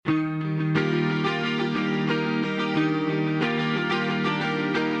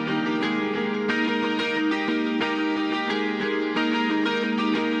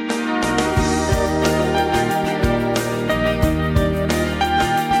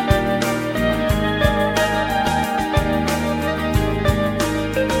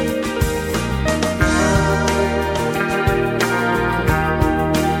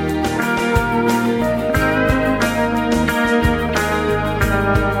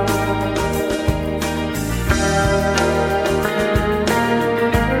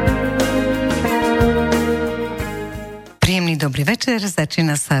večer,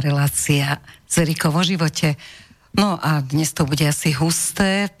 začína sa relácia s Erikou o živote. No a dnes to bude asi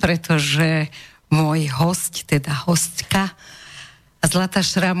husté, pretože môj hosť, teda hostka, Zlata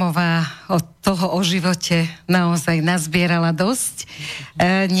Šramová od toho o živote naozaj nazbierala dosť.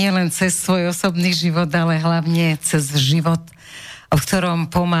 Nie len cez svoj osobný život, ale hlavne cez život, v ktorom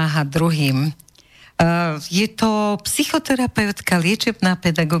pomáha druhým. Je to psychoterapeutka, liečebná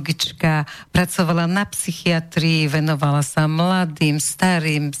pedagogička, pracovala na psychiatrii, venovala sa mladým,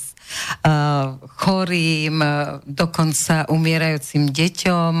 starým, chorým, dokonca umierajúcim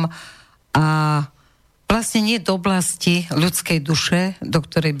deťom a vlastne nie do oblasti ľudskej duše, do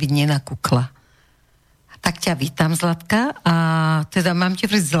ktorej by nenakúkla. Tak ťa vítam, Zlatka, a teda mám ti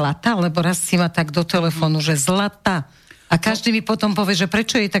povedať Zlata, lebo raz si ma tak do telefónu, že Zlata. A každý mi potom povie, že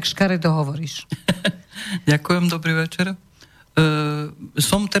prečo jej tak škaredo hovoríš. Ďakujem, dobrý večer.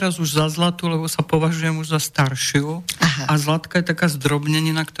 Som teraz už za Zlatu, lebo sa považujem už za staršiu. Aha. A Zlatka je taká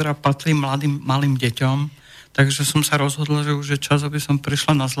zdrobnenina, ktorá patrí malým deťom. Takže som sa rozhodla, že už je čas, aby som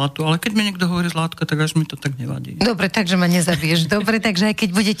prišla na Zlatu. Ale keď mi niekto hovorí Zlátka, tak až mi to tak nevadí. Dobre, takže ma nezabiješ. Dobre, takže aj keď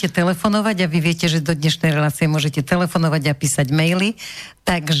budete telefonovať, a vy viete, že do dnešnej relácie môžete telefonovať a písať maily,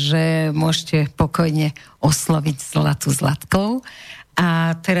 takže môžete pokojne osloviť Zlatu Zlatkou.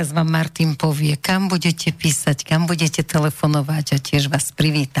 A teraz vám Martin povie, kam budete písať, kam budete telefonovať a tiež vás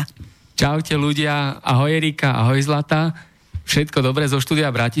privíta. Čaute ľudia, ahoj Erika, ahoj Zlata. Všetko dobré zo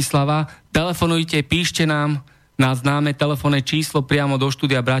štúdia Bratislava. Telefonujte, píšte nám na známe telefónne číslo priamo do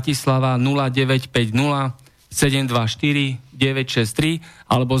štúdia Bratislava 0950 724 963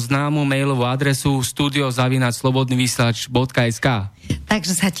 alebo známu mailovú adresu studio@slobodnyvysielac.sk.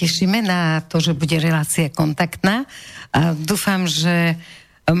 Takže sa tešíme na to, že bude relácia kontaktná. A dúfam, že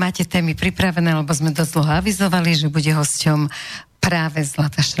máte témy pripravené, lebo sme dosť dlho avizovali, že bude hosťom práve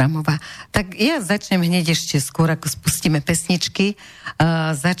Zlata Šramová. Tak ja začnem hneď ešte skôr, ako spustíme pesničky.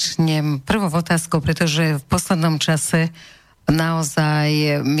 Začnem prvou otázkou, pretože v poslednom čase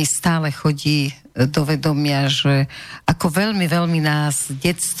naozaj mi stále chodí do vedomia, že ako veľmi, veľmi nás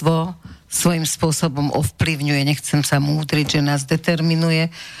detstvo svojím spôsobom ovplyvňuje. Nechcem sa múdriť, že nás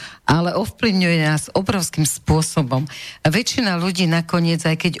determinuje, ale ovplyvňuje nás obrovským spôsobom. A väčšina ľudí nakoniec,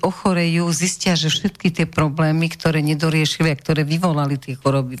 aj keď ochorejú, zistia, že všetky tie problémy, ktoré nedoriešili a ktoré vyvolali tie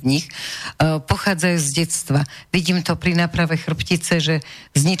choroby v nich, pochádzajú z detstva. Vidím to pri náprave chrbtice, že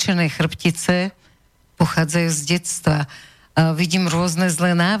zničené chrbtice pochádzajú z detstva. Vidím rôzne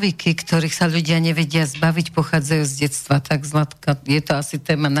zlé návyky, ktorých sa ľudia nevedia zbaviť, pochádzajú z detstva. Tak Zlatka, je to asi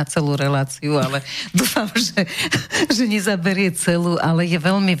téma na celú reláciu, ale dúfam, že nezaberie celú, ale je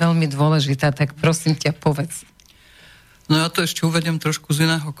veľmi, veľmi dôležitá, tak prosím ťa, povedz. No ja to ešte uvedem trošku z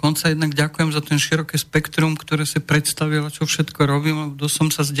iného konca, jednak ďakujem za ten široké spektrum, ktoré si predstavila, čo všetko robím, lebo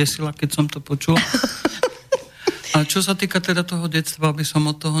som sa zdesila, keď som to počula. A čo sa týka teda toho detstva, aby som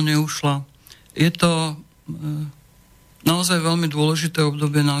od toho neušla, je to naozaj veľmi dôležité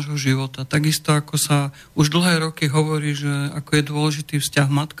obdobie nášho života. Takisto ako sa už dlhé roky hovorí, že ako je dôležitý vzťah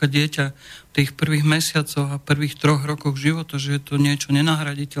matka-dieťa v tých prvých mesiacoch a prvých 3 rokoch života, že je to niečo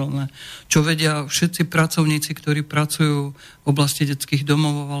nenahraditeľné, čo vedia všetci pracovníci, ktorí pracujú v oblasti detských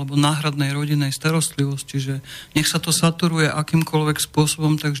domov alebo náhradnej rodinnej starostlivosti, že nech sa to saturuje akýmkoľvek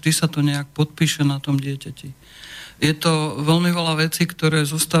spôsobom, tak vždy sa to nejak podpíše na tom dieťati. Je to veľmi veľa vecí, ktoré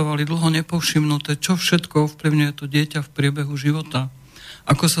zostávali dlho nepovšimnuté, čo všetko ovplyvňuje to dieťa v priebehu života.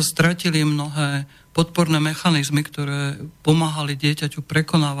 Ako sa stratili mnohé podporné mechanizmy, ktoré pomáhali dieťaťu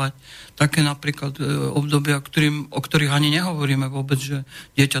prekonávať také napríklad obdobia, o ktorých ani nehovoríme vôbec, že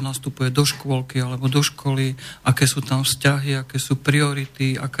dieťa nastupuje do škôlky alebo do školy, aké sú tam vzťahy, aké sú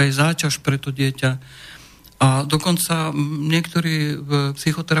priority, aká je záťaž pre to dieťa. A dokonca niektorí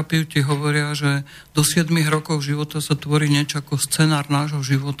psychoterapeuti hovoria, že do 7 rokov života sa tvorí niečo ako scenár nášho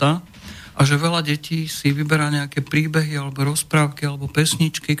života a že veľa detí si vyberá nejaké príbehy alebo rozprávky alebo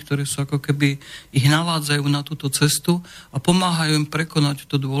pesničky, ktoré sú ako keby ich navádzajú na túto cestu a pomáhajú im prekonať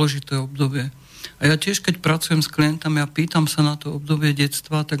to dôležité obdobie. A ja tiež, keď pracujem s klientami a pýtam sa na to obdobie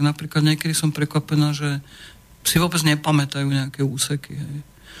detstva, tak napríklad niekedy som prekvapená, že si vôbec nepamätajú nejaké úseky. Hej.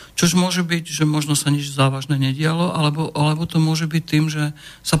 Čož môže byť, že možno sa nič závažné nedialo, alebo to môže byť tým, že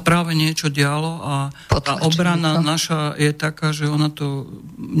sa práve niečo dialo a tá obrana naša je taká, že ona to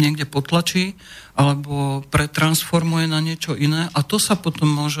niekde potlačí alebo pretransformuje na niečo iné a to sa potom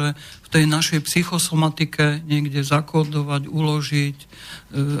môže v tej našej psychosomatike niekde zakódovať, uložiť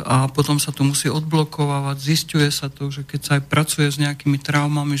a potom sa to musí odblokovávať. Zisťuje sa to, že keď sa aj pracuje s nejakými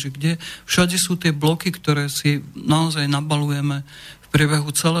traumami, že kde všade sú tie bloky, ktoré si naozaj nabalujeme v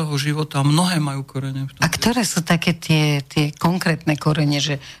priebehu celého života a mnohé majú korene v tom. A ktoré sú také tie konkrétne korene,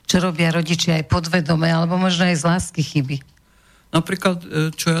 že čo robia rodičia aj podvedome, alebo možno aj z lásky chyby? Napríklad,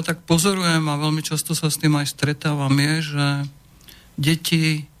 čo ja tak pozorujem a veľmi často sa s tým aj stretávam, je, že deti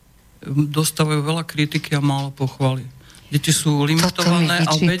dostávajú veľa kritiky a málo pochvaly. Deti sú limitované.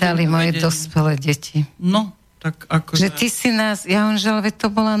 Toto mi vyčítali moje dospelé deti. No, tak ako... Že ty si nás... Ja on že to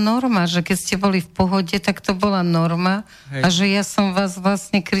bola norma, že keď ste boli v pohode, tak to bola norma. Hej. A že ja som vás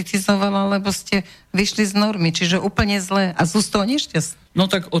vlastne kritizovala, lebo ste vyšli z normy. Čiže úplne zle. A sú z toho nešťastní. No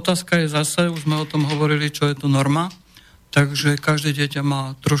tak otázka je zase, už sme o tom hovorili, čo je to norma. Takže každé dieťa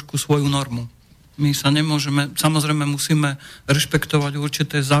má trošku svoju normu. My sa nemôžeme, samozrejme musíme rešpektovať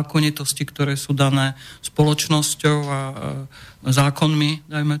určité zákonitosti, ktoré sú dané spoločnosťou a zákonmi,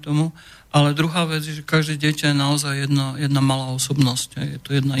 dajme tomu. Ale druhá vec je, že každé dieťa je naozaj jedna malá osobnosť. Je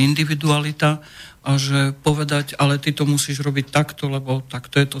to jedna individualita a že povedať, ale ty to musíš robiť takto, lebo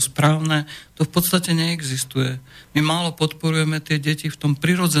takto je to správne, to v podstate neexistuje. My málo podporujeme tie deti v tom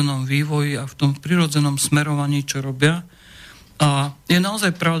prirodzenom vývoji a v tom prirodzenom smerovaní, čo robia. A je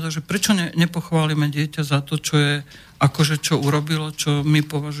naozaj pravda, že prečo nepochválime dieťa za to, čo je akože čo urobilo, čo my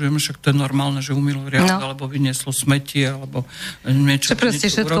považujeme, však to je normálne, že umylo riad, alebo vynieslo smeti, alebo niečo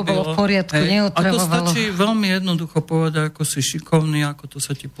všetko urobilo. Bolo v poriadku, neotravovalo. A to stačí veľmi jednoducho povedať, ako si šikovný, ako to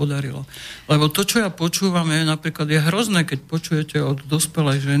sa ti podarilo. Lebo to, čo ja počúvam, je napríklad, je hrozné, keď počujete od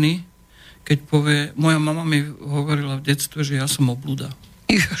dospelej ženy, keď povie, moja mama mi hovorila v detstve, že ja som oblúda.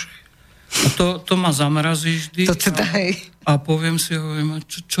 A to ma zamrazí vždy. A poviem si,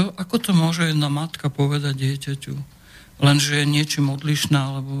 ako to môže jedna matka povedať dieťaťu? Lenže je niečím odlišná,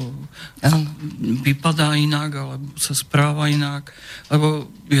 alebo vypadá inak, alebo sa správa inak, alebo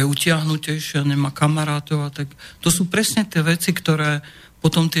je utiahnutejšia, nemá kamarátov a tak. To sú presne tie veci, ktoré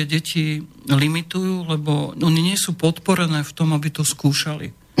potom tie deti limitujú, lebo oni nie sú podporené v tom, aby to skúšali.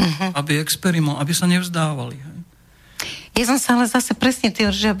 Aby experimentovali, aby sa nevzdávali. Hej. Ja som sa ale zase presne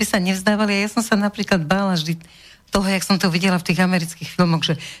že aby sa nevzdávali. Ja som sa napríklad bála vždy toho, jak som to videla v tých amerických filmoch,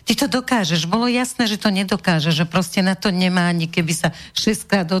 že ty to dokážeš. Bolo jasné, že to nedokáže, že proste na to nemá ani keby sa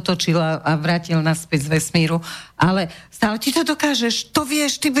 6-krát otočil a vrátil naspäť z vesmíru. Ale stále ty to dokážeš, to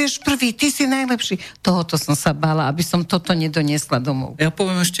vieš, ty budeš prvý, ty si najlepší. Tohoto som sa bála, aby som toto nedoniesla domov. Ja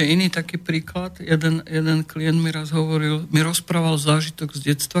poviem ešte iný taký príklad. Jeden klient mi raz hovoril, mi rozprával zážitok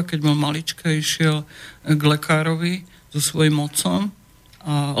z detstva, keď mal malička, išiel k lekárovi so svojím otcom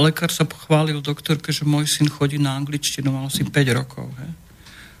a lekár sa pochválil doktorke, že môj syn chodí na angličtinu, mal asi 5 rokov. He?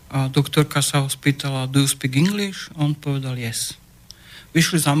 A doktorka sa ho spýtala, do you speak English? A on povedal yes.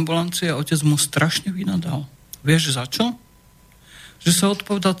 Vyšli z ambulancie a otec mu strašne vynadal. Vieš za čo? Že sa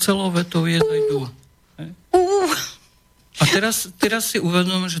odpovedal celou vetou yes I do. A teraz si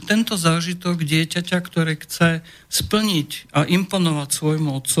uvedomím, že tento zážitok dieťaťa, ktoré chce splniť a imponovať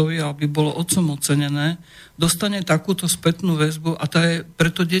svojmu otcovi, aby bolo otcom ocenené, dostane takúto spätnú väzbu a tá je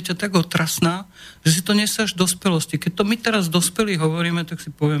preto dieťa tak otrasná, že si to nesie až dospelosti. Keď to my teraz dospelí hovoríme, tak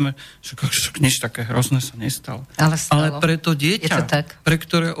si povieme, že nič také hrozné sa nestalo. Ale pre to dieťa, pre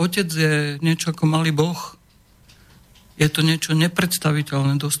ktoré otec je niečo ako malý boh, je to niečo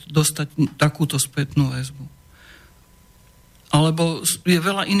nepredstaviteľné dostať takúto spätnú väzbu. Alebo je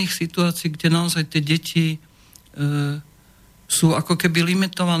veľa iných situácií, kde naozaj tie deti sú ako keby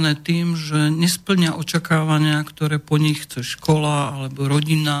limitované tým, že nesplňa očakávania, ktoré po nich chce škola, alebo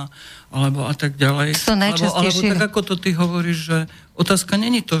rodina, alebo a tak ďalej. Alebo tak, ako to ty hovoríš, že otázka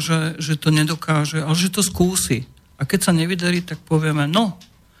není to, že to nedokáže, ale že to skúsi. A keď sa nevydarí, tak povieme, no,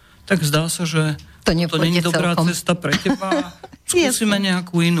 tak zdá sa, že to nie je dobrá cesta pre teba, skúsime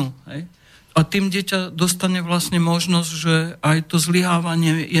nejakú inú, hej? A tým dieťa dostane vlastne možnosť, že aj to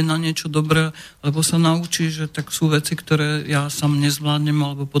zlyhávanie je na niečo dobré, lebo sa naučí, že tak sú veci, ktoré ja sám nezvládnem,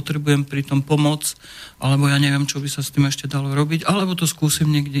 alebo potrebujem pri tom pomoc, alebo ja neviem, čo by sa s tým ešte dalo robiť, alebo to skúsim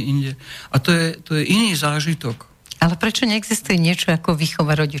niekde inde. A to je iný zážitok. Ale prečo neexistuje niečo ako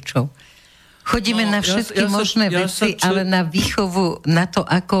výchova rodičov? Chodíme na všetky možné veci, ale na výchovu, na to,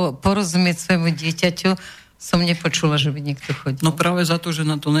 ako porozumieť svojmu dieťaťu, som nepočula, že by niekto chodil. No práve za to, že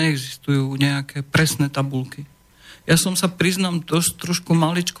na to neexistujú nejaké presné tabulky. Ja som sa, priznám, trošku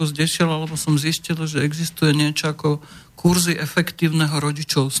maličko zdešila, lebo som zistila, že existuje niečo ako kurzy efektívneho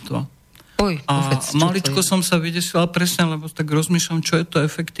rodičovstva. A maličko som sa vydesila presne, lebo tak rozmýšľam, čo je to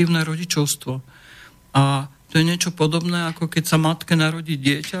efektívne rodičovstvo. A to je niečo podobné, ako keď sa matke narodí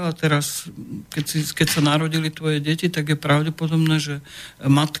dieťa a teraz, keď sa narodili tvoje deti, tak je pravdepodobné, že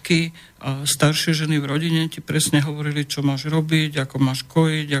matky a staršie ženy v rodine ti presne hovorili, čo máš robiť, ako máš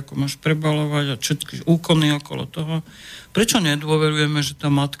kojiť, ako máš prebalovať a všetky úkony okolo toho. Prečo nedôverujeme, že tá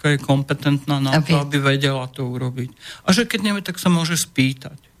matka je kompetentná na to, aby vedela to urobiť? A že keď nevie, tak sa môže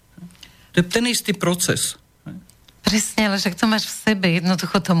spýtať. To je ten istý proces. Presne, ale však to máš v sebe,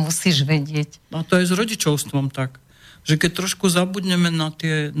 jednoducho to musíš vedieť. A to je s rodičovstvom tak. že keď trošku zabudneme na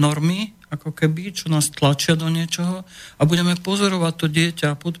tie normy, ako keby, čo nás tlačia do niečoho a budeme pozorovať to dieťa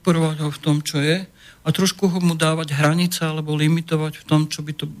a podporovať ho v tom, čo je a trošku ho mu dávať hranice alebo limitovať v tom,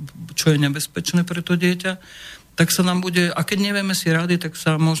 čo je nebezpečné pre to dieťa, tak sa nám bude, a keď nevieme si rady, tak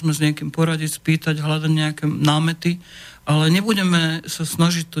sa môžeme s niekým poradiť, spýtať, hľadať nejaké námety, ale nebudeme sa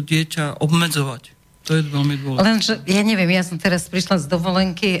snažiť to dieťa obmedzovať. To je veľmi dôležité. Lenže, ja neviem, ja som teraz prišla z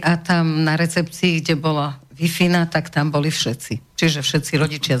dovolenky a tam na recepcii, kde bola Wi-Fi, tak tam boli všetci. Čiže všetci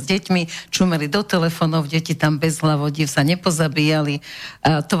rodičia s deťmi čumeli do telefónov, deti tam bez hlavodiv sa nepozabíjali.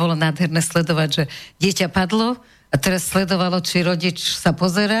 A to bolo nádherné sledovať, že dieťa padlo a teraz sledovalo, či rodič sa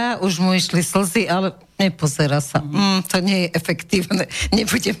pozerá, už mu išli slzy, ale nepozerá sa. To nie je efektívne,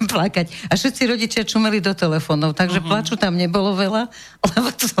 nebudem plakať. A všetci rodičia čumeli do telefónov, takže plaču tam nebolo veľa,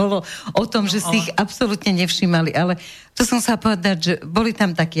 lebo to bolo o tom, že si ich absolútne nevšímali. Ale to som sa povedať, že boli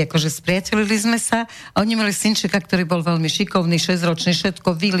tam takí, akože spriateľili sme sa a oni mali synčeka, ktorý bol veľmi šikovný, 6-ročný,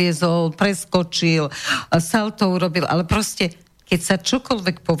 všetko vyliezol, preskočil, salto urobil, ale proste, keď sa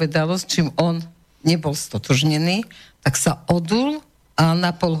čokoľvek povedalo, s čím on nebol stotožnený, tak sa odul a na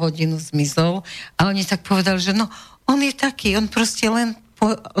pol hodinu zmizol. A oni tak povedali, že no, on je taký, on proste len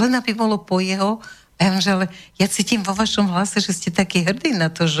aby bolo po jeho. A ja že, ale ja cítim vo vašom hlase, že ste takí hrdí na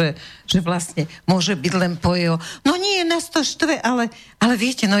to, že vlastne môže byť len po jeho. No nie, nás to štve, ale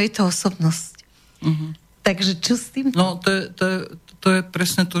viete, no je to osobnosť. Takže čo s tým? No, to je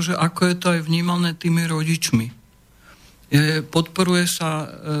presne to, že ako je to aj vnímané tými rodičmi. Podporuje sa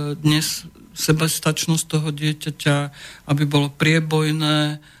dnes sebestačnosť toho dieťaťa, aby bolo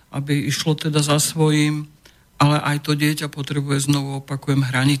priebojné, aby išlo teda za svojím, ale aj to dieťa potrebuje, znovu opakujem,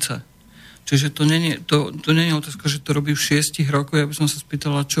 hranice. Čiže to nie je otázka, že to robí v 6 rokoch. Ja by som sa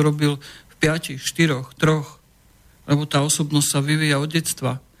spýtala, čo robil v 5, 4, 3, lebo tá osobnosť sa vyvíja od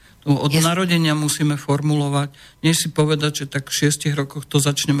detstva. Od narodenia musíme formulovať, nie si povedať, že tak v 6 rokoch to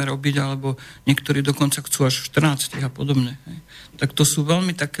začneme robiť, alebo niektorí dokonca chcú až v 14 a podobne. Tak to sú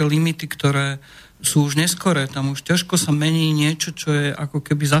veľmi také limity, ktoré sú už neskoré. Tam už ťažko sa mení niečo, čo je ako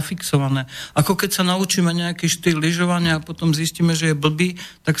keby zafixované. Ako keď sa naučíme nejaký štýl lyžovania a potom zistíme, že je blbý,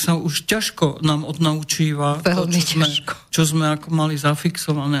 tak sa už ťažko nám odnaučíva to, čo sme ako mali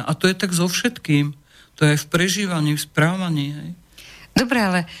zafixované. A to je tak so všetkým. To je v prežívaní, v správaní. Hej. Dobre,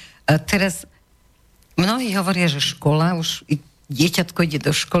 ale teraz mnohí hovoria, že škola, už dieťatko ide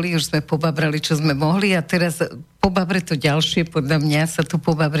do školy, už sme pobabrali, čo sme mohli a teraz pobabre to ďalšie, podľa mňa sa tu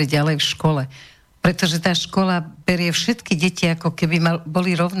pobabre ďalej v škole. Pretože tá škola berie všetky deti, ako keby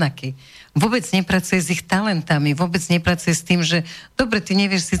boli rovnaké. Vôbec nepracuje s ich talentami, vôbec nepracuje s tým, že dobre, ty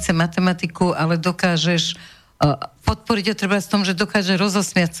nevieš síce matematiku, ale dokážeš podporiť ho treba s tom, že dokáže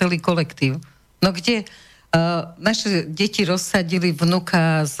rozosmiať celý kolektív. No kde naše deti rozsadili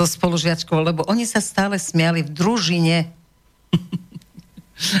vnuka so spolužiačkou, lebo oni sa stále smiali v družine.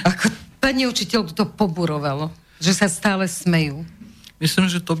 Ako pani učiteľku to poburovalo, že sa stále smejú. Myslím,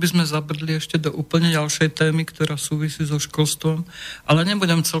 že to by sme zabrdli ešte do úplne ďalšej témy, ktorá súvisí so školstvom, ale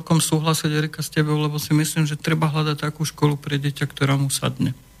nebudem celkom súhlasiť, Erika, s tebou, lebo si myslím, že treba hľadať takú školu pre dieťa, ktorá mu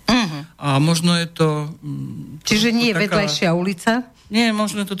sadne. A možno je to... Čiže nie je vedľajšia ulica? Nie,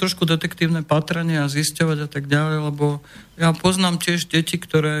 možno je to trošku detektívne pátranie a zisťovať a tak ďalej, lebo ja poznám tiež deti,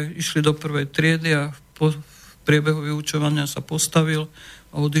 ktoré išli do prvej triedy a v priebehu vyučovania sa postavil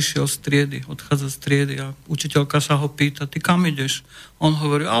a odišiel z triedy, odchádza z triedy a učiteľka sa ho pýta, ty kam ideš? On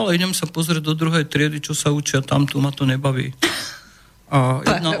hovorí, ale idem sa pozrieť do druhej triedy, čo sa učia tam, tu ma to nebaví. A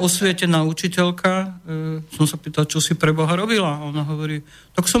jedna osvietená učiteľka, som sa pýtal, čo si pre Boha robila? A ona hovorí,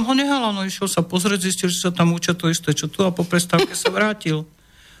 tak som ho nehala, no išiel sa pozrieť, zistil, že sa tam učia to isté, čo tu, a po prestávke sa vrátil.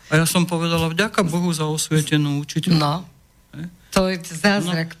 A ja som povedala, vďaka Bohu za osvietenú učiteľku. No. To je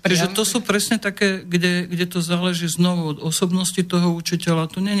zázrak. No, čiže to sú presne také, kde to záleží znovu od osobnosti toho učiteľa.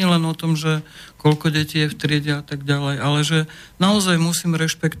 To nie je len o tom, že koľko detí je v triede a tak ďalej, ale že naozaj musím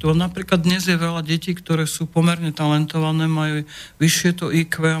rešpektovať. Napríklad dnes je veľa detí, ktoré sú pomerne talentované, majú vyššie to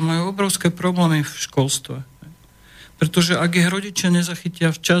IQ a majú obrovské problémy v školstve. Pretože ak ich rodičia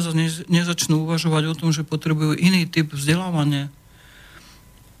nezachytia včas a nezačnú uvažovať o tom, že potrebujú iný typ vzdelávania,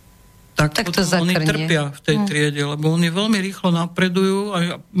 tak potom oni trpia v tej triede, lebo oni veľmi rýchlo napredujú a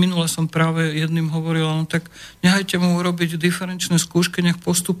ja minule som práve jedným hovorila, no tak nechajte mu urobiť diferenčné skúšky, nech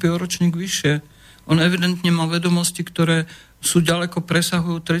postupí o ročník vyššie. On evidentne má vedomosti, ktoré sú ďaleko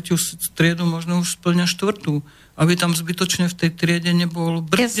presahujú 3. triedu, možno už splňa 4. Aby tam zbytočne v tej triede nebol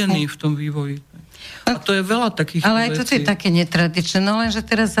brzdený v tom vývoji. A to je veľa takých ale vecí. aj toto je také netradičné, no lenže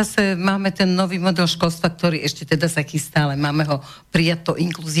teraz zase máme ten nový model školstva, ktorý ešte teda sa chystá, ale máme ho prijať to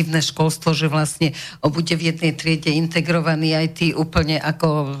inkluzívne školstvo, že vlastne bude v jednej triede integrovaný aj tí úplne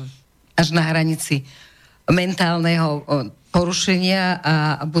ako až na hranici mentálneho porušenia a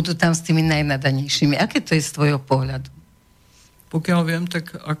budú tam s tými najnadanejšími. Aké to je z tvojho pohľadu? Pokiaľ viem,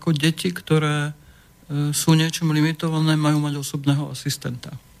 tak ako deti, ktoré sú niečím limitované, majú mať osobného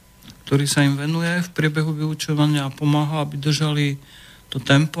asistenta, ktorý sa im venuje v priebehu vyučovania a pomáha, aby držali to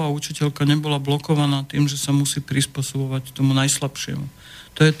tempo a učiteľka nebola blokovaná tým, že sa musí prispôsobovať tomu najslabšiemu.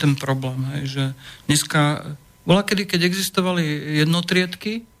 To je ten problém, hej, že dneska, kedy, keď existovali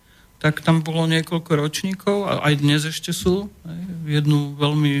jednotriedky, tak tam bolo niekoľko ročníkov, a aj dnes ešte sú, jednu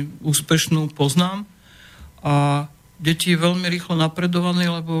veľmi úspešnú poznám, a deti veľmi rýchlo napredovaní,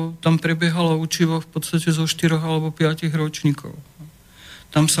 lebo tam prebiehalo učivo v podstate zo 4 alebo 5 ročníkov.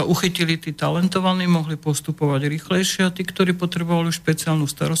 Tam sa uchytili tí talentovaní, mohli postupovať rýchlejšie, a tí, ktorí potrebovali špeciálnu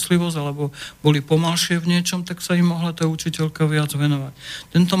starostlivosť alebo boli pomalšie v niečom, tak sa im mohla tá učiteľka viac venovať.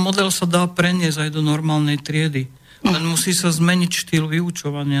 Tento model sa dá preniesť aj do normálnej triedy. Len musí sa zmeniť štýl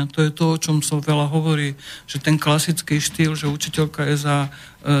vyučovania. To je to, o čom sa veľa hovorí, že ten klasický štýl, že učiteľka je za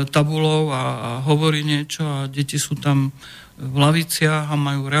tabulou a hovorí niečo a deti sú tam v laviciach a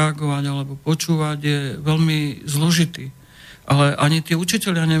majú reagovať alebo počúvať, je veľmi zložitý. Ale ani tí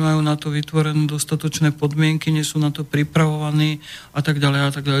učitelia nemajú na to vytvorené dostatočné podmienky, nie sú na to pripravovaní a tak ďalej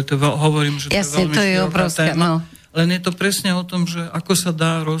a tak ďalej. Hovorím, že jasne, to je obrovská téma. Len je to presne o tom, že ako sa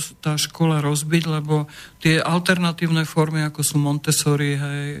dá tá škola rozbiť, lebo tie alternatívne formy, ako sú Montessori,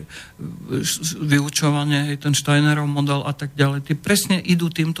 hej, vyučovanie, hej, ten Steinerov model a tak ďalej, tie presne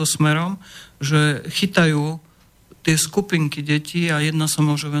idú týmto smerom, že chytajú tie skupinky detí a jedna sa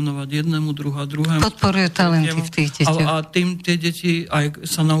môže venovať jednému, druhá druhému. Podporujú talenty v tých deťoch. A tým tie deti aj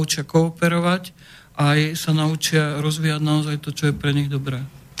sa naučia kooperovať, aj sa naučia rozvíjať naozaj to, čo je pre nich dobré.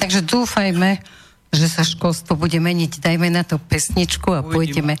 Takže dúfajme, že sa školstvo bude meniť. Dajme na to pesničku a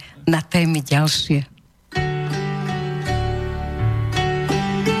pôjdeme na témy ďalšie.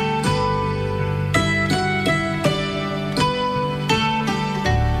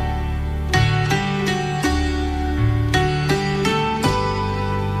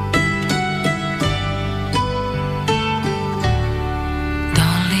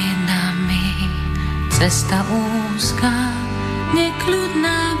 Dolinami cesta úzka,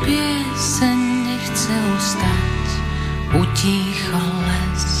 nekľudná pieseň nechce ustať. Utíchol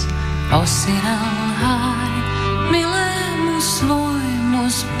les, osiral háj, milému svojmu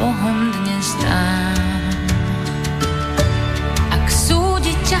s Bohom dnes dám. Ak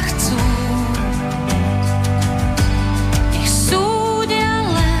súdiť ťa chcú, nech súdia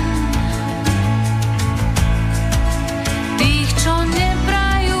len tých, čo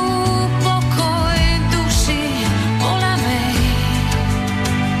neprajú pokoj duši poľavej.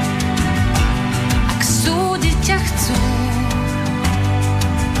 Ak súdiť ťa chcú,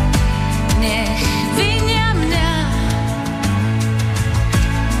 nech vinia mňa.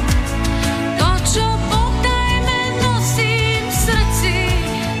 To, čo potajme nosím v srdci,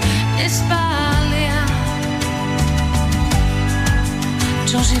 nespália.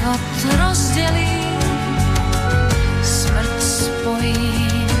 Čo život rozdelí, smrť spojí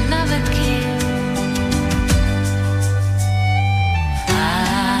na veky.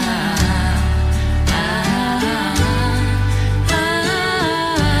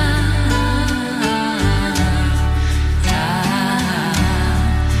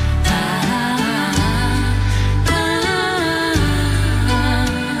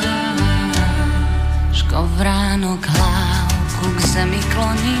 Škovránok hlávku k zemi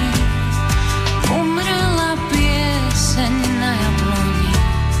kloní, umrela pieseň na jabloni.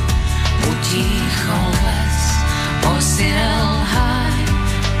 Utíchol les, osiel háj,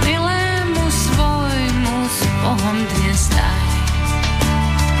 milému svojmu s Bohom dnes daj.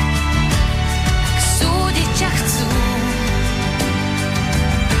 Ak súdiť ťa chcú,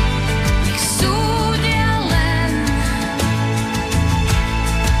 nech súdia len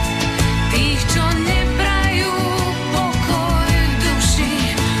tých, čo neprajú pokoj duši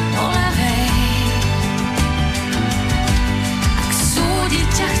poľavej.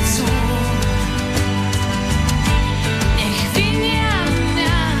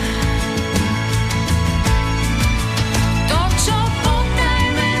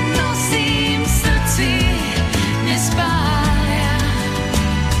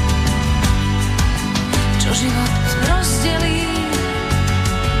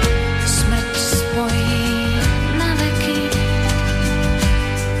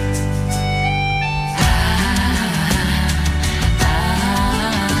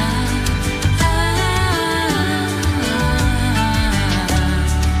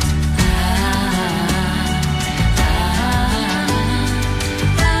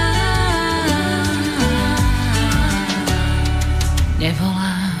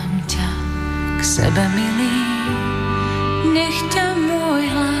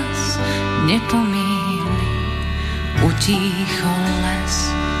 Ticho les,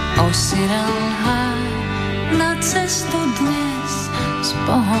 osirel háj, na cestu dnes s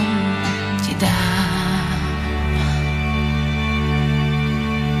Bohom ti dám.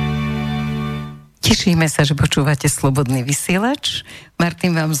 Tešíme sa, že počúvate Slobodný vysielač.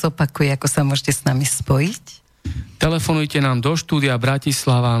 Martin vám zopakuje, ako sa môžete s nami spojiť. Telefonujte nám do štúdia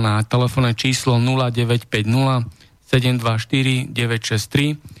Bratislava na telefónne číslo 0950 724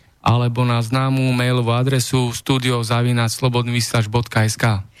 963 alebo na známú mailovú adresu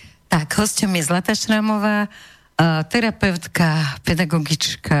studio@slobodnyvysielac.sk. Tak, hosťom je Zlata Šramová, terapeutka,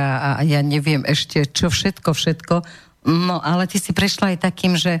 pedagogička a ja neviem ešte čo všetko. No, ale ty si prešla aj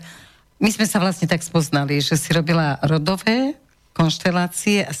takým, že my sme sa vlastne tak spoznali, že si robila rodové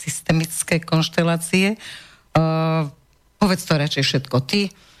konštelácie a systemické konštelácie. Povedz to radšej všetko ty,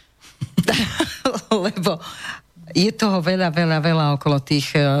 lebo je toho veľa okolo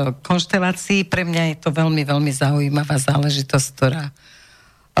tých konštelácií. Pre mňa je to veľmi, veľmi zaujímavá záležitosť, ktorá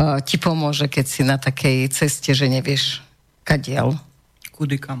ti pomôže, keď si na takej ceste, že nevieš kadiaľ.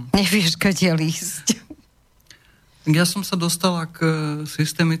 Kudy kam. Nevieš kadiaľ ísť. Ja som sa dostala k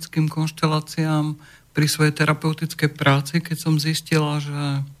systemickým konšteláciám pri svojej terapeutickej práci, keď som zistila,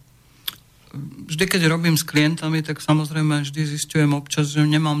 že vždy, keď robím s klientami, tak samozrejme vždy zistujem občas, že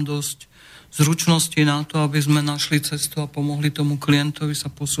nemám dosť zručnosti na to, aby sme našli cestu a pomohli tomu klientovi sa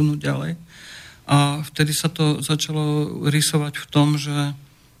posunúť ďalej. A vtedy sa to začalo rysovať v tom, že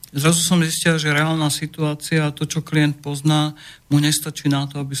zrazu som zistila, že reálna situácia a to, čo klient pozná, mu nestačí na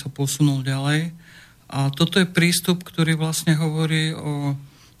to, aby sa posunul ďalej. A toto je prístup, ktorý vlastne hovorí o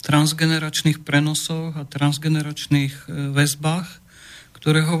transgeneračných prenosoch a transgeneračných väzbách,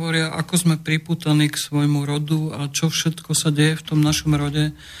 ktoré hovoria, ako sme pripútaní k svojmu rodu a čo všetko sa deje v tom našom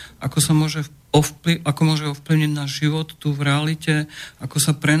rode, ako môže ovplyvniť náš život tu v realite, ako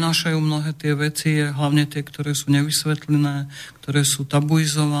sa prenášajú mnohé tie veci, hlavne tie, ktoré sú nevysvetlené, ktoré sú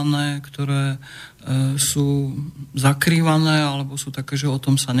tabuizované, ktoré sú zakrývané, alebo sú také, že o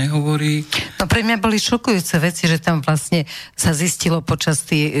tom sa nehovorí. No pre mňa boli šokujúce veci, že tam vlastne sa zistilo počas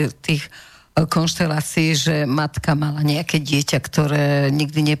tých konštelácií, že matka mala nejaké dieťa, ktoré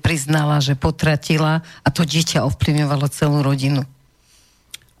nikdy nepriznala, že potratila a to dieťa ovplyvňovalo celú rodinu.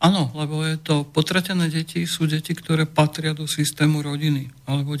 Áno, lebo je to potratené deti, sú deti, ktoré patria do systému rodiny,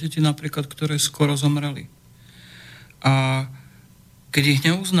 alebo deti napríklad, ktoré skoro zomreli. A keď ich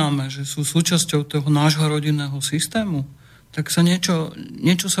neuznáme, že sú súčasťou toho nášho rodinného systému, tak sa niečo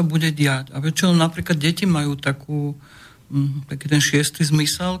sa bude diať. A väčšinou napríklad deti majú taký ten 6.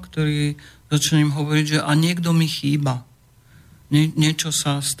 zmysel, ktorý začne im hovoriť, že a niekto mi chýba. Niečo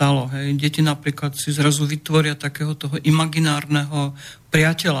sa stalo. Hej. Deti napríklad si zrazu vytvoria takého toho imaginárneho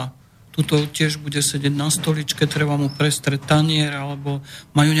priateľa. Tuto tiež bude sedieť na stoličke, treba mu prestrieť tanier, alebo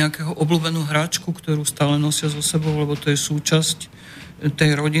majú nejakého obľúbenú hračku, ktorú stále nosia so sebou, lebo to je súčasť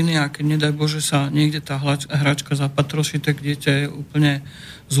tej rodiny a keď nedaj Bože sa niekde tá hračka zapatroší, tak dieťa je úplne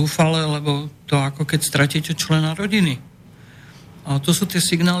zúfale, lebo to ako keď stratíte člena rodiny. A to sú tie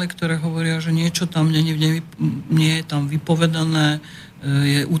signály, ktoré hovoria, že niečo tam nie je tam vypovedané,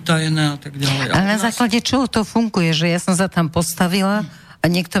 je utajené a tak ďalej. Ale na základe čoho to funguje? Že ja som sa tam postavila a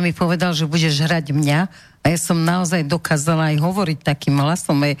niekto mi povedal, že budeš hrať mňa a ja som naozaj dokázala aj hovoriť takým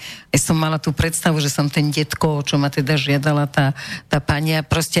hlasom. Aj som mala tú predstavu, že som ten detko, čo ma teda žiadala tá pani a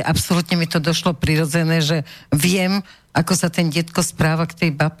proste absolútne mi to došlo prirodzené, že viem, ako sa ten detko správa k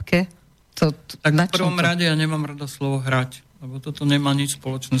tej babke. Tak v prvom rade ja nemám rada slovo hrať, lebo toto nemá nič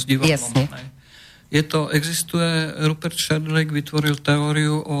spoločné s divadlom. Jasne. Existuje, Rupert Sheldrake vytvoril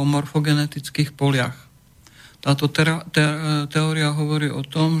teóriu o morfogenetických poliach. Táto teória hovorí o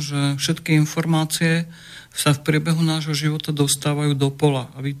tom, že všetky informácie sa v priebehu nášho života dostávajú do pola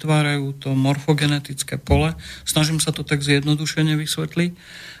a vytvárajú to morfogenetické pole. Snažím sa to tak zjednodušene vysvetliť.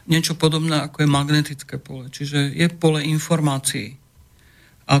 Niečo podobné ako je magnetické pole. Čiže je pole informácií.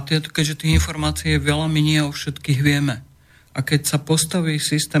 A keďže tých informácií je veľa, my nie o všetkých vieme. A keď sa postaví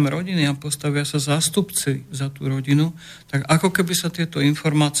systém rodiny a postavia sa zástupci za tú rodinu, tak ako keby sa tieto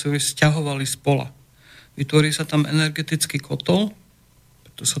informácie sťahovali z pola. Vytvorí sa tam energetický kotol,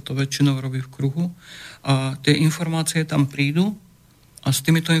 preto sa to väčšinou robí v kruhu, a tie informácie tam prídu a s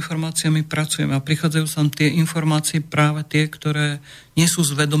týmito informáciami pracujeme. A prichádzajú sa tie informácie práve tie, ktoré nie sú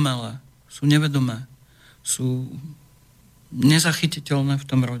zvedomelé, sú nevedomé, sú nezachytiteľné v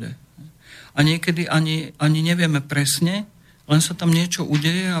tom rode. A niekedy ani nevieme presne, len sa tam niečo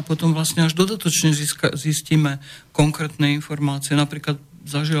udeje a potom vlastne až dodatočne zistíme konkrétne informácie. Napríklad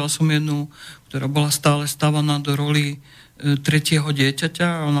zažila som jednu, ktorá bola stále stávaná do roli tretieho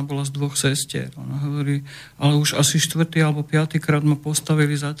dieťaťa a ona bola z 2 sestier. Ona hovorí, ale už asi 4. alebo 5. krát ma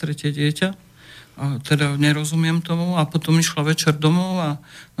postavili za tretie dieťa. a teda nerozumiem tomu, a potom išla večer domov a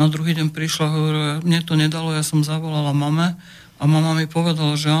na druhý deň prišla a hovorila, mne to nedalo, ja som zavolala mame a mama mi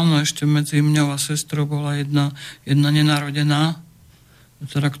povedala, že áno, ešte medzi mňou a sestrou bola jedna nenarodená,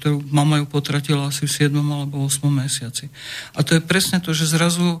 teda ktorú mama ju potratila asi v 7. alebo 8. mesiaci. A to je presne to, že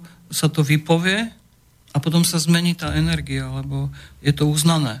zrazu sa to vypovie a potom sa zmení tá energia, lebo je to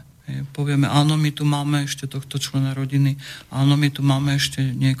uznané. Povieme, áno, my tu máme ešte tohto člena rodiny, áno, my tu máme ešte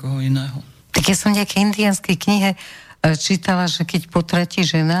niekoho iného. Tak ja som v nejakej indiánskej knihe čítala, že keď potratí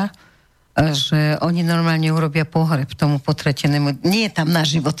žena, že oni normálne urobia pohreb tomu potratenému. Nie je tam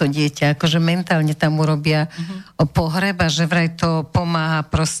naživo to dieťa, akože mentálne tam urobia pohreb a že vraj to pomáha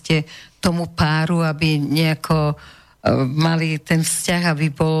proste tomu páru, aby nejako mali ten vzťah,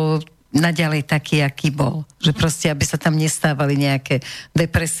 aby bol naďalej taký, aký bol. Že proste, aby sa tam nestávali nejaké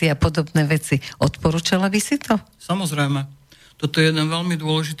depresie a podobné veci. Odporúčala by si to? Samozrejme. Toto je jeden veľmi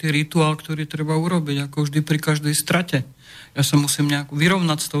dôležitý rituál, ktorý treba urobiť, ako vždy pri každej strate. Ja sa musím nejak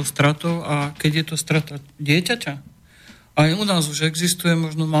vyrovnať s tou stratou a keď je to strata dieťaťa, aj u nás už existuje,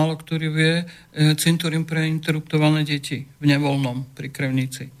 možno málo ktorý vie, cintorín pre interruptované deti v Nevoľnom pri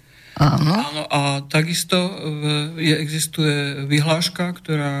Kremnici. Áno, a takisto existuje vyhláška,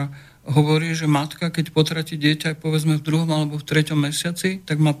 ktorá hovorí, že matka, keď potratí dieťa, povedzme v 2. alebo v 3. mesiaci,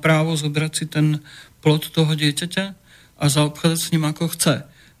 tak má právo zobrať si ten plod toho dieťaťa a zaobchádzať s ním ako chce.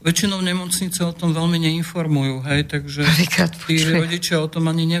 Väčšinou nemocnice o tom veľmi neinformujú, hej, takže tí rodičia o tom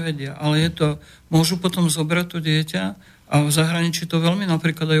ani nevedia. Ale môžu potom zobrať to dieťa a v zahraničí to veľmi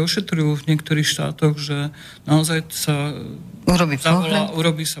napríklad aj ošetrujú v niektorých štátoch, že naozaj sa urobí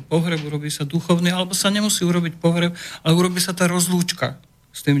sa pohreb, urobí sa duchovný, alebo sa nemusí urobiť pohreb, ale urobí sa tá rozlúčka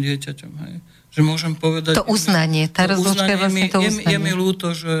s tým dieťaťom. Hej. Že môžem povedať... To uznanie, tá rozlúčka je vlastne to uznanie. Je mi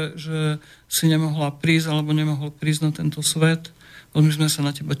ľúto, že si nemohla prísť, alebo nemohol prísť na tento svet. My sme sa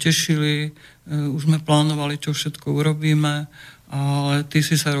na teba tešili, už sme plánovali, čo všetko urobíme, ale ty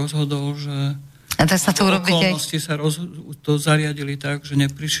si sa rozhodol, že... A dá sa to urobiť okolnosti sa to zariadili tak, že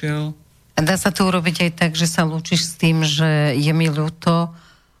neprišiel. A dá sa to urobiť aj tak, že sa lúčiš s tým, že je mi ľúto,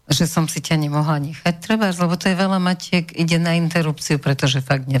 že som si ťa nemohla nechať trebárs, lebo to je veľa matiek, ide na interrupciu, pretože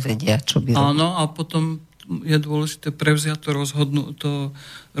fakt nevedia, čo by robili. Áno, a potom je dôležité prevziať to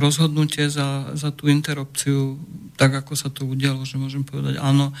rozhodnutie za tú interrupciu, tak ako sa to udialo, že môžem povedať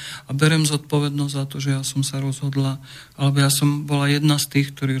áno a berem zodpovednosť za to, že ja som sa rozhodla, alebo ja som bola jedna z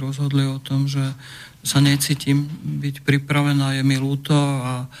tých, ktorí rozhodli o tom, že sa necítim byť pripravená, je mi ľúto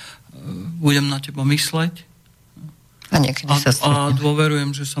a budem na teba mysleť. A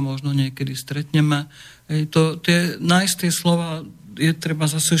dôverujem, že sa možno niekedy stretneme. Nájsť tie slova je treba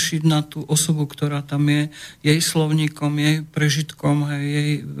zase šiť na tú osobu, ktorá tam je, jej slovníkom, jej prežitkom,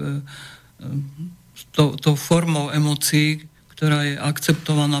 jej tou formou emócií, ktorá je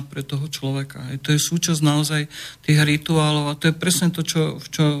akceptovaná pre toho človeka. To je súčasť naozaj tých rituálov a to je presne to, v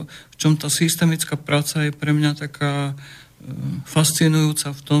čom tá systemická práca je pre mňa taká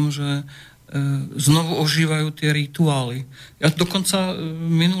fascinujúca v tom, že znovu ožívajú tie rituály. Ja dokonca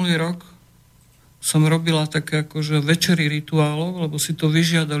minulý rok som robila také akože večery rituálov, lebo si to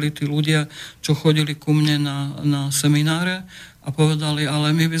vyžiadali tí ľudia, čo chodili ku mne na semináre a povedali,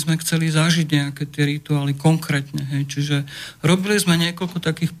 ale my by sme chceli zažiť nejaké tie rituály konkrétne. Hej. Čiže robili sme niekoľko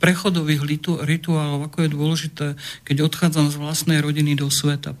takých prechodových rituálov, ako je dôležité, keď odchádzam z vlastnej rodiny do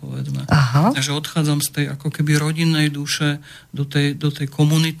sveta, povedzme. Aha. Takže odchádzam z tej ako keby rodinnej duše do tej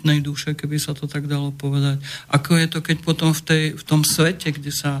komunitnej duše, keby sa to tak dalo povedať. Ako je to, keď potom v tom svete,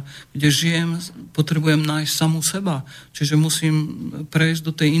 kde žijem, potrebujem nájsť samú seba. Čiže musím prejsť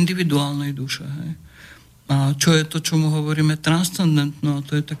do tej individuálnej duše. Hej. A čo je to, čo mu hovoríme transcendentno?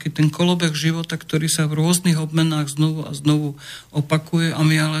 To je taký ten kolobeh života, ktorý sa v rôznych obmenách znovu a znovu opakuje a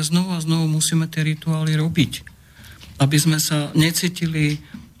my ale znovu a znovu musíme tie rituály robiť. Aby sme sa necítili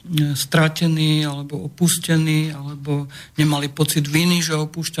stratení alebo opustení alebo nemali pocit viny, že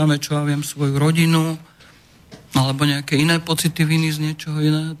opúšťame, čo ja viem, svoju rodinu alebo nejaké iné pocity viny z niečoho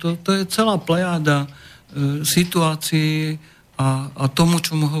iného. To je celá plejáda situácií a tomu,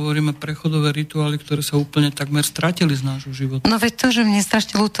 čomu hovoríme prechodové rituály, ktoré sa úplne takmer stratili z nášho života. No veď to, že mne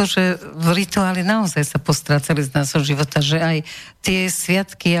strašne ľúto, že v rituáli naozaj sa postrácali z nášho života, že aj tie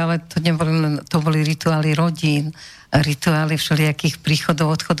sviatky, ale to boli rituály rodín, rituály všelijakých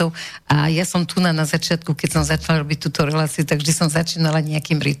príchodov, odchodov. A ja som tu na začiatku, keď som začala robiť túto reláciu, tak vždy som začínala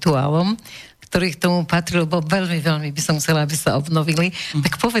nejakým rituálom, ktorý k tomu patril, lebo veľmi, veľmi by som chcela, aby sa obnovili.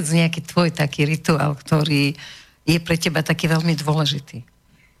 Tak povedz nejaký tvoj taký rituál, ktorý je pre teba taký veľmi dôležitý.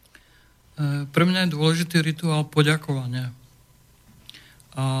 Pre mňa je dôležitý rituál poďakovania.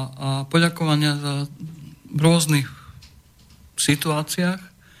 A poďakovania v rôznych situáciách.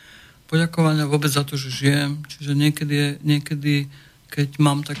 poďakovania vôbec za to, že žijem. Čiže niekedy, keď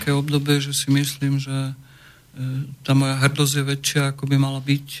mám také obdobie, že si myslím, že tá moja hrdosť je väčšia, ako by mala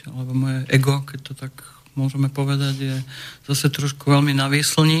byť, alebo moje ego, keď to tak môžeme povedať, je zase trošku veľmi na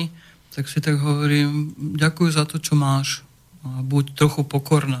výslni, tak si tak hovorím, ďakuj za to, čo máš a buď trochu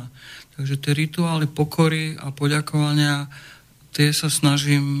pokorná. Takže tie rituály pokory a poďakovania, tie sa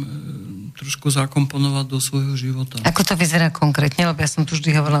snažím trošku zakomponovať do svojho života. Ako to vyzerá konkrétne? Lebo ja som tu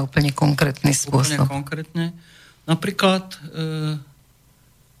vždy hovorila úplne konkrétny spôsob. Úplne konkrétne. Napríklad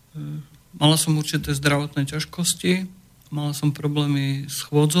mala som určité zdravotné ťažkosti, mala som problémy s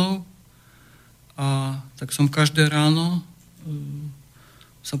chôdzou a tak som každé ráno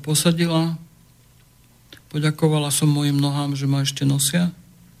sa posadila, poďakovala som mojim nohám, že ma ešte nosia.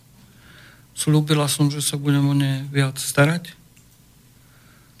 Sľúbila som, že sa budem o ne viac starať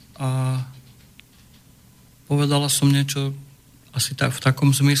a povedala som niečo asi v takom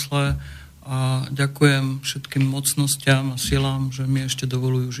zmysle a ďakujem všetkým mocnostiam a silám, že mi ešte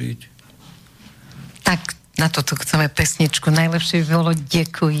dovolujú žiť. Tak, na toto chceme pesničku. Najlepšie by bolo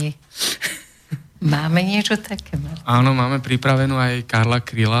Ďakuj. Máme niečo také? Áno, máme pripravenú aj Karla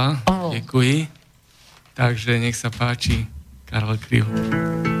Kryla. Ďakuj. Takže nech sa páči, Karel Kryl.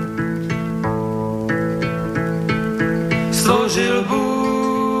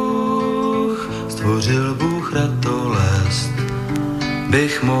 Stvořil Bůh ratolest,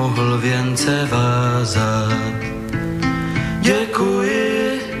 bych mohl věnce vázat.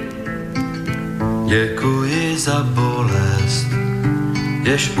 Děkuji za bolest,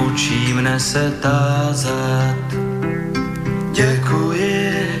 jež učí mne se tázat.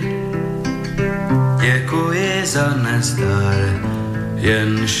 Děkuji za nezdar,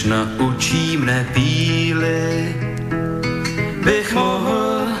 jenž naučí mne píly.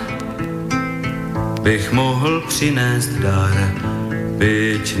 Bych mohl přinést dar,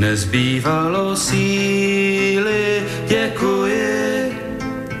 byť nezbývalo síly.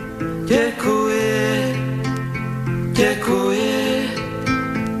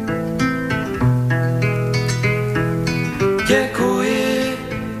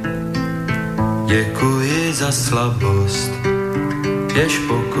 Děkuji za slabost, jež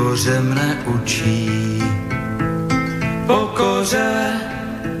pokoře mne učí.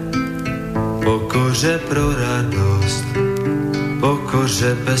 Pokoře pro radost,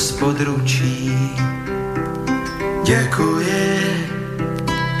 pokoře bez područí. Děkuji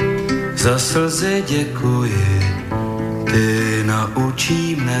za slzy, děkuji, ty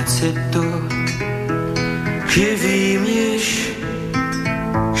naučí mne citu.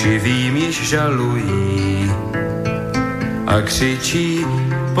 Živým již žalují a křičí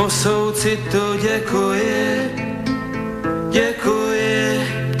po soucitu. Děkuji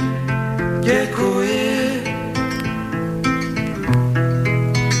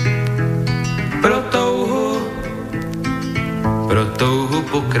pro touhu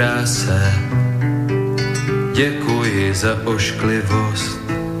po kráse. Děkuji za ošklivost,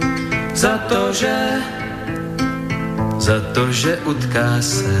 za to, že utká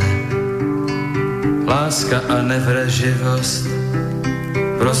se láska a nevraživost.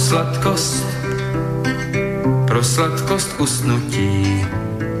 Pro sladkost usnutí.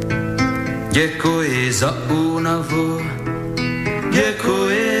 Děkuji za únavu,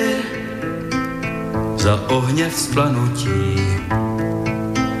 děkuji za ohně vzplanutí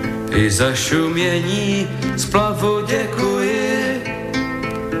i za šumění splavu.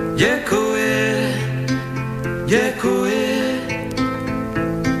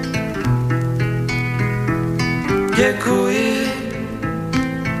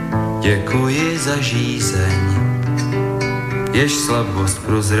 Děkuji za žízeň, jež slabost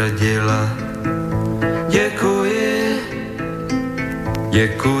prozradila.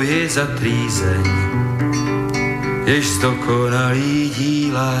 Děkuji za trýzeň, jež zdokonalí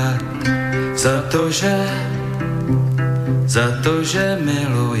díla. Za to, že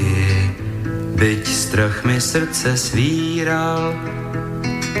miluji, byť strach mi srdce svíral.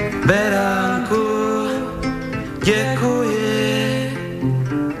 Beránku, děkuji,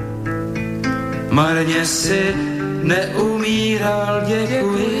 marně si neumíral.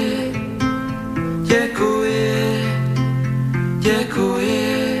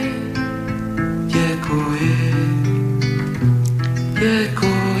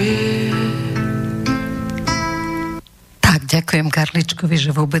 Tak, ďakujem Karličkovi,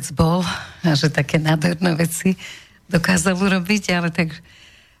 že vôbec bol a že také nádherné veci dokázal urobiť, ale tak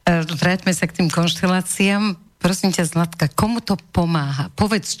vráťme sa k tým konšteláciám. Prosím ťa, Zlatka, komu to pomáha?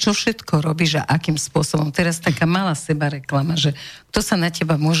 Povedz, čo všetko robíš a akým spôsobom. Teraz taká malá sebareklama, že kto sa na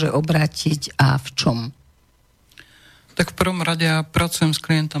teba môže obrátiť a v čom? Tak v prvom rade ja pracujem s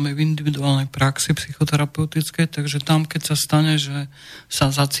klientami v individuálnej praxi psychoterapeutickej, takže tam, keď sa stane, že sa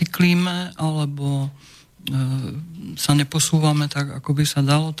zacyklíme alebo sa neposúvame tak, ako by sa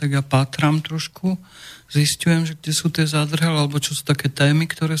dalo, tak ja pátram trošku, zistujem, že kde sú tie zádrhele, alebo čo sú také témy,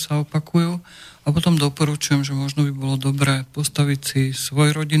 ktoré sa opakujú a potom doporučujem, že možno by bolo dobré postaviť si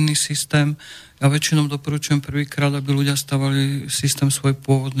svoj rodinný systém. Ja väčšinou doporučujem prvýkrát, aby ľudia stavali systém svojej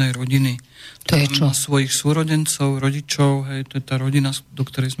pôvodnej rodiny. To je čo? Svojich súrodencov, rodičov, hej, to je tá rodina, do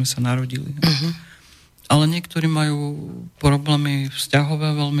ktorej sme sa narodili. Ale niektorí majú problémy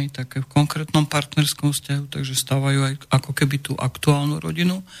vzťahové veľmi, také v konkrétnom partnerskom vzťahu, takže stávajú aj ako keby tú aktuálnu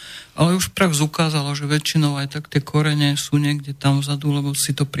rodinu. Ale už prax ukázala, že väčšinou aj tak tie korene sú niekde tam vzadu, lebo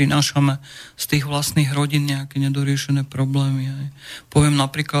si to prinášame z tých vlastných rodín nejaké nedoriešené problémy. Aj. Poviem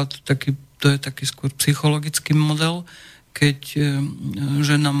napríklad, to je taký skôr psychologický model, keď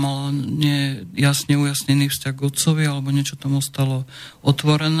žena mala jasne ujasnený vzťah k otcovi alebo niečo tam ostalo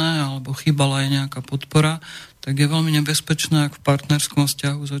otvorené alebo chýbala aj nejaká podpora, tak je veľmi nebezpečné, ak v partnerskom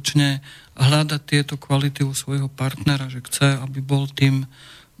vzťahu začne hľadať tieto kvality u svojho partnera, že chce, aby bol tým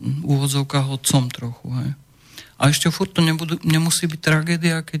v úvodzovkách otcom trochu. Hej. A ešte furt to nemusí byť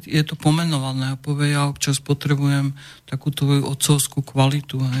tragédia, keď je to pomenované a povie, ja občas potrebujem takú tvoju otcovskú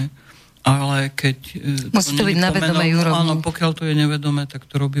kvalitu, hej. Ale keď musí to byť na vedomej úrovni. Áno, pokiaľ to je nevedomé, tak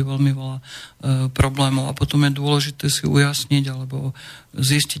to robí veľmi veľa problémov a potom je dôležité si ujasniť alebo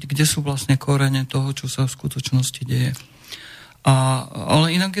zistiť, kde sú vlastne korene toho, čo sa v skutočnosti deje. Ale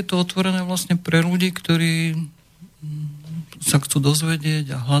inak je to otvorené vlastne pre ľudí, ktorí sa chcú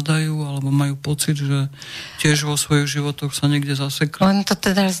dozvedieť a hľadajú alebo majú pocit, že tiež vo svojich životoch sa niekde zasekli. Len to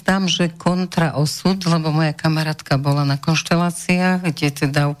teda zdám, že kontra osud, lebo moja kamarátka bola na konšteláciách, kde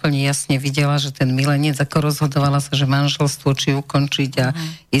teda úplne jasne videla, že ten milenec, ako rozhodovala sa, že manželstvo či ukončiť a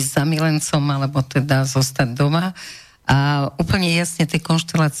ísť za milencom, alebo teda zostať doma. A úplne jasne tie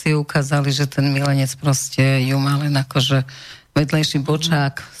konštelácie ukázali, že ten milenec proste ju má len akože vedlejší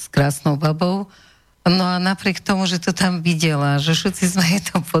bočák s krásnou babou. No a napriek tomu, že to tam videla, že všetci sme jej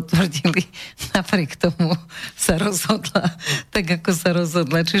to potvrdili, napriek tomu sa rozhodla tak, ako sa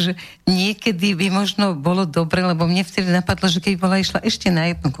rozhodla. Čiže niekedy by možno bolo dobre, lebo mne vtedy napadlo, že keď bola išla ešte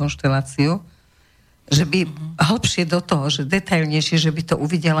na jednu konšteláciu, že by hlbšie do toho, že detailnejšie, že by to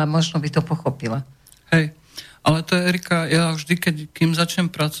uvidela, možno by to pochopila. Hej, ale to je, Erika, ja vždy, kým začnem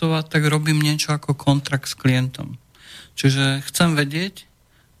pracovať, tak robím niečo ako kontrakt s klientom. Čiže chcem vedieť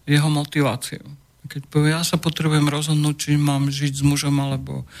jeho motiváciu. Keď povie, ja sa potrebujem rozhodnúť, či mám žiť s mužom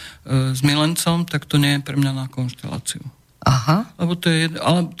alebo s milencom, tak to nie je pre mňa na konšteláciu. Aha. Lebo to je,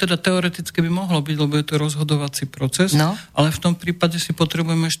 ale teda teoreticky by mohlo byť, lebo je to rozhodovací proces, no. Ale v tom prípade si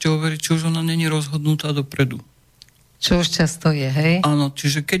potrebujeme ešte overiť, či už ona není rozhodnutá dopredu. Čo už často je, hej? Áno,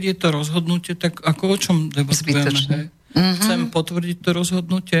 čiže keď je to rozhodnutie, tak ako o čom debatujeme? Chcem potvrdiť to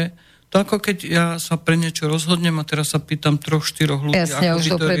rozhodnutie. To ako keď ja sa pre niečo rozhodnem a teraz sa pýtam 3-4 ľudí, jasne, ako by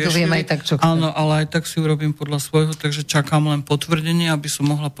to riešili. Aj tak, čo chcem. Áno, ale aj tak si urobím podľa svojho, takže čakám len potvrdenie, aby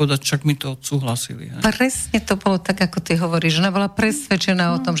som mohla povedať, čak mi to odsúhlasili. Hej. Presne to bolo tak, ako ty hovoríš. Ona bola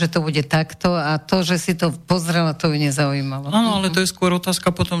presvedčená o tom, že to bude takto a to, že si to pozrela, to ju nezaujímalo. Áno, ale to je skôr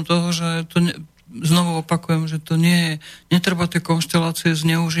otázka potom toho, že to znovu opakujem, že to nie je, netreba tie konštelácie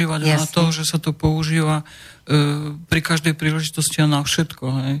zneužívať na to, že sa to používa pri každej príležitosti a na všetko.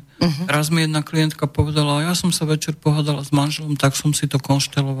 Hej. Raz mi jedna klientka povedala, ja som sa večer pohádala s manželom, tak som si to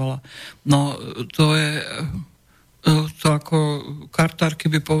konštelovala. No, to je to ako kartárky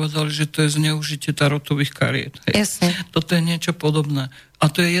by povedali, že to je zneužitie tarotových kariet. Jasne. Toto je niečo podobné. A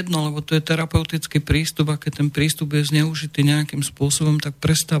to je jedno, lebo to je terapeutický prístup a keď ten prístup je zneužitý nejakým spôsobom, tak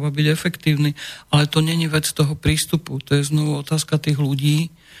prestáva byť efektívny. Ale to není vec toho prístupu. To je znovu otázka tých ľudí,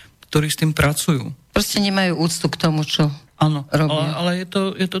 ktorí s tým pracujú. Proste nemajú úctu k tomu, čo robia. Ale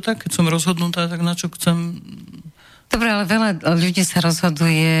je to tak, keď som rozhodnutá, tak na čo chcem... Dobre, ale veľa ľudí sa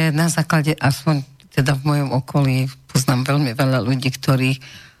rozhoduje na základe, aspoň teda v mojom okolí poznám veľmi veľa ľudí, ktorí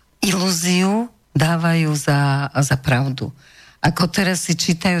ilúziu dávajú za pravdu. Ako teraz si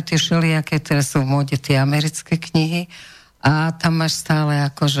čítajú tie všelijaké, teraz sú v móde tie americké knihy a tam máš stále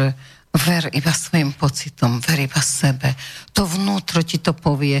akože ver iba svojim pocitom, ver iba sebe. To vnútro ti to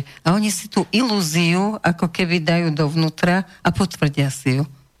povie. A oni si tú ilúziu ako keby dajú dovnútra a potvrdia si ju.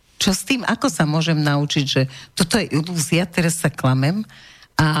 Čo s tým, ako sa môžem naučiť, že toto je ilúzia, teraz sa klamem,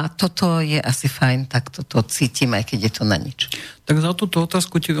 a toto je asi fajn, tak toto cítim, aj keď je to na nič. Tak za túto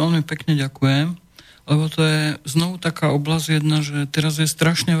otázku ti veľmi pekne ďakujem, lebo to je znovu taká oblasť jedna, že teraz je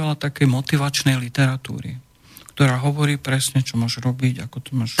strašne veľa takej motivačnej literatúry, ktorá hovorí presne, čo máš robiť, ako to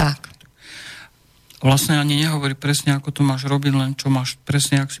máš... Tak. Vlastne ani nehovorí presne, ako to máš robiť, len čo máš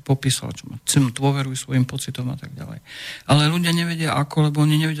presne, ak si popísal, čo dôveruj svojim pocitom a tak ďalej. Ale ľudia nevedia ako, lebo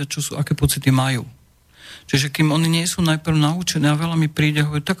oni nevedia, aké pocity majú. Čiže kým oni nie sú najprv naučení a veľa mi príde,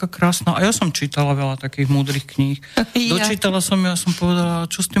 hovorí, taká krásna, a ja som čítala veľa takých múdrych kníh. Dočítala som ja som povedala,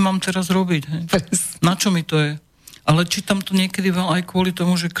 čo s tým mám teraz robiť? Hej? Na čo mi to je? Ale čítam to niekedy veľa aj kvôli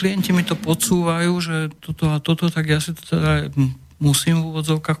tomu, že klienti mi to podsúvajú, že toto a toto, tak ja si to teda musím v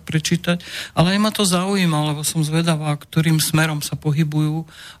úvodzovkách prečítať, ale aj ma to zaujíma, lebo som zvedavá, ktorým smerom sa pohybujú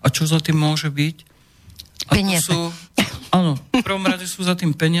a čo za tým môže byť. A peniaze. Áno, v prvom rade sú za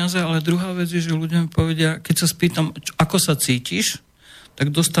tým peniaze, ale druhá vec je, že ľudia mi povedia, keď sa spýtam, ako sa cítiš, tak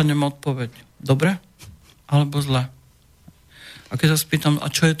dostanem odpoveď. Dobre? Alebo zle? A keď sa spýtam, a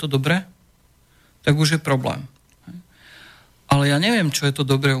čo je to dobre? Tak už je problém. Ale ja neviem, čo je to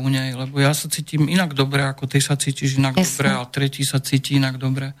dobré u nej, lebo ja sa cítim inak dobre, ako ty sa cítiš inak dobre, a tretí sa cíti inak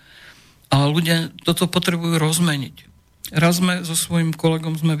dobre. Ale ľudia toto potrebujú rozmeniť. Raz sme so svojím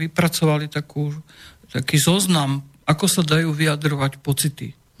kolegom vypracovali taký zoznam, ako sa dajú vyjadrovať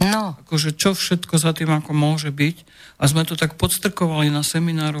pocity. No. Akože čo všetko za tým ako môže byť. A sme to tak podstrkovali na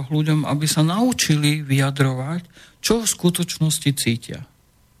seminároch ľuďom, aby sa naučili vyjadrovať, čo v skutočnosti cítia.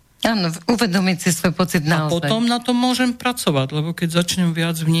 Áno, uvedomiť si svoj pocit naozaj. A potom na to môžem pracovať, lebo keď začnem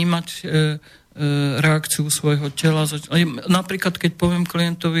viac vnímať reakciu svojho tela, napríklad keď poviem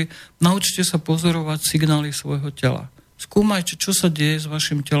klientovi, naučte sa pozorovať signály svojho tela. Skúmajte, čo sa deje s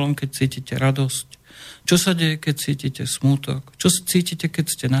vašim telom, keď cítite radosť, čo sa deje, keď cítite smútok, čo cítite, keď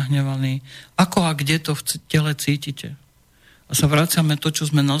ste nahnevaní, ako a kde to v tele cítite. A sa vraciame to, čo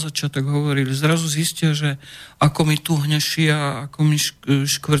sme na začiatok hovorili. Zrazu zistia, že ako mi tuhne šia, ako mi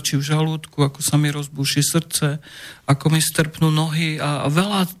škvrčí v žalúdku, ako sa mi rozbúši srdce, ako mi strpnú nohy a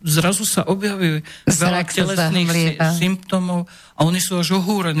veľa, zrazu sa objaví veľa telesných symptómov a oni sú až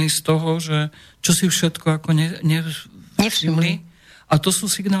ohúrení z toho, že čo si všetko ako nevšimli. A to sú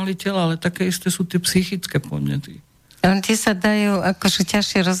signály tela, ale také isté sú tie psychické podnety. Tie sa dajú akože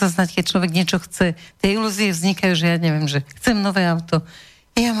ťažšie rozoznať, keď človek niečo chce. Tie ilúzie vznikajú, že ja neviem, že chcem nové auto.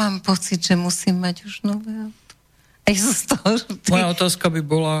 Ja mám pocit, že musím mať už nové auto. A z toho, že Moja otázka by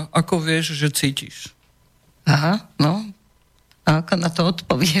bola, ako vieš, že cítiš? Aha, no. A ako na to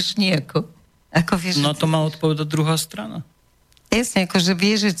odpovieš? Nejako. Ako vieš, na to má odpovedať druhá strana. Jasne, akože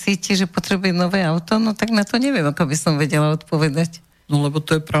vieš, že cíti, že potrebuje nové auto, no tak na to neviem, ako by som vedela odpovedať. No lebo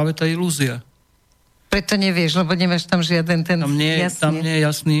to je práve tá ilúzia. Preto nevieš, lebo nemáš tam žiaden ten... Tam nie je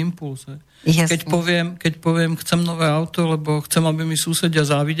jasný impuls. Keď poviem, chcem nové auto, lebo chcem, aby mi susedia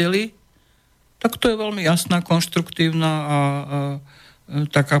závideli, tak to je veľmi jasná, konštruktívna a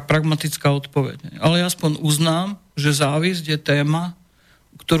taká pragmatická odpoveď. Ale ja aspoň uznám, že závisť je téma,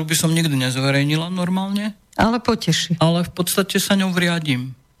 ktorú by som nikdy nezverejnila normálne. Ale poteší. Ale v podstate sa ňou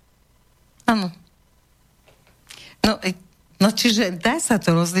vriadím. Áno. No čiže dá sa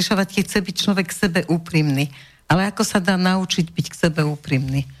to rozlišovať, keď chce byť človek k sebe úprimný. Ale ako sa dá naučiť byť k sebe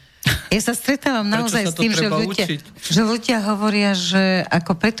úprimný? Ja sa stretávam naozaj s tým, že ľudia hovoria, že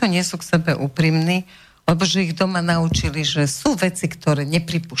ako preto nie sú k sebe úprimní, lebo že ich doma naučili, že sú veci, ktoré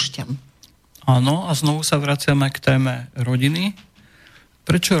nepripúšťam. Áno, a znovu sa vraciame k téme rodiny.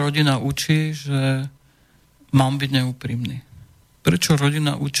 Prečo rodina učí, že mám byť neúprimný? Prečo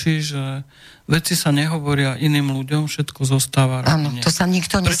rodina učí, že veci sa nehovoria iným ľuďom, všetko zostáva rodine? Áno, to sa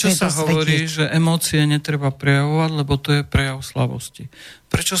nikto nesmie Prečo sa hovorí, že emócie netreba prejavovať, lebo to je prejav slabosti?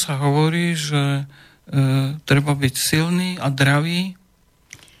 Prečo sa hovorí, že treba byť silný a dravý?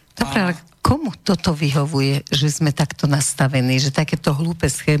 Dobre, ale komu toto vyhovuje, že sme takto nastavení, že takéto hlúpe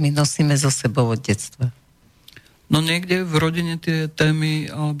schémy nosíme so sebou od detstva? No niekde v rodine tie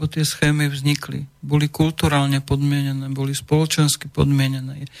témy alebo tie schémy vznikli. Boli kulturálne podmienené, boli spoločensky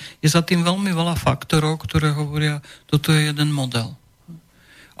podmienené. Je za tým veľmi veľa faktorov, ktoré hovoria, toto je jeden model.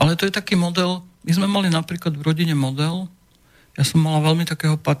 Ale to je taký model, my sme mali napríklad v rodine model, ja som mala veľmi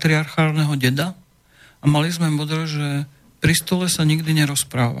takého patriarchálneho deda a mali sme model, že pri stole sa nikdy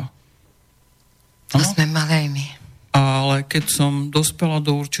nerozpráva. To sme mali aj my. Ale keď som dospela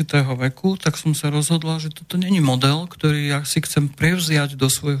do určitého veku, tak som sa rozhodla, že toto není model, ktorý ja si chcem prevziať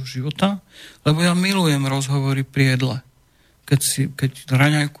do svojho života, lebo ja milujem rozhovory pri jedle. Keď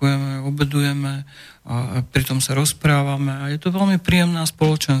raňajkujeme, obedujeme a pritom sa rozprávame a je to veľmi príjemné a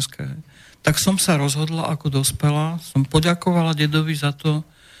spoločenské. Tak som sa rozhodla ako dospelá, som poďakovala dedovi za to,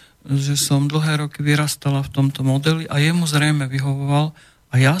 že som dlhé roky vyrastala v tomto modeli a jemu zrejme vyhovoval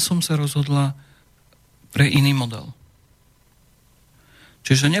a ja som sa rozhodla pre iný model.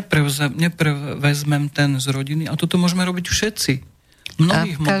 Čiže neprevezmem ten z rodiny a toto môžeme robiť všetci. A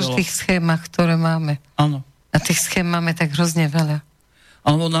v každých schémach, ktoré máme. Áno. A tých schém máme tak hrozne veľa.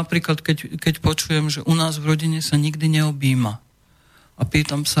 Alebo napríklad, keď počujem, že u nás v rodine sa nikdy neobjíma. A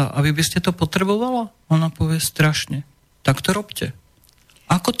pýtam sa, a vy by ste to potrebovala? Ona povie strašne. Tak to robte.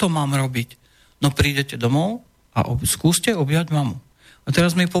 Ako to mám robiť? No prídete domov a skúste objať mamu. A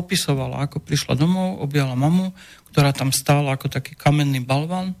teraz mi popisovala, ako prišla domov, objala mamu, ktorá tam stála ako taký kamenný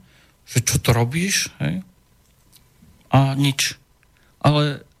balván, že čo to robíš? Hej? A nič.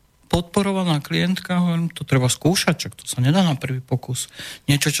 Ale podporovaná klientka, hovorím, to treba skúšať, čak to sa nedá na prvý pokus.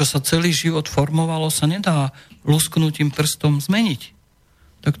 Niečo, čo sa celý život formovalo, sa nedá lusknutím prstom zmeniť.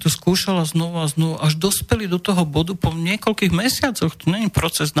 Tak to skúšala znova a znova, až dospeli do toho bodu po niekoľkých mesiacoch, to nie je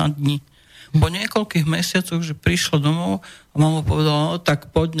proces na dni, po niekoľkých mesiacoch, že prišla domov a mama povedala, no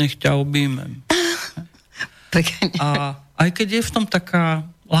tak poď, nech ťa objímem. A aj keď je v tom taká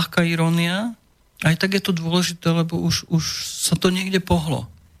ľahká irónia, aj tak je to dôležité, lebo už sa to niekde pohlo.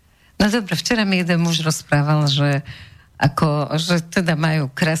 No dobre, včera mi jeden muž rozprával, že teda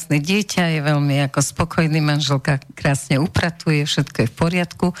majú krásne dieťa, je veľmi ako spokojný, manželka krásne upratuje, všetko je v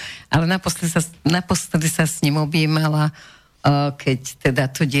poriadku, ale naposledy sa s ním objímala, keď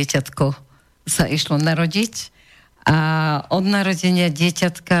teda to dieťatko sa išlo narodiť a od narodenia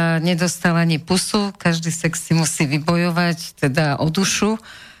dieťatka nedostala ani pusu, každý sex si musí vybojovať, teda o dušu,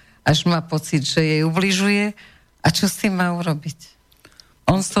 až má pocit, že jej ubližuje. A čo s tým má urobiť?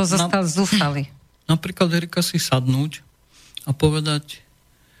 On z toho zostal zúfalý. Napríklad Erika si sadnúť a povedať,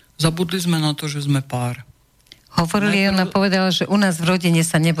 zabudli sme na to, že sme pár. Hovorili, ona povedala, že u nás v rodine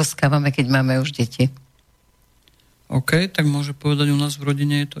sa neboskávame, keď máme už deti. OK, tak môže povedať, u nás v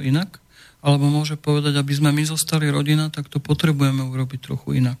rodine je to inak. Alebo môže povedať, aby sme my zostali rodina, tak to potrebujeme urobiť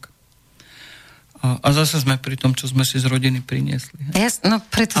trochu inak. A zase sme pri tom, čo sme si z rodiny priniesli. No,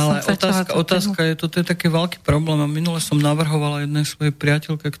 preto ale otázka je, toto je taký veľký problém. A minule som navrhovala jednej svojej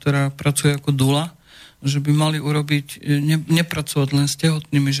priateľke, ktorá pracuje ako dula, že by mali urobiť, nepracovať len s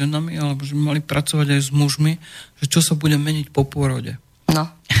tehotnými ženami, alebo že by mali pracovať aj s mužmi, že čo sa bude meniť po pôrode. No.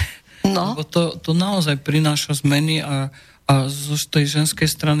 Lebo to naozaj prináša zmeny a z tej ženskej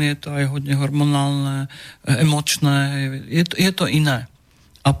strany je to aj hodne hormonálne, emočné, je to iné.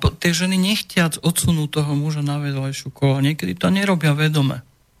 A tie ženy nechtiac odsunú toho muža na vedľajšiu kolo. Niekedy to nerobia vedome.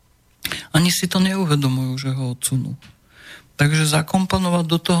 Ani si to neuvedomujú, že ho odsunú. Takže zakomponovať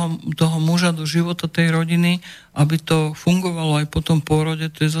do toho muža, do života tej rodiny, aby to fungovalo aj po tom pôrode,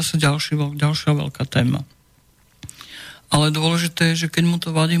 to je zase ďalšia veľká téma. Ale dôležité je, že keď mu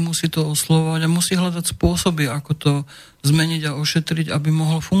to vadí, musí to oslovovať a musí hľadať spôsoby, ako to zmeniť a ošetriť, aby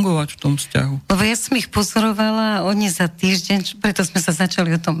mohlo fungovať v tom vzťahu. Lebo ja som ich pozorovala, oni za týždeň, preto sme sa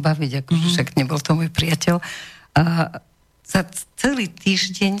začali o tom baviť, akože však nebol to môj priateľ, a za celý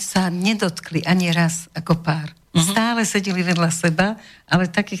týždeň sa nedotkli ani raz ako pár. Stále sedeli vedľa seba, ale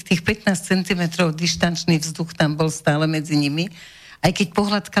takých tých 15 cm dištančný vzduch tam bol stále medzi nimi. Aj keď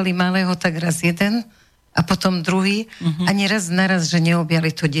pohľadkali malého, tak raz jeden a potom druhý. Ani raz naraz, že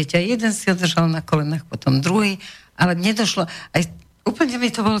neobjali to dieťa. Jeden si održal na kolenách, potom druhý, ale nedošlo. Aj úplne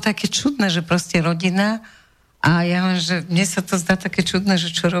mi to bolo také čudné, že proste rodina a ja len, že mne sa to zdá také čudné,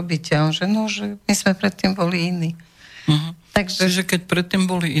 že čo robíte. A on, že no, že my sme predtým boli iní. Takže keď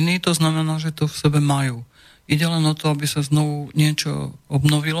predtým boli iní, to znamená, že to v sebe majú. Ide len o to, aby sa znovu niečo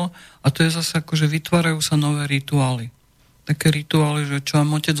obnovilo a to je zase ako, že vytvárajú sa nové rituály. Také rituály, že čo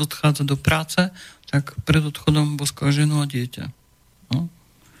vám otec odchádza do práce, tak pred odchodom boská ženu a dieťa. No?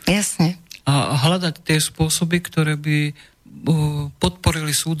 Jasne. A hľadať tie spôsoby, ktoré by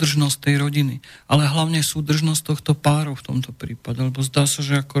podporili súdržnosť tej rodiny. Ale hlavne súdržnosť tohto páru v tomto prípade. Lebo zdá sa,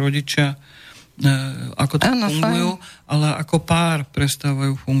 že ako rodičia ako to fungujú, ale ako pár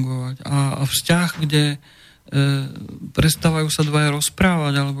prestávajú fungovať. A vzťah, kde prestávajú sa dvaja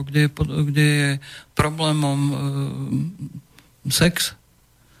rozprávať, alebo kde je problémom sex,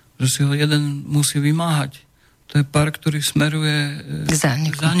 že si ho jeden musí vymáhať. To je pár, ktorý smeruje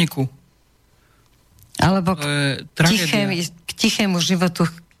k zániku. Alebo k tichému životu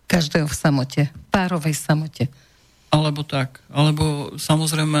každého v samote. Párovej samote. Alebo tak. Alebo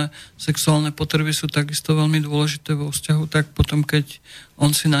samozrejme sexuálne potreby sú takisto veľmi dôležité vo vzťahu, tak potom keď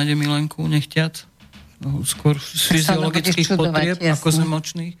on si nájde milenku nechtiac, skôr z fyziologických potrieb ako z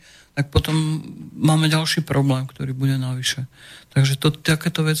emočných, tak potom máme ďalší problém, ktorý bude navyše. Takže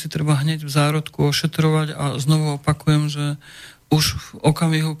takéto veci treba hneď v zárodku ošetrovať a znovu opakujem, že už v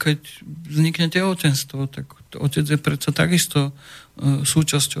okamihu, keď vznikne tehotenstvo, tak otec je predsa takisto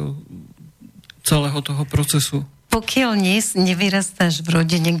súčasťou celého toho procesu. Pokiaľ nevyrastáš v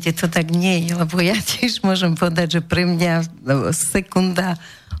rodine, kde to tak nie je, lebo ja tiež môžem povedať, že pre mňa sekunda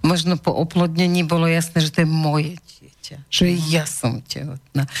možno po oplodnení bolo jasné, že to je moje dieťa, že ja som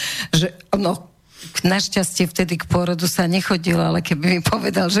tehotná. Že ono Našťastie vtedy k pôrodu sa nechodilo, ale keby mi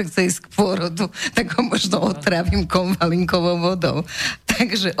povedal, že chce ísť k pôrodu, tak ho možno otrávim konvalinkovou vodou.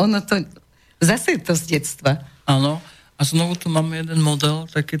 Takže ono to, zase je to z detstva. Áno, a znovu tu máme jeden model,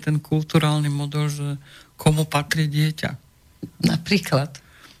 taký ten kulturálny model, že komu patrí dieťa. Napríklad.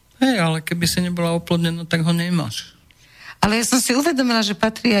 Hej, ale keby si nebola oplodnená, tak ho nemáš. Ale ja som si uvedomila, že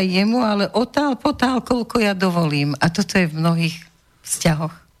patrí aj jemu, ale potál, koľko ja dovolím. A toto je v mnohých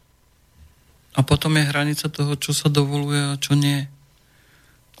vzťahoch. A potom je hranica toho, čo sa dovoluje a čo nie.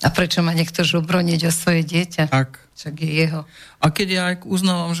 A prečo má niekto žobroniť o svoje dieťa? Tak. Však je jeho. A keď ja aj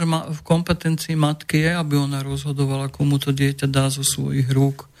uznávam, že v kompetencii matky je, aby ona rozhodovala, komu to dieťa dá zo svojich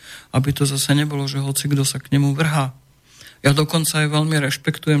rúk, aby to zase nebolo, že hoci kto sa k nemu vrhá. Ja dokonca aj veľmi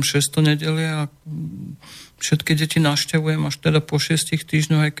rešpektujem 600 nedelie a všetky deti navštevujem až teda po 6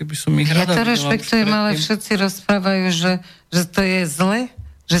 týždňoch, aj keby som ich rada videla. Ja to rešpektujem, ale všetci rozprávajú, že to je zle,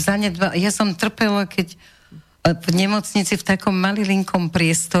 že ja som trpela, keď v nemocnici v takom malilinkom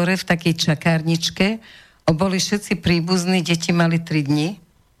priestore, v takej čakárničke, boli všetci príbuzní, deti mali 3 dni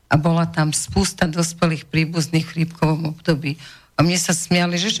a bola tam spústa dospelých príbuzných v chrípkovom období. A mne sa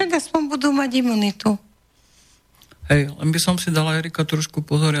smiali, že však aspoň budú mať imunitu. Hej, len by som si dala, Erika, trošku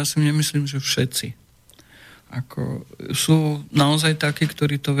pozor, ja si nemyslím, že všetci. Sú naozaj takí,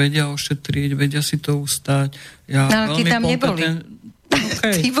 ktorí to vedia ošetriť, vedia si to ustať. No, tí tam neboli.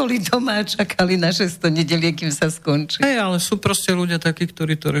 Okay. Tí boli doma a čakali na 600 nedelie, kým sa skončí. Hej, ale sú proste ľudia takí,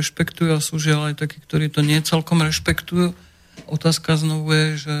 ktorí to rešpektujú a sú žiaľ aj takí, ktorí to nie celkom rešpektujú. Otázka znovu je,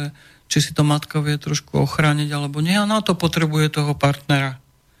 že či si to matka vie trošku ochrániť, alebo nie. A na to potrebuje toho partnera.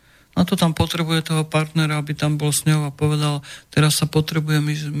 Na to tam potrebuje toho partnera, aby tam bol s ňou a povedal, teraz sa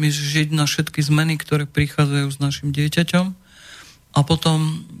potrebujeme my žiť na všetky zmeny, ktoré prichádzajú s našim dieťaťom a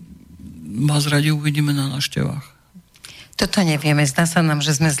potom vás radi uvidíme na návštevách. Toto nevieme. Zdá sa nám,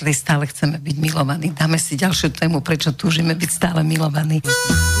 že sme zlí, stále chceme byť milovaní. Dáme si ďalšiu tému, prečo túžime byť stále milovaní.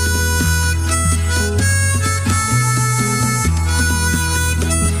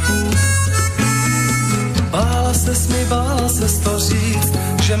 Bála ses to říct,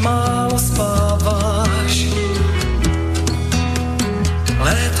 že málo spáváš.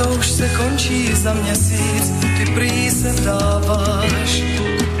 Léto už se končí za měsíc, ty prý se vdáváš.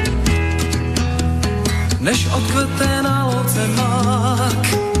 Než odkvete na louce mák,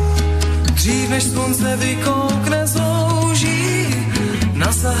 dřív než slunce vykoukne zouží,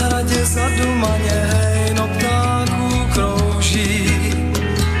 na zahradě zadumaně hejno ptáků krouží.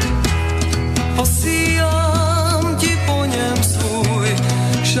 Posílám ti po něm svůj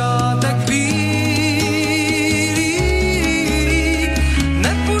šátek bílý.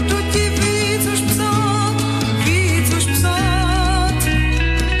 Nebudu ti víc už psát.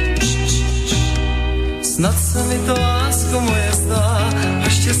 Snad se mi to, lásko moje, zdá a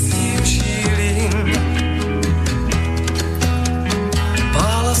štěstím šílím.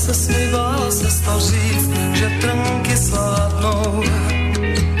 Bála se to říct, že trnky sládnou.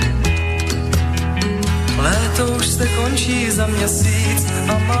 Léto už se končí za měsíc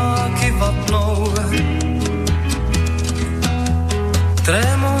a máky vatnou.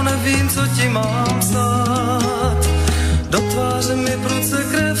 Trémou nevím, co ti mám psát, do tváře mi prudce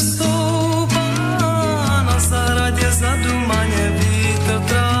krev stoupá, na zahradě zadumaně vítr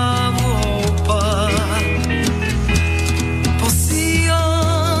trávu houpá.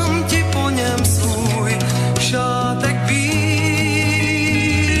 Posílám ti po něm svůj šátek bílý,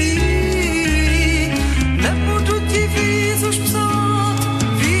 nebudu ti víc už psát.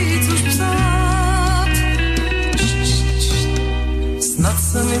 Snad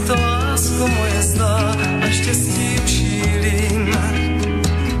se mi to, lásko moje, zdá a štěstím šílím.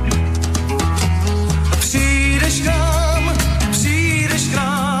 Přijdeš k nám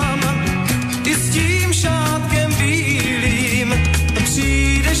i s tím šátkem bílým.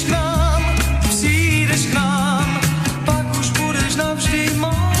 Přijdeš k nám, pak už budeš navždy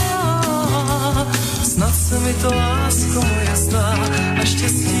má. Snad se mi to, lásko moje, zdá a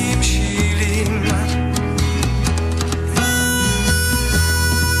štěstím šílím.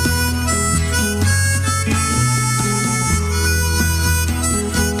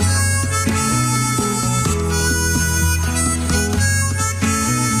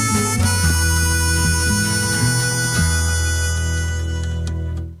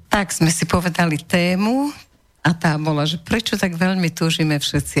 Tak sme si povedali tému a tá bola, že prečo tak veľmi túžime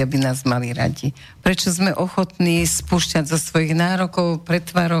všetci, aby nás mali radi. Prečo sme ochotní spúšťať zo svojich nárokov,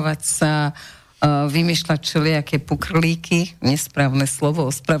 pretvarovať sa, vymýšľať všelijaké pukrlíky, nesprávne slovo,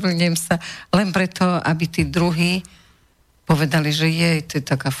 ospravedlňujem sa, len preto, aby tí druhí povedali, že jej, to je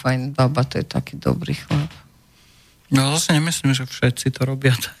taká fajn baba, to je taký dobrý chlap. No zase nemyslím, že všetci to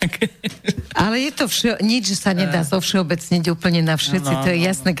robia tak. Ale je to nič sa nedá zovšeobecniť úplne na všetci, to je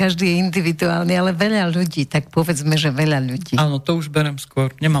jasné, každý je individuálny, ale veľa ľudí, tak povedzme, že veľa ľudí. Áno, to už berem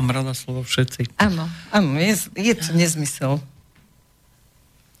skôr. Nemám rada slovo všetci. Áno, je to nezmysel.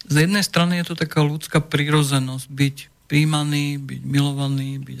 Z jednej strany je to taká ľudská prirodzenosť, byť príjmaný, byť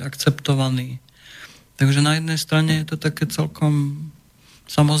milovaný, byť akceptovaný. Takže na jednej strane je to také celkom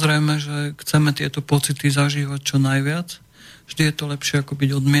samozrejme, že chceme tieto pocity zažívať čo najviac. Vždy je to lepšie ako byť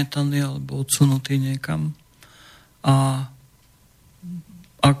odmietaný alebo odsunutý niekam. A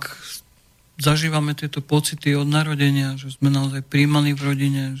ak zažívame tieto pocity od narodenia, že sme naozaj príjmaní v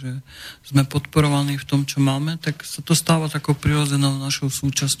rodine, že sme podporovaní v tom, čo máme, tak sa to stáva takou prirodzenou našou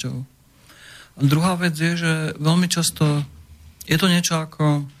súčasťou. A druhá vec je, že veľmi často je to niečo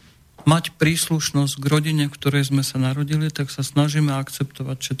ako mať príslušnosť k rodine, v ktorej sme sa narodili, tak sa snažíme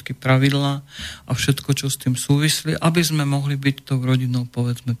akceptovať všetky pravidlá a všetko, čo s tým súvislí, aby sme mohli byť tou rodinou,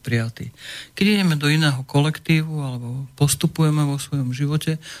 povedzme, prijatí. Keď ideme do iného kolektívu alebo postupujeme vo svojom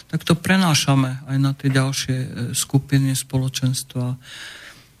živote, tak to prenášame aj na tie ďalšie skupiny, spoločenstva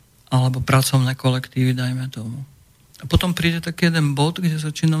alebo pracovné kolektívy, dajme tomu. A potom príde taký jeden bod, kde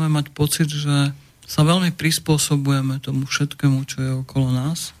začíname mať pocit, že sa veľmi prispôsobujeme tomu všetkému, čo je okolo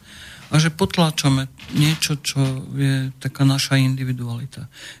nás, a že potláčame niečo, čo je taká naša individualita.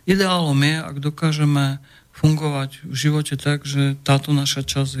 Ideálom je, ak dokážeme fungovať v živote tak, že táto naša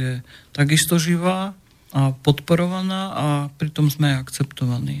časť je takisto živá a podporovaná a pritom sme aj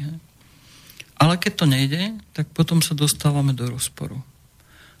akceptovaní. Ale keď to nejde, tak potom sa dostávame do rozporu.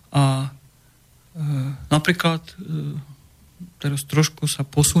 A napríklad, teraz trošku sa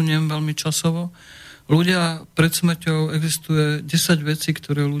posuniem veľmi časovo, ľudia pred smrťou, existuje 10 vecí,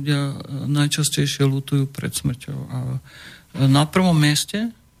 ktoré ľudia najčastejšie ľutujú pred smrťou. A na prvom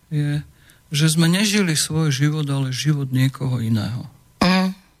mieste je, že sme nežili svoj život, ale život niekoho iného.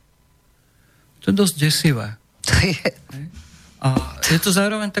 To je dosť desivé. To je. A je to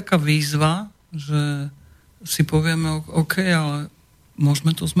zároveň taká výzva, že si povieme, OK, ale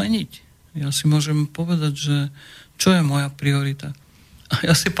môžeme to zmeniť. Ja si môžem povedať, že čo je moja priorita. A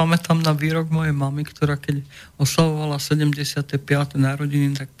ja si pamätám na výrok mojej mamy, ktorá keď oslavovala 75.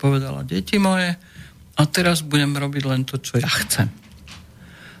 narodiny, tak povedala: deti moje, a teraz budem robiť len to, čo ja chcem.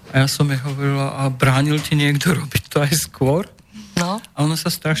 A ja som jej hovorila: a bránil ti niekto robiť to aj skôr? No. A ona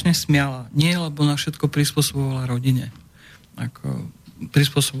sa strašne smiala. Nie, lebo na všetko prispôsobovala rodine. Ako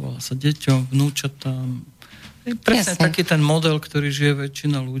prispôsobovala sa deťom, vnúčatám. Je presne taký ten model, ktorý žije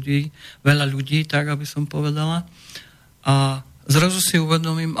väčšina ľudí, veľa ľudí, tak aby som povedala. A zrazu si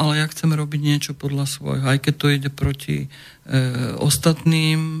uvedomím, ale ja chcem robiť niečo podľa svojho, aj keď to ide proti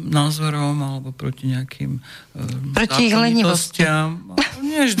ostatným názorom alebo proti nejakým proti zákonitostiam.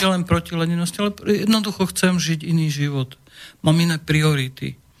 Nie vždy len proti lenivosti, ale jednoducho chcem žiť iný život. Mám iné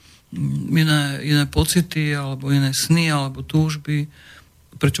priority, iné pocity alebo iné sny alebo túžby.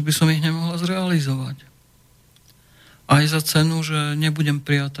 Prečo by som ich nemohla zrealizovať? Aj za cenu, že nebudem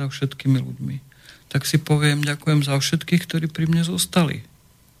prijatá všetkými ľuďmi. Tak si poviem, ďakujem za všetkých, ktorí pri mne zostali.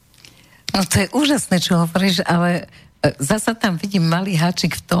 No to je úžasné, čo hovoríš, ale zasa tam vidím malý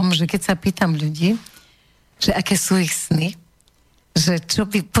háčik v tom, že keď sa pýtam ľudí, že aké sú ich sny, že čo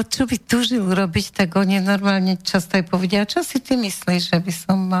by túžil urobiť, tak oni normálne často aj povedia: čo si ty myslíš, že by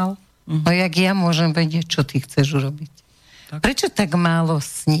som mal? No jak ja môžem vedieť, čo ty chceš urobiť? Tak. Prečo tak málo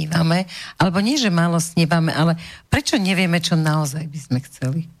snívame? Alebo nie, že málo snívame, ale prečo nevieme, čo naozaj by sme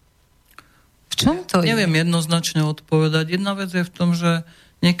chceli? V čom to je? Neviem jednoznačne odpovedať. Jedna vec je v tom, že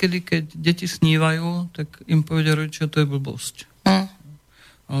niekedy, keď deti snívajú, tak im povedia rodičia, to je blbosť.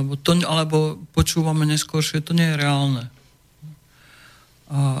 Alebo počúvame neskôršie, to nie je reálne.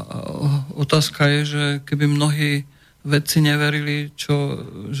 A otázka je, že keby mnohí vedci neverili, čo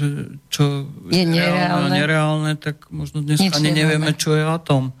je reálne a nereálne, tak možno dnes ani nevieme, čo je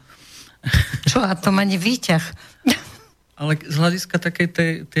atóm. Čo atóm, ani výťah. Ale z hľadiska takej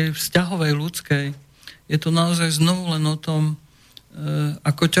tej vzťahovej ľudskej je to naozaj znovu len o tom,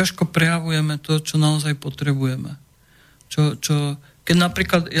 ako ťažko prejavujeme to, čo naozaj potrebujeme. Keď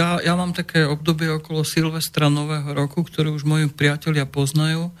napríklad, ja mám také obdobie okolo Silvestra Nového roku, ktoré už moji priatelia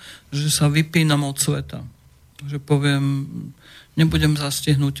poznajú, že sa vypínam od sveta. Že poviem, nebudem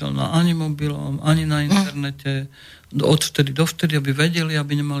zastihnuteľná ani mobilom, ani na internete, od vtedy do vtedy, aby vedeli,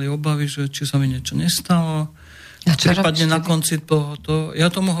 aby nemali obavy, že či sa mi niečo nestalo. A prípadne na konci tohoto, ja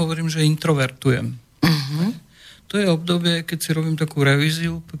tomu hovorím, že introvertujem. To je obdobie, keď si robím takú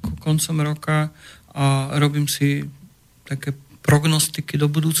revíziu koncom roka a robím si také prognostiky do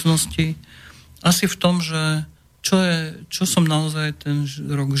budúcnosti. Asi v tom, že čo som naozaj ten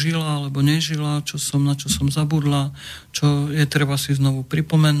rok žila alebo nežila, na čo som zabudla, čo je treba si znovu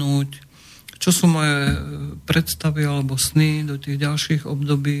pripomenúť, čo sú moje predstavy alebo sny do tých ďalších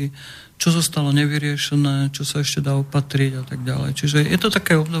období, čo zostalo nevyriešené, čo sa ešte dá opatriť a tak ďalej. Čiže je to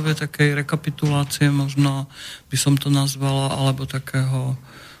také obdobie takej rekapitulácie, možno by som to nazvala, alebo takého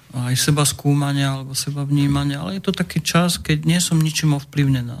aj seba skúmania alebo seba vnímania, ale je to taký čas, keď nie som ničím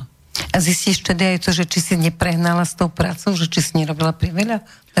ovplyvnená. A zistíš teda aj to, že či si neprehnala s tou prácou, že či si nerobila priveľa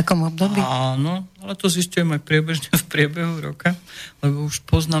v takom období? Áno, ale to zistujem aj priebežne v priebehu roka, lebo už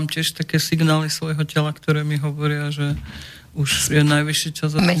poznám tiež také signály svojho tela, ktoré mi hovoria, že už je najvyšší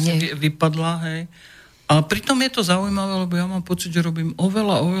čas, aby si vypadla, hej. A pritom je to zaujímavé, lebo ja mám pocit, že robím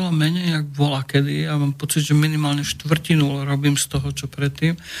oveľa menej, jak volakedy. Ja mám pocit, že minimálne štvrtinu robím z toho, čo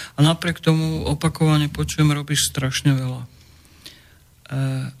predtým. A napriek tomu opakovane počujem, robíš strašne veľa.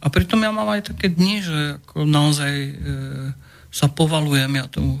 A pritom ja mám aj také dni, že ako naozaj sa povalujem, ja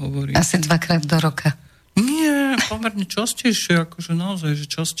tomu hovorím. Asi 2-krát do roka. Nie, pomerne častejšie, akože naozaj, že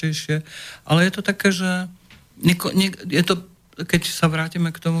častejšie. Ale je to také, že je to, keď sa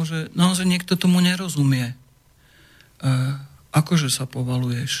vrátime k tomu, že naozaj niekto tomu nerozumie. Akože sa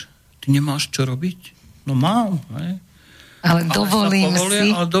povaluješ? Ty nemáš čo robiť? No mám, hej. Ale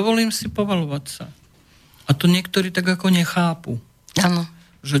dovolím si povalovať sa. A to niektorí tak ako nechápu. Áno.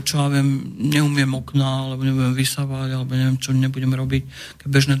 Že čo ja viem, neumiem okná, alebo nebudem vysávať, alebo neviem, čo nebudem robiť, keď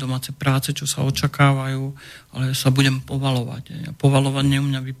bežné domáce práce, čo sa očakávajú, ale sa budem povalovať. A povalovanie u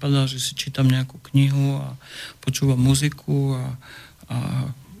mňa vypadá, že si čítam nejakú knihu a počúvam muziku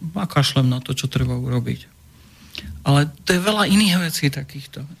a kašlem na to, čo treba urobiť. Ale to je veľa iných vecí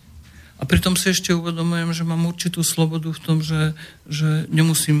takýchto. A pritom si ešte uvedomujem, že mám určitú slobodu v tom, že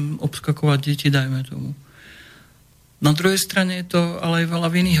nemusím obskakovať deti, dajme tomu. Na druhej strane je to ale aj veľa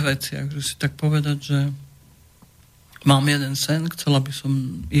v iných veciach, že si tak povedať, že mám jeden sen, chcela by som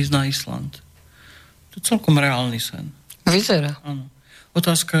ísť na Island. To je celkom reálny sen. Vyzerá. Áno.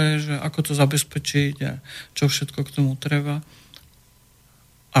 Otázka je, že ako to zabezpečiť a čo všetko k tomu treba.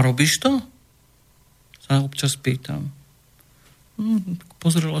 A robíš to? Sa občas pýtam.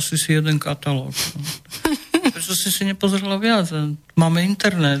 Pozrela si jeden katalóg. Prečo si nepozrela viac? Máme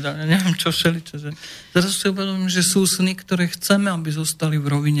internet a neviem čo všeličo. Teraz si uvedomím, že sú sny, ktoré chceme, aby zostali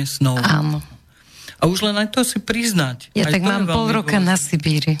v rovine snov. Áno. A už len aj to si priznať. Ja aj tak mám pol roka na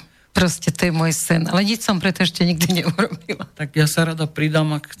Sibíri. Proste to je môj sen. Ale nič som preto ešte nikdy neurobila. Tak ja sa rada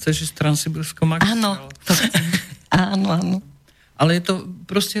pridám, ak chceš ísť transsibirskou magistrálu. Áno. Ale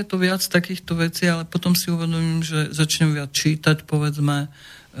je to viac takýchto vecí, ale potom si uvedomím, že začnem viac čítať, povedzme,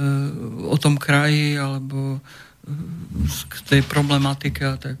 o tom kraji, alebo k tej problematike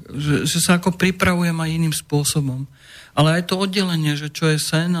a tak. Že sa ako pripravujem aj iným spôsobom. Ale aj to oddelenie, že čo je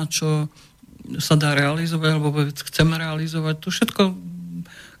sen a čo sa dá realizovať, alebo chceme realizovať, to všetko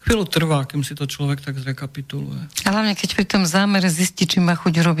chvíľu trvá, kým si to človek tak zrekapituluje. A hlavne, keď pri tom zámere zistí, či má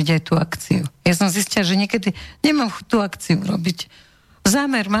chuť robiť aj tú akciu. Ja som zistila, že niekedy nemám chuť tú akciu robiť.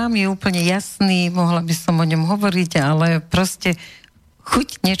 Zámer mám, je úplne jasný, mohla by som o ňom hovoriť, ale proste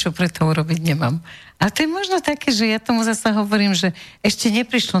chuť niečo pre to urobiť nemám. A to je možno také, že ja tomu zasa hovorím, že ešte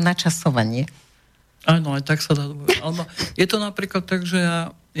neprišlo načasovanie. Áno, aj tak sa dá hovoriť. Je to napríklad tak, že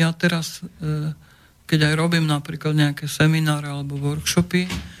ja teraz, keď aj robím napríklad nejaké semináre alebo workshopy,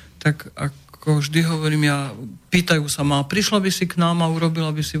 tak ako vždy hovorím, pýtajú sa ma, prišla by si k nám a urobila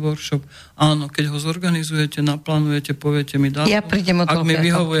by si workshop. Áno, keď ho zorganizujete, naplánujete, poviete mi dátum. Ja prídem ak mi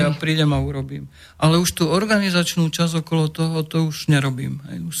vyhovuje, ja prídem a urobím. Ale už tú organizačnú časť okolo toho, to už nerobím.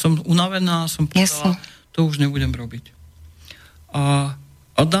 Už som unavená, som povedala, to už nebudem robiť. A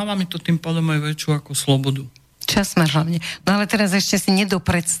dáva mi to tým pádom aj väčšiu ako slobodu. Čas máš hlavne. No ale teraz ešte si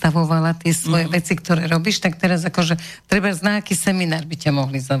nedopredstavovala tie svoje veci, ktoré robíš, tak teraz akože treba na aký seminár by ťa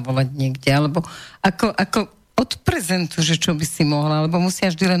mohli zavolať niekde, alebo ako odprezentu, že čo by si mohla, alebo musia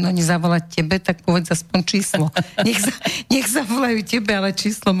vždy len oni zavolať tebe, tak povedz aspoň číslo. Nech zavolajú tebe, ale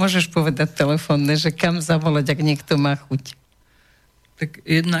číslo môžeš povedať telefónne, že kam zavolať, ak niekto má chuť. Tak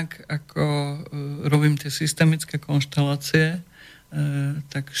jednak ako robím tie systemické konštelácie,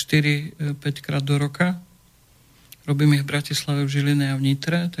 tak 4-5 krát do roka. Robím ich v Bratislave, v Žiline a v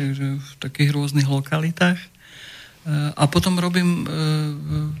Nitre, takže v takých rôznych lokalitách. A potom robím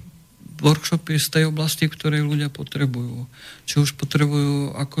workshopy z tej oblasti, ktorej ľudia potrebujú. Či už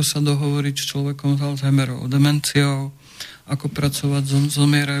potrebujú, ako sa dohovoriť s človekom s Alzheimerovou demenciou, ako pracovať s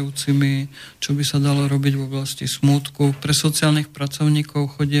zomierajúcimi, čo by sa dalo robiť v oblasti smútku. Pre sociálnych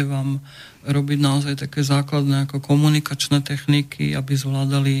pracovníkov chodievam robiť naozaj také základné ako komunikačné techniky, aby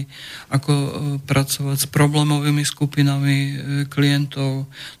zvládali ako pracovať s problémovými skupinami klientov.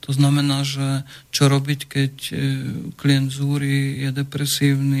 To znamená, že čo robiť, keď klient zúri, je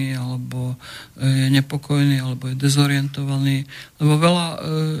depresívny, alebo je nepokojný, alebo je dezorientovaný. Lebo veľa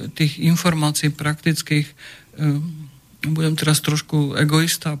tých informácií praktických, budem teraz trošku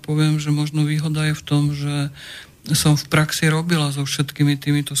egoista a poviem, že možno výhoda je v tom, že som v praxi robila so všetkými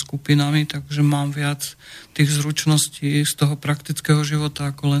týmito skupinami, takže mám viac tých zručností z toho praktického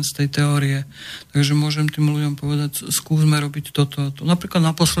života ako len z tej teórie. Takže môžem tým ľuďom povedať, skúsme robiť toto. Napríklad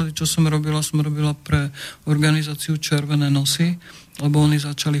naposledy, čo som robila pre organizáciu Červené nosy, lebo oni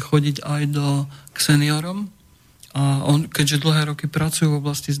začali chodiť aj k seniorom. A keďže dlhé roky pracujú v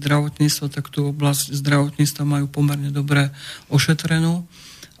oblasti zdravotníctva, tak tú oblasť zdravotníctva majú pomerne dobre ošetrenú.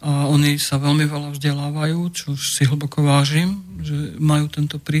 A oni sa veľmi veľa vzdelávajú, čo si hlboko vážim, že majú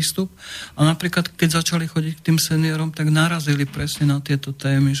tento prístup. A napríklad, keď začali chodiť k tým seniorom, tak narazili presne na tieto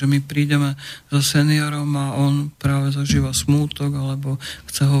témy, že my prídeme za seniorom a on práve zažíva smútok, alebo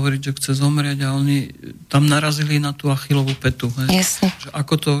chce hovoriť, že chce zomrieť a oni tam narazili na tú Achillovú pätu. Jasne. Že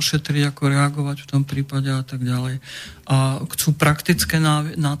ako to ošetriť, ako reagovať v tom prípade a tak ďalej. A chcú praktické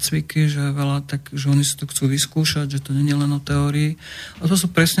nácviky, že veľa tak, že oni si to chcú vyskúšať, že to nie je len o teórii. A to sú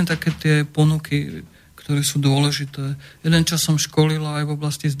presne také tie ponuky, ktoré sú dôležité. Jeden čas som školila aj v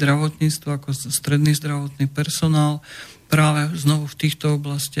oblasti zdravotníctva, ako stredný zdravotný personál, práve znovu v týchto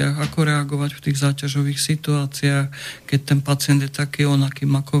oblastiach, ako reagovať v tých záťažových situáciách, keď ten pacient je taký, onaký,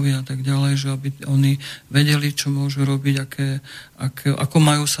 makový a tak ďalej, že aby oni vedeli, čo môžu robiť, ako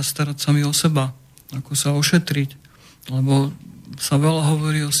majú sa starať sami o seba, ako sa ošetriť. Lebo sa veľa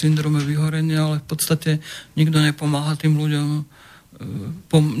hovorí o syndróme vyhorenia, ale v podstate nikto nepomáha tým ľuďom,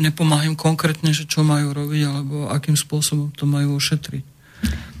 nepomáha im konkrétne, že čo majú robiť, alebo akým spôsobom to majú ošetriť.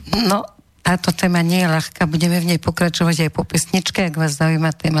 No, táto téma nie je ľahká, budeme v nej pokračovať aj po pesničke. Ak vás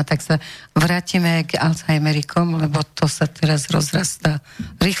zaujíma téma, tak sa vrátime k Alzheimerikom, lebo to sa teraz rozrastá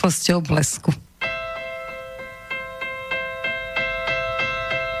rýchlosťou blesku.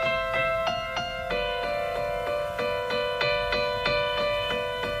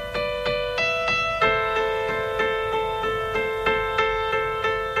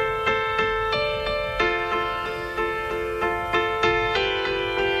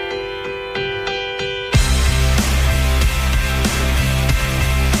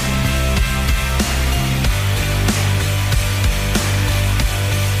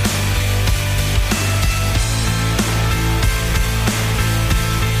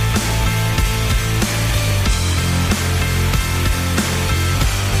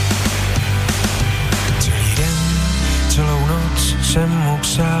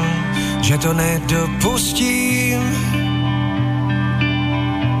 Že to nedopustím.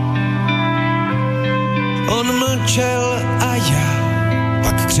 On mlčel a já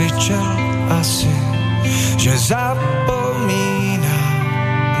pak křičel asi, že zapomíná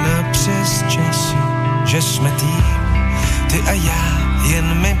na přesčasy, že jsme tým, ty a já,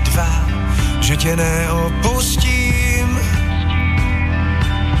 jen my dva, že tě neopustím.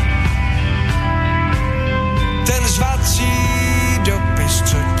 Ten zvací dopis,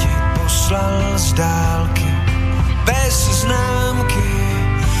 co ti poslal z dálky, bez známky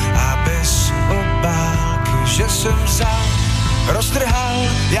a bez obálky, že jsem vzal, roztrhal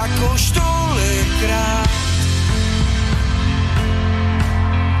jak už tolikrát.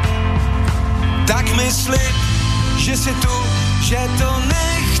 Tak mysli, že si tu, že to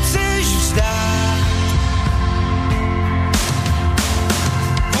nechceš vzdát.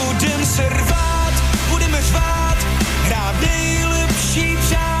 Budem se rvát, budeme řvát, hrát nejlepší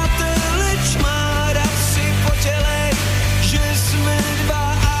přátelé, čmárat si po tělech, že jsme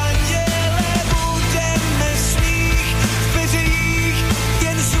dva anděle. Budeme smích v peřejích,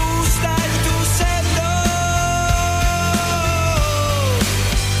 jen zůstaň tu se mnou.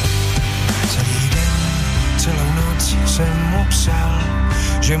 Celý den, celou noc jsem mu psal,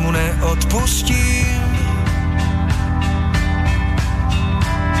 že mu neodpustím.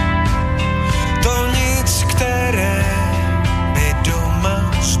 To nic, které by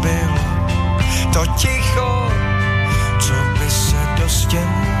doma zbylo, to ticho, co by se do stěn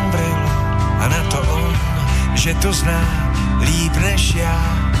vrylo. A na to on, že to zná líp než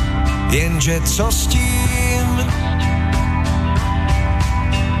já, jenže co s tím?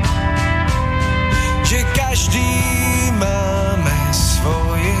 Že každý máme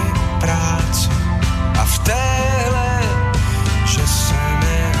svoji práci a v téhle, že se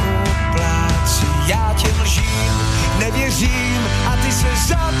neuplácí. Já tě mlžím, nevěřím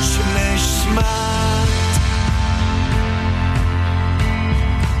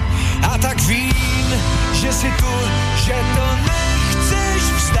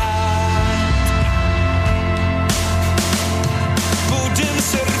Budem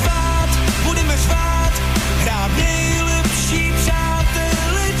se rvát, budeme řvát, hrát nejlepší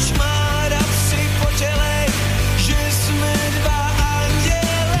přátele, čmárat si po těle, že jsme dva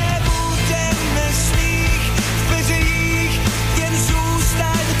anděle. Budeme smích v peřejích, jen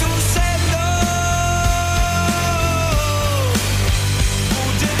zůstaň tu se mnou.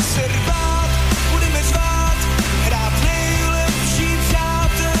 Budem se rvát, budeme řvát, hrát nejlepší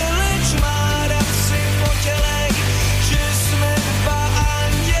přátele, čmárat si po tělech, že jsme dva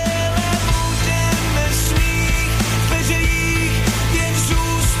anděle. Budeme smích v peřejích, jen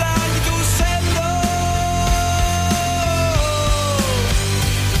zůstaň tu se mnou.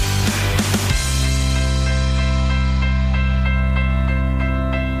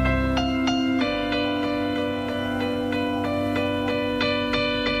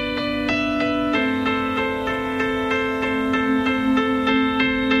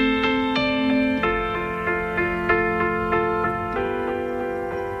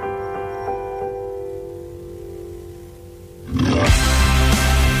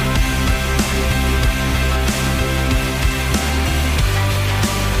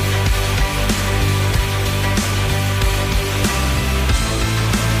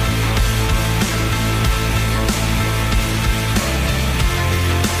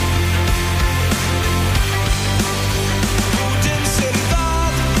 Budem se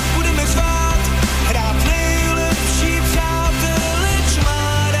rvát, budeme řvát, hrát nejlepší přátele,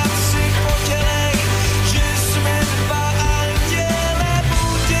 čmárat si po tělech, že jsme dva anděle.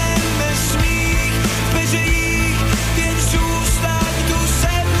 Budeme smích v peřejích, jen zůstaň tu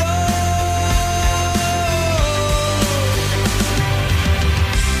se mnou.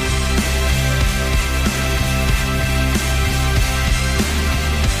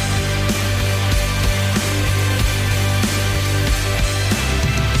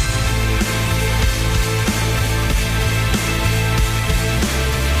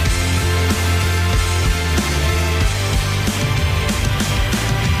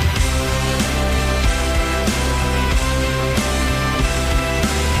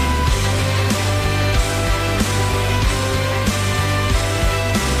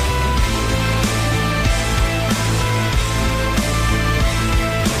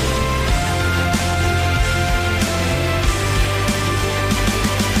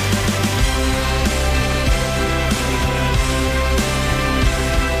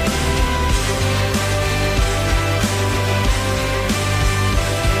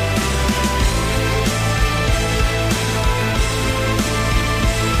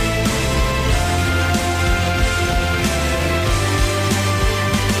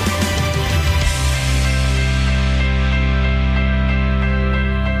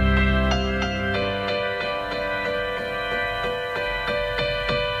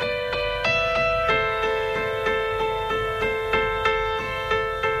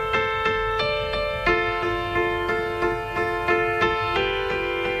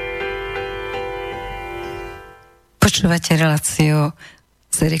 Počúvate reláciu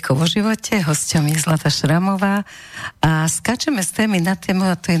s Erikou vo živote, hosťom je Zlata Šramová a skáčeme z témy na tému,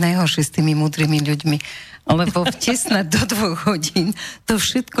 a to je najhoršie s tými múdrymi ľuďmi, lebo vtesnať do 2 hodín to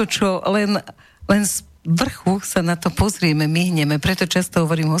všetko, čo len z vrchu sa na to pozrieme, myhneme, preto často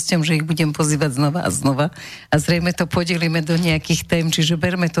hovorím hosťom, že ich budem pozývať znova a znova a zrejme to podelíme do nejakých tém, čiže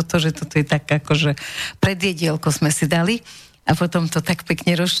berme toto, že toto je tak akože predjedielko sme si dali a potom to tak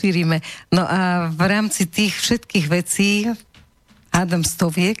pekne rozšírime. No a v rámci tých všetkých vecí, hádam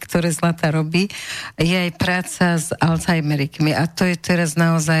stoviek, ktoré Zlata robí, je aj práca s Alzheimerikmi. A to je teraz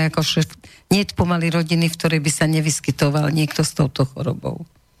naozaj ako nie je pomaly rodiny, v ktorej by sa nevyskytoval niekto s touto chorobou.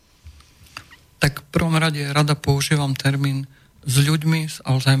 Tak v prvom rade rada používam termín s ľuďmi s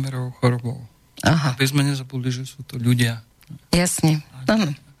Alzheimerovou chorobou. Aha. Aby sme nezabudli, že sú to ľudia. Jasne. Áno.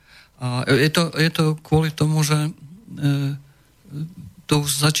 A je to kvôli tomu, že to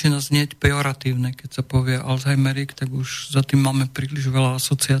už začína znieť pejoratívne. Keď sa povie Alzheimerik, tak už za tým máme príliš veľa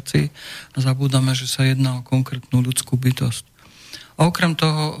asociácií a zabúdame, že sa jedná o konkrétnu ľudskú bytosť. A okrem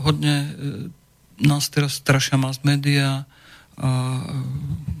toho hodne nás teraz strašia mass media a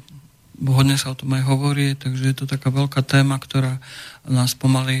hodne sa o tom aj hovorí, takže je to taká veľká téma, ktorá nás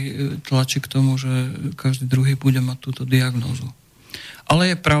pomaly tlačí k tomu, že každý druhý bude mať túto diagnózu.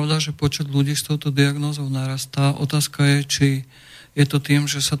 Ale je pravda, že počet ľudí s touto diagnózou narastá. Otázka je, či je to tým,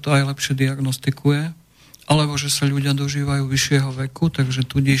 že sa to aj lepšie diagnostikuje, alebo že sa ľudia dožívajú vyššieho veku, takže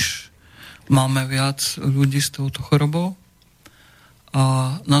tudíž máme viac ľudí s touto chorobou.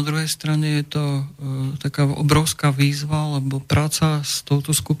 A na druhej strane je to taká obrovská výzva, lebo práca s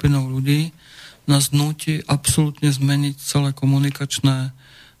touto skupinou ľudí nás núti absolútne zmeniť celé komunikačné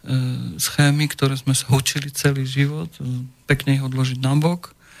schémy, ktoré sme sa učili celý život, pekne ich odložiť na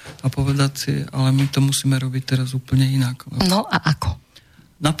bok a povedať si, ale my to musíme robiť teraz úplne inak. No a ako?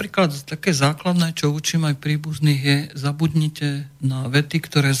 Napríklad také základné, čo učím aj príbuzných, je zabudnite na vety,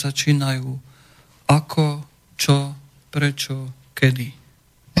 ktoré začínajú ako, čo, prečo, kedy.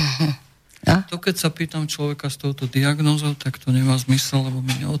 A? To, keď sa pýtam človeka s touto diagnózou, tak to nemá zmysel, lebo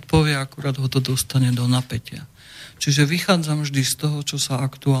mi neodpovie, akurát ho to dostane do napätia. Čiže vychádzam vždy z toho, čo sa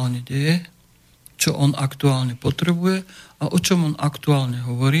aktuálne deje, čo on aktuálne potrebuje a o čom on aktuálne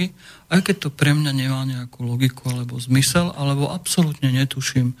hovorí, aj keď to pre mňa nemá nejakú logiku alebo zmysel, alebo absolútne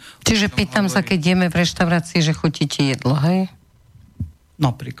netuším. Čiže pýtam sa, keď jeme v reštaurácii, že chutíte jedlo, hej?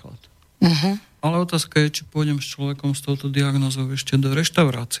 Napríklad. Ale otázka je, či pôjdem s človekom s touto diagnózou ešte do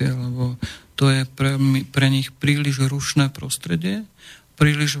reštaurácie, lebo to je pre nich príliš rušné prostredie,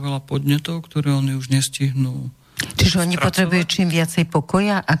 príliš veľa podnetov, ktoré oni už nestihnú. Čiže oni potrebujú čím viacej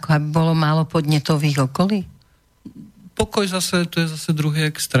pokoja, ako aby bolo málo podnetových okolí? Pokoj zase, to je zase druhý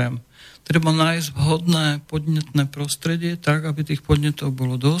extrém. Treba nájsť vhodné podnetné prostredie tak, aby tých podnetov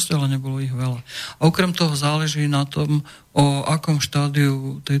bolo dosť, ale nebolo ich veľa. A okrem toho záleží na tom, o akom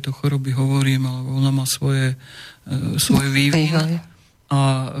štádiu tejto choroby hovorím, alebo ona má svoj vývin.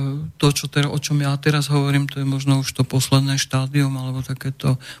 A to, o čom ja teraz hovorím, to je možno už to posledné štádium, alebo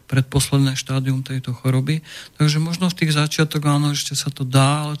takéto predposledné štádium tejto choroby. Takže možno v tých začiatok, áno, ešte sa to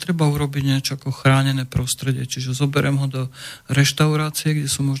dá, ale treba urobiť niečo ako chránené prostredie. Čiže zoberiem ho do reštaurácie,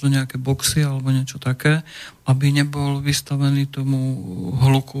 kde sú možno nejaké boxy alebo niečo také, aby nebol vystavený tomu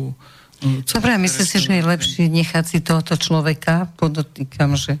hluku. Dobre, myslím si, že je lepšie nechať si tohoto človeka,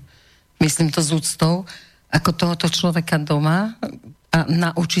 podotýkam, že myslím to s úctou, ako tohoto človeka doma, a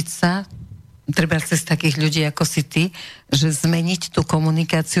naučiť sa, treba cez takých ľudí ako si ty, že zmeniť tú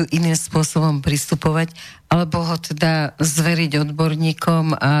komunikáciu iným spôsobom pristupovať, alebo ho teda zveriť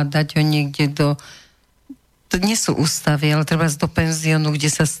odborníkom a dať ho niekde do... To nie sú ústavy, ale treba do penziónu, kde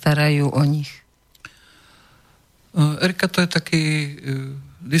sa starajú o nich. Erika, to je taký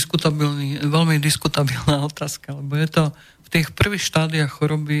veľmi diskutabilná otázka, lebo je to v tých prvých štádiách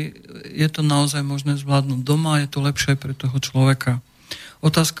choroby je to naozaj možné zvládnuť doma, je to lepšie pre toho človeka.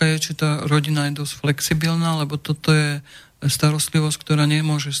 Otázka je, či tá rodina je dosť flexibilná, lebo toto je starostlivosť, ktorá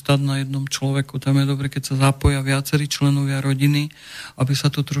nemôže stať na jednom človeku. Tam je dobre, keď sa zapoja viacerí členovia rodiny, aby sa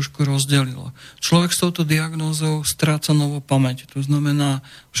to trošku rozdelilo. Človek s touto diagnózou stráca novú pamäť. To znamená,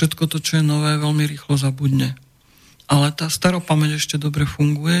 všetko to, čo je nové, veľmi rýchlo zabudne. Ale tá staropamäť ešte dobre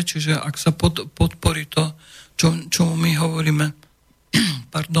funguje, čiže ak sa podporí to, čo my hovoríme,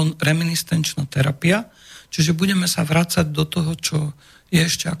 reminiscenčná terapia, čiže budeme sa vrácať do toho, čo je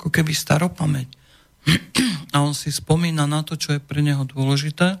ešte ako keby staropamäť. A on si spomína na to, čo je pre neho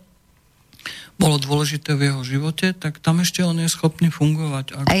dôležité, bolo dôležité v jeho živote, tak tam ešte on je schopný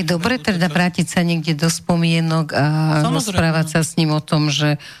fungovať. Aj dobre teda vrátiť sa niekde do spomienok a rozprávať sa s ním o tom,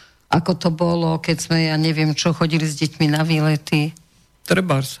 že ako to bolo, keď sme, ja neviem čo, chodili s deťmi na výlety.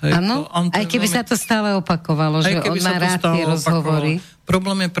 Trebárs, hej. Áno, aj keby sa to stále opakovalo, že on má rád tie rozhovory.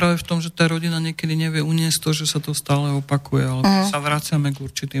 Problém je práve v tom, že tá rodina niekedy nevie uniesť to, že sa to stále opakuje, ale sa vraciame k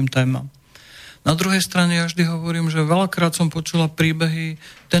určitým témam. Na druhej strane ja vždy hovorím, že veľakrát som počula príbehy,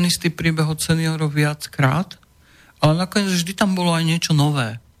 ten istý príbeh od seniorov viackrát, ale nakoniec vždy tam bolo aj niečo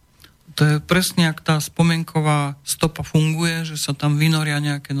nové. To je presne, ak tá spomienková stopa funguje, že sa tam vynoria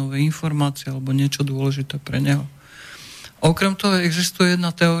nejaké nové informácie alebo niečo dôležité pre neho. Okrem toho existuje jedna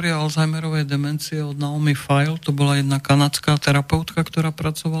teória Alzheimerovej demencie od Naomi Feil, to bola jedna kanadská terapeutka, ktorá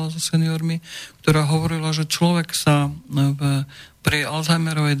pracovala so seniormi, ktorá hovorila, že človek sa pri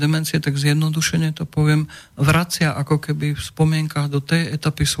Alzheimerovej demencie, tak zjednodušene to poviem, vracia ako keby v spomienkach do tej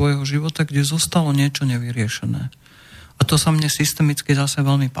etapy svojho života, kde zostalo niečo nevyriešené. A to sa mne systemicky zase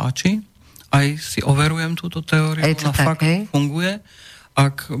veľmi páči. Aj si overujem túto teóriu, ona fakt funguje.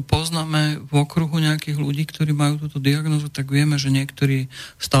 Ak poznáme v okruhu nejakých ľudí, ktorí majú túto diagnózu, tak vieme, že niektorí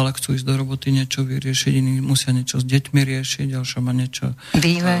stále chcú ísť do roboty niečo vyriešiť, iní musia niečo s deťmi riešiť, ďalšia má niečo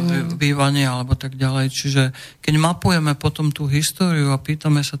bývanie alebo tak ďalej. Čiže keď mapujeme potom tú históriu a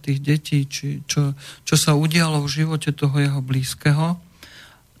pýtame sa tých detí, čo sa udialo v živote toho jeho blízkeho,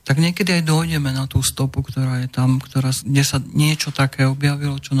 tak niekedy aj dojdeme na tú stopu, ktorá je tam, kde sa niečo také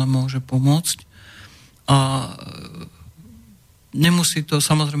objavilo, čo nám môže pomôcť. A nemusí to,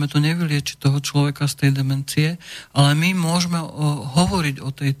 samozrejme to nevyliečiť toho človeka z tej demencie, ale my môžeme hovoriť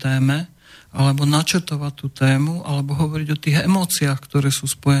o tej téme, alebo načrtovať tú tému, alebo hovoriť o tých emóciách, ktoré sú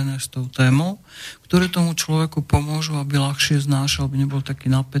spojené s tou témou, ktoré tomu človeku pomôžu, aby ľahšie znášal, aby nebol taký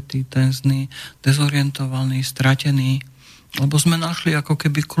napätý, tenzný, dezorientovaný, stratený. Lebo sme našli ako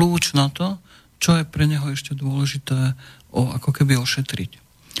keby kľúč na to, čo je pre neho ešte dôležité ako keby ošetriť.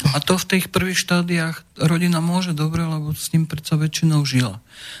 A to v tých prvých štádiách rodina môže dobre, lebo s ním predsa väčšinou žila.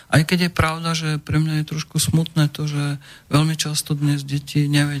 Aj keď je pravda, že pre mňa je trošku smutné to, že veľmi často dnes deti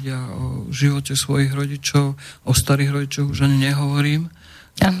nevedia o živote svojich rodičov, o starých rodičoch už ani nehovorím.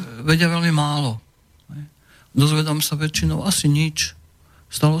 Vedia veľmi málo. Dozvedám sa väčšinou asi nič.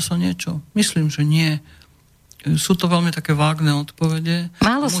 Stalo sa niečo? Myslím, že nie. Sú to veľmi také vágne odpovede.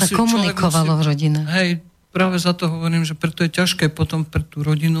 Málo sa komunikovalo v rodine. Hej, práve za to hovorím, že preto je ťažké potom pre tú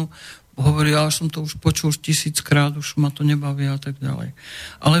rodinu hovoriť, ale som to už počul 1000-krát, už ma to nebaví a tak ďalej.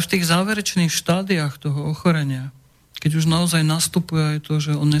 Ale v tých záverečných štádiách toho ochorenia, keď už naozaj nastupuje aj to,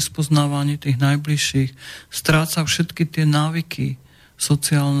 že on nespoznáva ani tých najbližších, stráca všetky tie návyky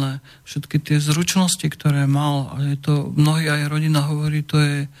sociálne, všetky tie zručnosti, ktoré mal, a je to, mnohí aj rodina hovorí, to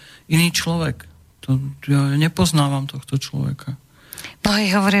je iný človek. Ja nepoznávam tohto človeka.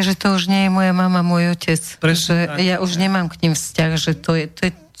 Mnohí hovoria, že to už nie je moja mama, môj otec. Presne, že ja už nemám k ním vzťah, že to je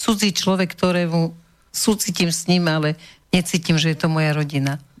cudzí človek, ktorému súcitím s ním, ale necítim, že je to moja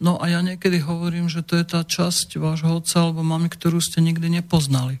rodina. No a ja niekedy hovorím, že to je tá časť vášho otca alebo mami, ktorú ste nikdy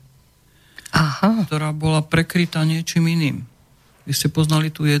nepoznali. Aha. Ktorá bola prekrytá niečím iným. Vy ste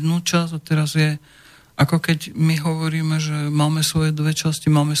poznali tú jednu časť a teraz je, ako keď my hovoríme, že máme svoje dve časti,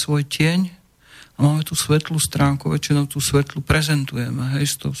 máme svoj tieň a máme tú svetlú stránku, väčšinou tú svetlu prezentujeme,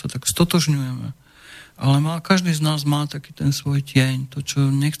 hej, s tou sa tak stotožňujeme. Ale každý z nás má taký ten svoj tieň, to, čo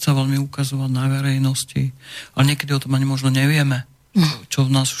nechce veľmi ukazovať na verejnosti, ale niekedy o tom ani možno nevieme, čo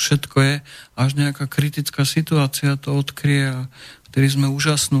v nás všetko je, až nejaká kritická situácia to odkrie a vtedy sme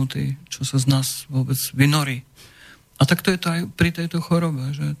úžasnutí, čo sa z nás vôbec vynorí. A tak to je to aj pri tejto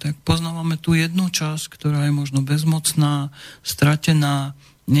chorobe, že tak poznávame tú jednu časť, ktorá je možno bezmocná, stratená,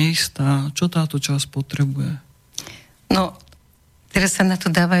 neistá. Čo táto časť potrebuje? No, teraz sa na to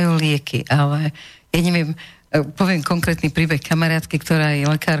dávajú lieky, ale ja neviem, poviem konkrétny príbeh kamarátky, ktorá je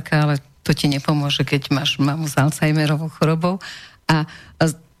lekárka, ale to ti nepomôže, keď máš mamu s Alzheimerovou chorobou. A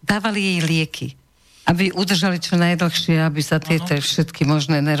dávali jej lieky, aby udržali čo najdlhšie, aby sa tie všetky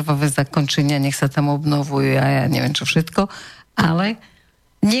možné nervové zakončenia, nech sa tam obnovujú a ja neviem čo všetko. Ale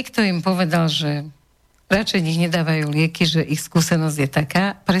niekto im povedal, že radšej nich nedávajú lieky, že ich skúsenosť je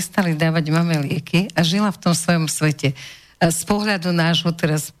taká, prestali dávať mame lieky a žila v tom svojom svete. Z pohľadu nášho,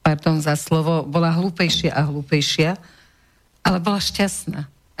 teraz, pardon za slovo, bola hlúpejšia a hlúpejšia, ale bola šťastná.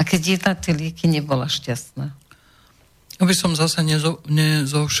 A keď jedla tie lieky, nebola šťastná. Aby som zase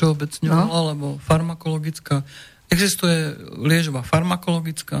nezovšeobecňovala, lebo farmakologická, existuje liečba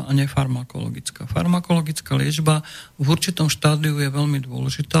farmakologická a nefarmakologická. Farmakologická liečba v určitom štádiu je veľmi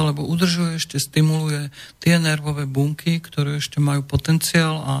dôležitá, lebo udržuje, ešte stimuluje tie nervové bunky, ktoré ešte majú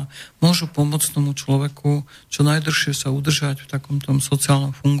potenciál a môžu pomôcť tomu človeku čo najdlhšie sa udržať v takom tom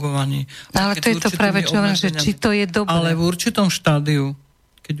sociálnom fungovaní. Ale to je to práve čo len, že či to je dobré. Ale v určitom štádiu,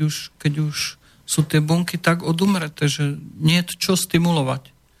 keď už sú tie bunky tak odumreté, že nie je čo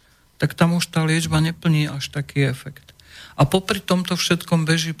stimulovať, tak tam už tá liečba neplní až taký efekt. A popri tomto všetkom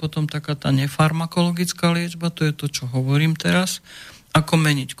beží potom taká tá nefarmakologická liečba, to je to, čo hovorím teraz, ako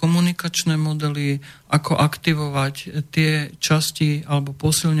meniť komunikačné modely, ako aktivovať tie časti alebo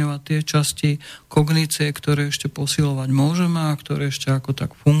posilňovať tie časti kognície, ktoré ešte posilovať môžeme a ktoré ešte ako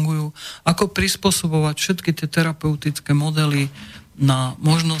tak fungujú, ako prispôsobovať všetky tie terapeutické modely na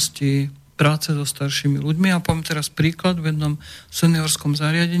možnosti práce so staršími ľuďmi. A poviem teraz príklad v jednom seniorskom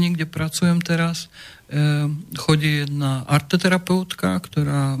zariadení, kde pracujem teraz. Chodí jedna arteterapeutka,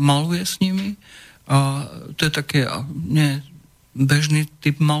 ktorá maluje s nimi a to je také bežný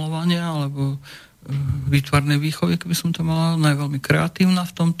typ malovania alebo výtvarnej výchovy, keby som to mala. Ona je veľmi kreatívna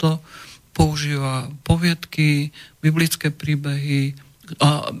v tomto, používa poviedky, biblické príbehy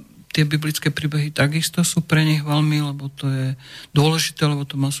a tie biblické príbehy takisto sú pre nich veľmi, lebo to je dôležité, lebo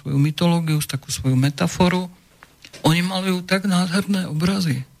to má svoju mytológiu, takú svoju metaforu. Oni malujú tak nádherné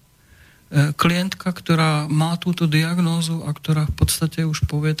obrazy. Klientka, ktorá má túto diagnózu a ktorá v podstate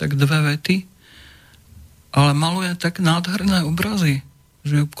už povie tak 2 vety, ale maluje tak nádherné obrazy,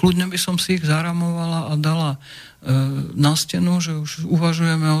 že kľudne by som si ich zaramovala a dala na stenu, že už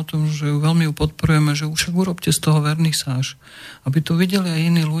uvažujeme o tom, že veľmi ju podporujeme, že už však urobte z toho vernisáž, aby to videli aj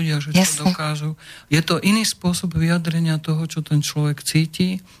iní ľudia, že to dokážu. Je to iný spôsob vyjadrenia toho, čo ten človek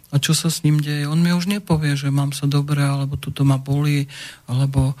cíti a čo sa s ním deje. On mi už nepovie, že mám sa dobre, alebo toto ma bolí,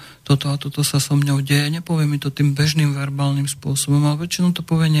 alebo toto a toto sa so mňou deje. Nepovie mi to tým bežným verbálnym spôsobom, ale väčšinou to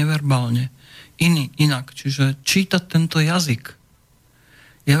povie neverbálne. Inak. Čiže čítať tento jazyk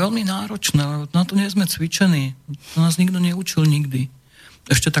je veľmi náročné, lebo na to nie sme cvičení. To nás nikto neučil nikdy.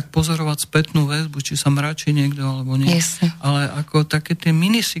 Ešte tak pozorovať spätnú väzbu, či sa mračí niekto, alebo nie. Yes. Ale ako také tie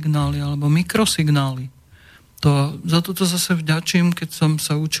minisignály, alebo mikrosignály. Za toto zase vďačím, keď som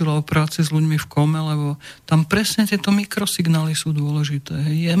sa učila o práci s ľuďmi v kome, lebo tam presne tieto mikrosignály sú dôležité.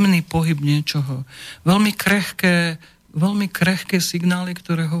 Jemný pohyb niečoho. Veľmi krehké signály,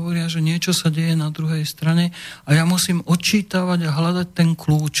 ktoré hovoria, že niečo sa deje na druhej strane a ja musím odčítavať a hľadať ten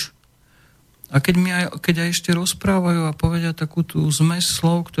kľúč. A keď aj ešte rozprávajú a povedia takú tú zmes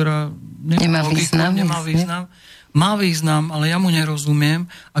slov, ktorá nemá význam, má význam, ale ja mu nerozumiem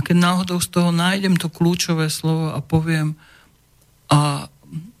a keď náhodou z toho nájdem to kľúčové slovo a poviem a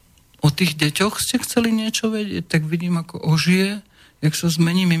o tých deťoch ste chceli niečo vedieť, tak vidím, ako ožije, jak sa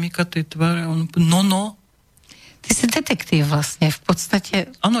zmení mimika tej tváre a on no. Ty si detektív vlastne, v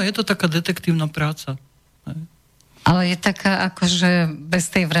podstate. Áno, je to taká detektívna práca. Ale je taká akože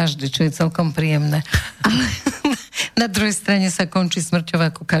bez tej vraždy, čo je celkom príjemné. Ale na druhej strane sa končí smrťou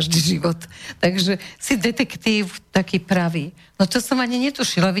ako každý život. Takže si detektív taký pravý. No to som ani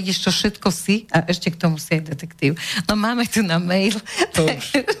netušila, vidíš, to všetko si a ešte k tomu si aj detektív. No máme tu na mail,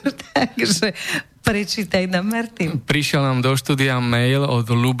 takže prečítaj nám, Martin. Prišiel nám do štúdia mail od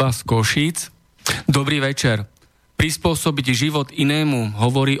Ľuba z Košíc. Dobrý večer. Prispôsobiť život inému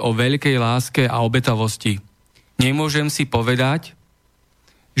hovorí o veľkej láske a obetavosti. Nemôžem si povedať,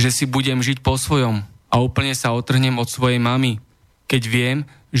 že si budem žiť po svojom a úplne sa otrhnem od svojej mamy, keď viem,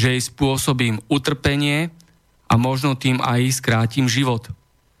 že jej spôsobím utrpenie a možno tým aj skrátim život.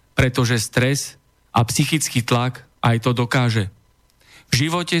 Pretože stres a psychický tlak aj to dokáže. V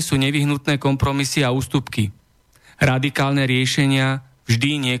živote sú nevyhnutné kompromisy a ústupky. Radikálne riešenia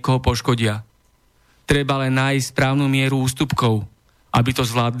vždy niekoho poškodia. Treba len nájsť správnu mieru ústupkov, aby to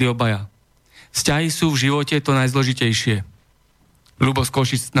zvládli obaja. Vzťahy sú v živote to najzložitejšie. Ľubo z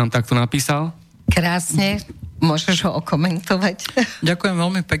Košic nám takto napísal. Krásne, môžeš ho okomentovať. Ďakujem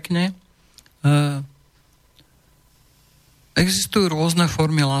veľmi pekne. Existujú rôzne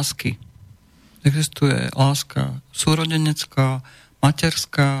formy lásky. Existuje láska súrodenecká,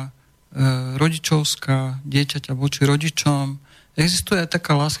 materská, rodičovská, dieťaťa voči rodičom. Existuje aj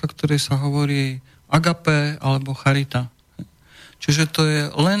taká láska, ktorej sa hovorí agape alebo charita. Čiže to je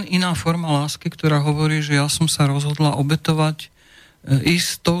len iná forma lásky, ktorá hovorí, že ja som sa rozhodla obetovať, ísť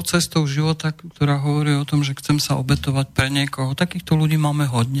tou cestou života, ktorá hovorí o tom, že chcem sa obetovať pre niekoho. Takýchto ľudí máme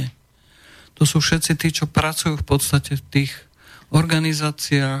hodne. To sú všetci tí, čo pracujú v podstate v tých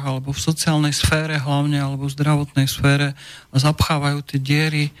organizáciách alebo v sociálnej sfére hlavne, alebo v zdravotnej sfére a zapchávajú tie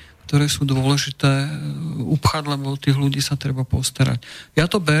diery, ktoré sú dôležité upchať, lebo tých ľudí sa treba postarať. Ja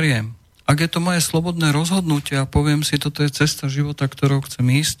to beriem. Ak je to moje slobodné rozhodnutie a poviem si, toto je cesta života, ktorou chcem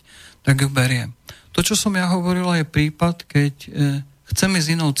ísť, tak ju beriem. To, čo som ja hovorila, je prípad, keď chcem ísť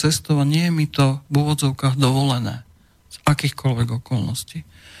inou cestou a nie je mi to v úvodzovkách dovolené z akýchkoľvek okolností.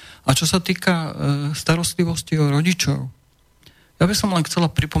 A čo sa týka starostlivosti o rodičov, ja by som len chcela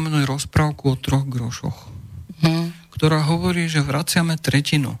pripomenúť rozprávku o 3 grošoch, ktorá hovorí, že vraciame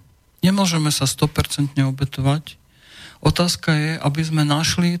tretinu. Nemôžeme sa 100% obetovať. Otázka je, aby sme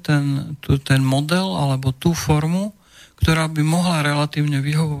našli ten model alebo tú formu, ktorá by mohla relatívne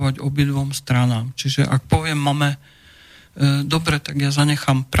vyhovovať obidvom stranám. Čiže ak poviem mame, dobre, tak ja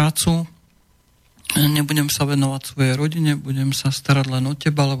zanechám prácu, nebudem sa venovať svojej rodine, budem sa starať len o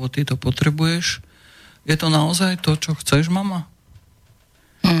teba, lebo ty to potrebuješ. Je to naozaj to, čo chceš, mama?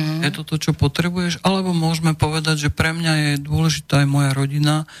 Je to to, čo potrebuješ? Alebo môžeme povedať, že pre mňa je dôležitá aj moja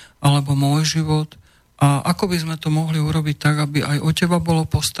rodina, alebo môj život. A ako by sme to mohli urobiť tak, aby aj o teba bolo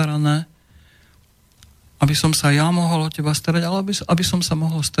postarané, aby som sa ja mohol o teba starať, ale aby som sa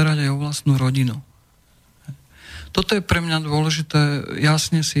mohol starať aj o vlastnú rodinu. Toto je pre mňa dôležité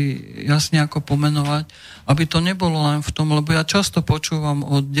jasne ako pomenovať, aby to nebolo len v tom, lebo ja často počúvam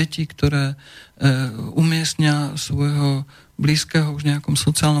od detí, ktoré umiestnia svojho blízkeho už v nejakom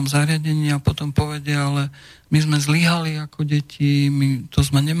sociálnom zariadení a potom povedia, ale my sme zlyhali ako deti, my to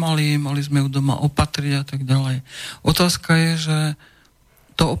sme nemali, mali sme ju doma opatriť a tak ďalej. Otázka je, že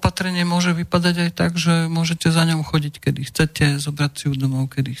to opatrenie môže vypadať aj tak, že môžete za ňou chodiť, kedy chcete, zobrať si ju domov,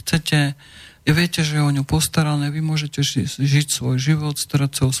 kedy chcete. Viete, že je o ňu postarané, vy môžete žiť svoj život,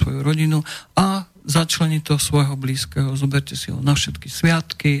 starať sa o svoju rodinu a začleniť to svojho blízkeho, zoberte si ho na všetky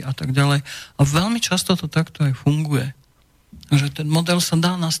sviatky a tak ďalej. A veľmi často to takto aj funguje. Že ten model sa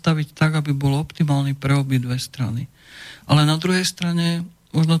dá nastaviť tak, aby bol optimálny pre obidve strany. Ale na druhej strane,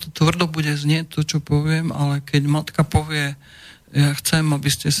 možno to tvrdo bude znieť to, čo poviem, ale keď matka povie, ja chcem, aby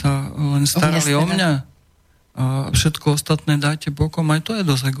ste sa len starali o mňa a všetko ostatné dajte bokom, aj to je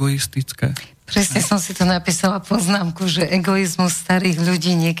dosť egoistické. Presne som si to napísala poznámku, že egoizmus starých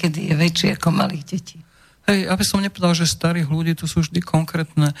ľudí niekedy je väčší ako malých detí. Hej, aby som nepovedal, že starých ľudí, to sú vždy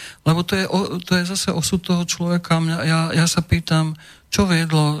konkrétne, lebo to je zase osud toho človeka. Ja sa pýtam, čo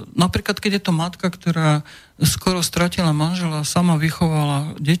viedlo, napríklad keď je to matka, ktorá skoro stratila manžela, sama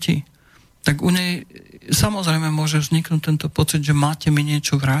vychovala deti, tak u nej samozrejme môže vzniknúť tento pocit, že máte mi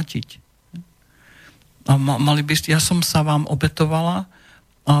niečo vrátiť. A mali by ste, ja som sa vám obetovala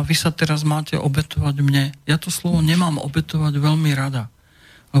a vy sa teraz máte obetovať mne. Ja to slovo nemám obetovať veľmi rada.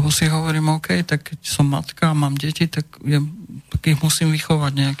 Lebo si hovorím, OK, tak keď som matka a mám deti, tak ich musím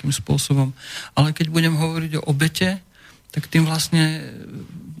vychovať nejakým spôsobom. Ale keď budem hovoriť o obete, tak tým vlastne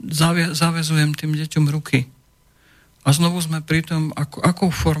zavezujem tým deťom ruky. A znovu sme pri tom,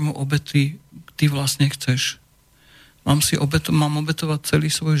 akou formu obety ty vlastne chceš. Mám obetovať celý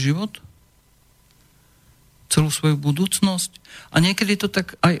svoj život? Celú svoju budúcnosť? A niekedy to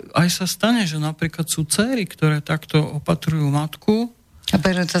tak aj sa stane, že napríklad sú dcéry, ktoré takto opatrujú matku. A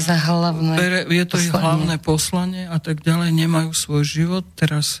berú to za hlavné je to ich hlavné poslanie a tak ďalej, nemajú svoj život.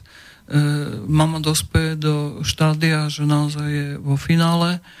 Teraz mama dospeje do štádia, že naozaj je vo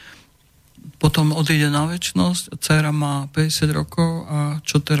finále, potom odíde na večnosť, dcéra má 50 rokov a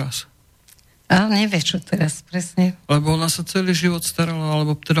čo teraz? A nevie, čo teraz presne. Lebo ona sa celý život starala,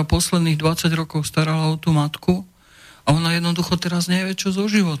 alebo teda posledných 20 rokov starala o tú matku a ona jednoducho teraz nevie, čo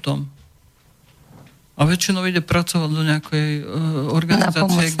so životom. A väčšinou ide pracovať do nejakej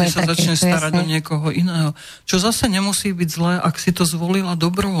organizácie, kde sa začne starať o niekoho iného. Čo zase nemusí byť zlé, ak si to zvolila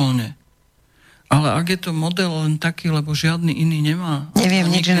dobrovoľne. Ale ak je to model len taký, lebo žiadny iný nemá, neviem,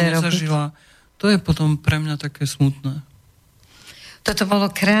 nič nezažila, to je potom pre mňa také smutné. Toto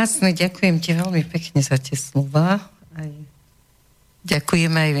bolo krásne, ďakujem ti veľmi pekne za tie slova.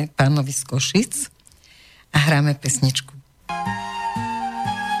 Ďakujeme aj pánovi z Košic a hráme pesničku.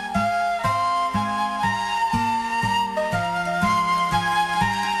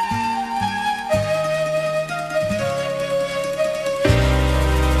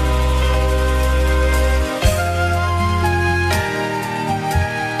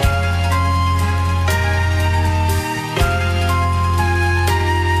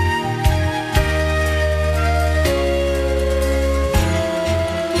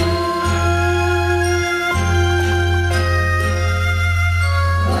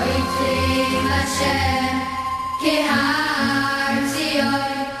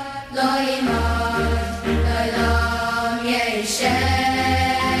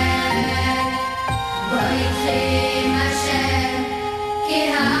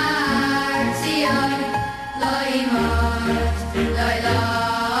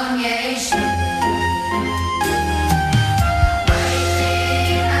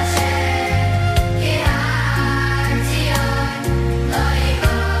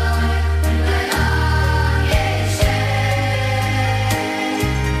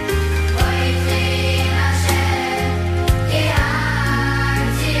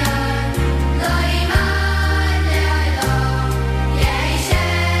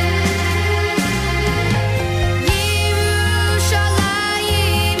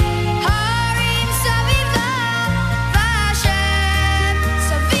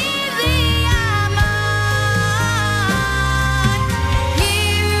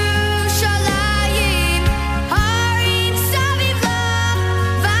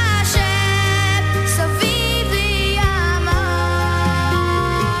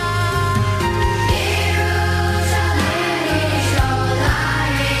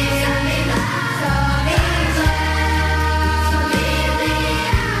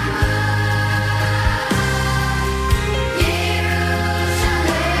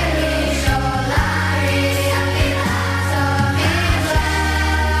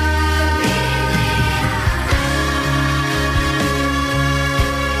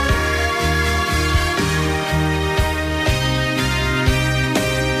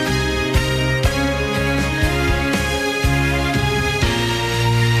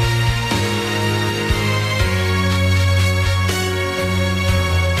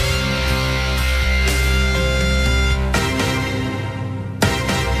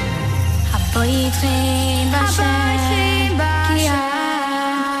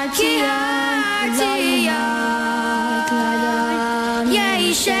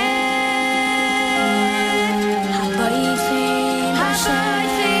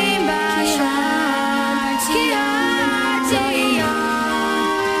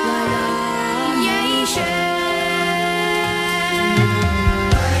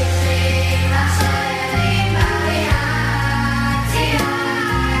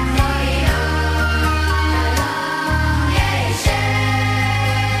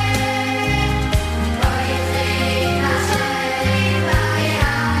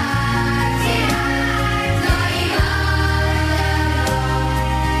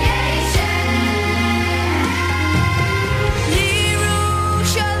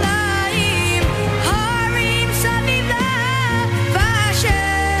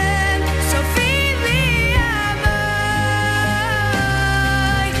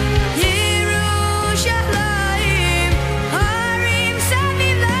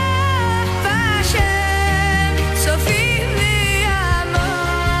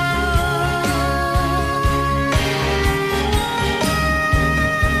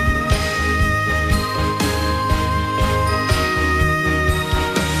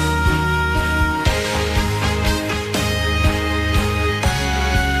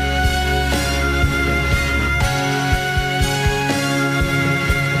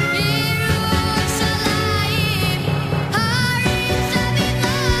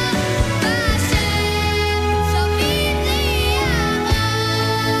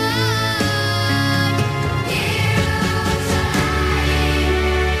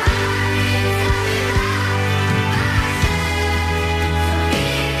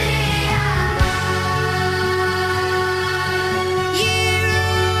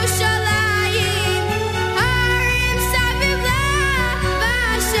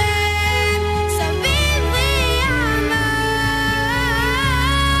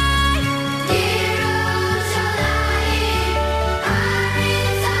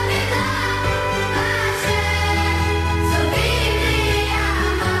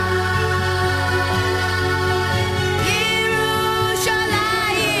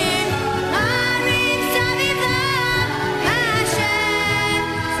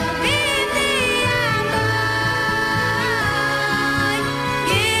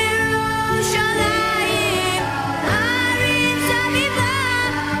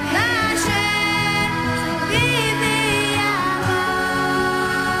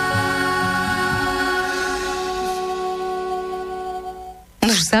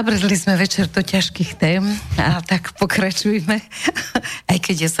 Zabrdli sme večer do ťažkých tém a tak pokračujme. Aj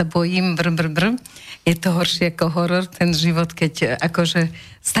keď ja sa bojím, je to horšie ako horor, ten život, keď akože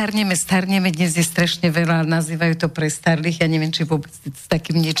starneme, dnes je strašne veľa, nazývajú to prestarlých, ja neviem, či vôbec s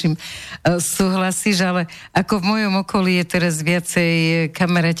takým niečím súhlasíš, ale ako v mojom okolí je teraz viacej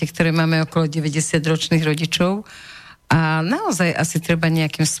kamaráti, ktoré máme okolo 90-ročných rodičov a naozaj asi treba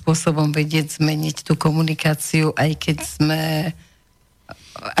nejakým spôsobom vedieť zmeniť tú komunikáciu, aj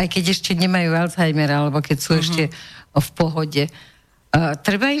keď ešte nemajú Alzheimer, alebo keď sú ešte v pohode.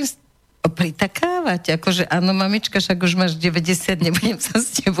 Treba im pritakávať, akože áno, mamička, však už máš 90, nebudem sa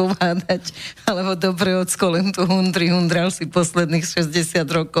s tebou hádať, alebo dobre, ocko, len tu hundral si posledných 60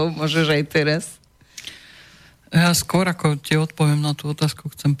 rokov, môžeš aj teraz. Ja skôr, ako ti odpoviem na tú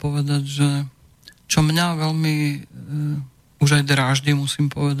otázku, chcem povedať, že čo mňa veľmi už aj dráždi,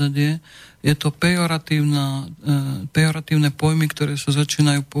 musím povedať, je to pejoratívne pojmy, ktoré sa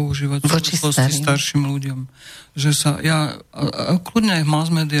začínajú používať v súvislosti starším ľuďom. Že sa, ja kľudne aj v mass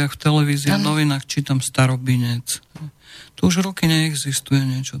médiách, v televízii, v novinách čítam starobinec. To už roky neexistuje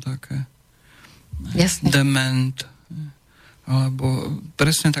niečo také. Jasne. Dement. Alebo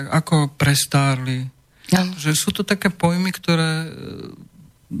presne tak, ako prestárli. Že sú to také pojmy, ktoré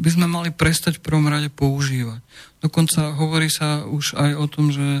by sme mali prestať v prvom rade používať. Dokonca hovorí sa už aj o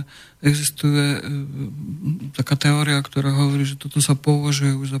tom, že existuje taká teória, ktorá hovorí, že toto sa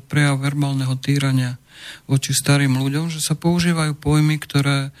považuje už za prejav verbálneho týrania voči starým ľuďom, že sa používajú pojmy,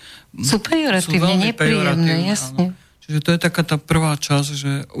 ktoré sú pejoratívne, nepríjemné, jasne. Čiže to je taká tá prvá časť,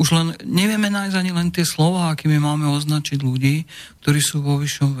 že už len nevieme nájsť ani len tie slová, akými máme označiť ľudí, ktorí sú vo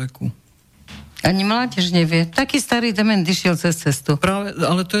vyššom veku. Ani mládež nevie. Taký starý dement išiel cez cestu. Práve,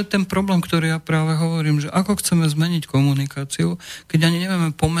 ale to je ten problém, ktorý ja práve hovorím, že ako chceme zmeniť komunikáciu, keď ani nevieme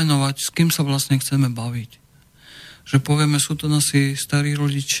pomenovať, s kým sa vlastne chceme baviť. Že povieme, sú to naši starí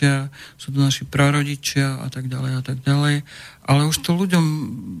rodičia, sú to naši prarodičia a tak ďalej. Ale už to ľuďom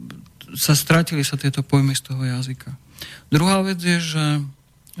stratili sa tieto pojmy z toho jazyka. Druhá vec je, že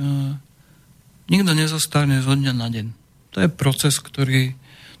nikto nezostane zo dňa na deň. To je proces, ktorý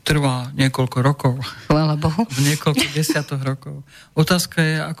trvá niekoľko rokov. Chvála Bohu. V niekoľko desiatok rokov. Otázka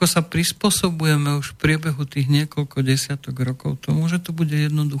je, ako sa prispôsobujeme už v priebehu tých niekoľko desiatok rokov tomu, že to bude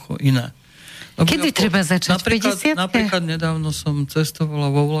jednoducho iné. Lebo kedy treba začať? Napríklad nedávno som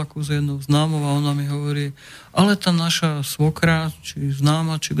cestovala vo vlaku s jednou známou a ona mi hovorí, ale tá naša svokra, či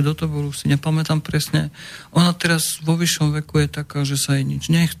známa, či kto to bol, si nepamätám presne, ona teraz vo vyššom veku je taká, že sa jej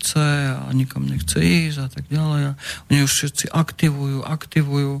nič nechce a nikam nechce ísť a tak ďalej. A oni už všetci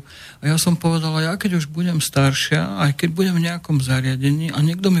aktivujú. A ja som povedala, ja keď už budem staršia, aj keď budem v nejakom zariadení a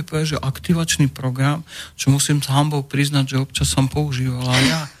niekto mi povie, že aktivačný program, čo musím s hanbou priznať, že občas som používala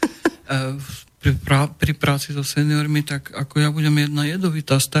ja pri práci so seniormi, tak ako ja budem jedna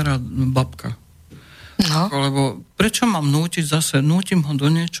jedovitá stará babka. No. Lebo prečo mám nútiť zase? Nútim ho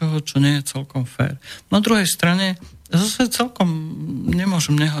do niečoho, čo nie je celkom fér. Na druhej strane zase celkom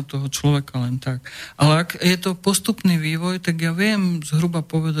nemôžem nehať toho človeka len tak. Ale ak je to postupný vývoj, tak ja viem zhruba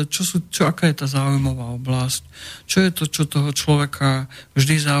povedať, aká je tá záujmová oblasť, čo je to, čo toho človeka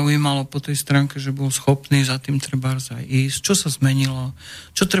vždy zaujímalo po tej stránke, že bol schopný za tým trebárs aj ísť, čo sa zmenilo,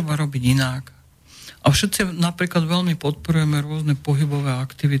 čo treba robiť inak. A všetci napríklad veľmi podporujeme rôzne pohybové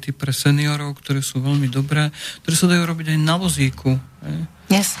aktivity pre seniorov, ktoré sú veľmi dobré, ktoré sa dajú robiť aj na vozíku.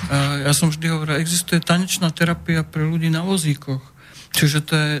 Yes. Ja som vždy hovoril, existuje tanečná terapia pre ľudí na vozíkoch. Čiže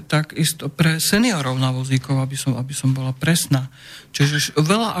to je takisto pre seniorov na vozíkov, aby som bola presná. Čiže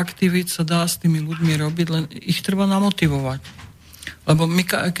veľa aktivít sa dá s tými ľuďmi robiť, len ich treba namotivovať. Lebo my,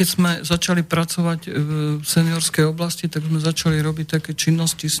 keď sme začali pracovať v seniorskej oblasti, tak sme začali robiť také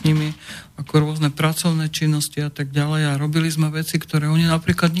činnosti s nimi, ako rôzne pracovné činnosti a tak ďalej. A robili sme veci, ktoré oni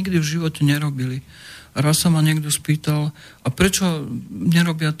napríklad nikdy v živote nerobili. A raz sa ma niekto spýtal, a prečo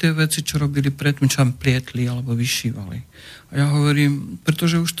nerobia tie veci, čo robili predtým, čo im plietli alebo vyšívali. A ja hovorím,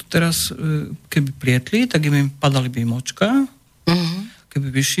 pretože už to teraz, keby plietli, tak im padali by močka, keby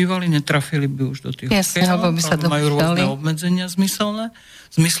vyšívali, netrafili by už do tých okejov, majú rôzne obmedzenia zmyslové,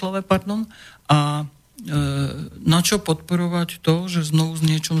 a na čo podporovať to, že znovu s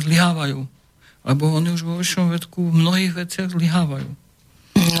niečom zlyhávajú. Lebo oni už vo vyššom veku v mnohých veciach zlyhávajú.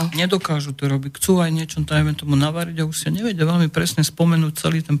 No. Nedokážu to robiť. Chcú aj niečo, dajme tomu, navariť a už si nevedia veľmi presne spomenúť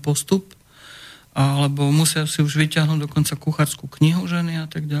celý ten postup, alebo musia si už vyťahnuť dokonca kuchárskú knihu ženy a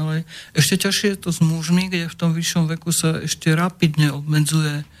tak ďalej. Ešte ťažšie je to s mužmi, kde v tom vyššom veku sa ešte rapidne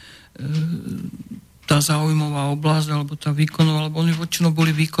obmedzuje tá záujmová oblasť, alebo tá výkonová, alebo oni väčšinou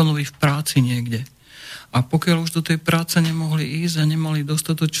boli výkonoví v práci niekde. A pokiaľ už do tej práce nemohli ísť a nemali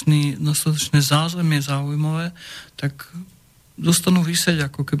dostatočné zázemie záujmové, tak dostanú vysieť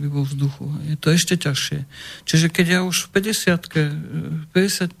ako keby vo vzduchu. Je to ešte ťažšie. Čiže keď ja už v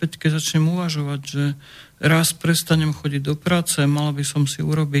 55-ke začnem uvažovať, že raz prestanem chodiť do práce, mala by som si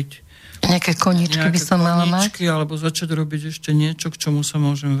urobiť nejaké koničky by som mala mať? Alebo začať robiť ešte niečo, k čomu sa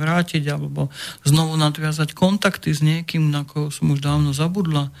môžem vrátiť, alebo znovu nadviazať kontakty s niekým, na koho som už dávno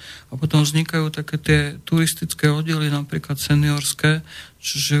zabudla. A potom vznikajú také tie turistické oddiely, napríklad seniorské,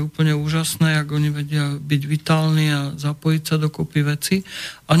 čo je úplne úžasné, ako oni vedia byť vitálni a zapojiť sa dokopy veci.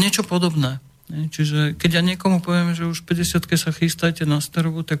 A niečo podobné. Čiže keď ja niekomu poviem, že už 50-ke sa chystajte na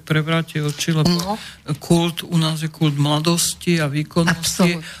starobu, tak prevráte oči, lebo kult, u nás je kult mladosti a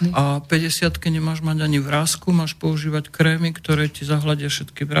výkonnosti. Absolutne. A 50-ke nemáš mať ani vrásku, máš používať krémy, ktoré ti zahľadia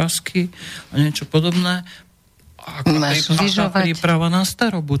všetky vrásky a niečo podobné. A príprava na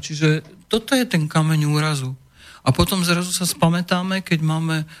starobu. Čiže toto je ten kameň úrazu. A potom zrazu sa spamätáme, keď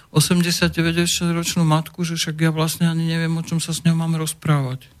máme 89-ročnú matku, že však ja vlastne ani neviem, o čom sa s ňou mám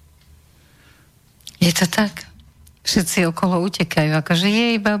rozprávať. Je to tak? Všetci okolo utekajú, akože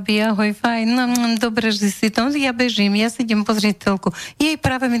jej, babi, ahoj, fajn, no, dobre, že si to, ja bežím, ja si idem pozrieť telku. Jej,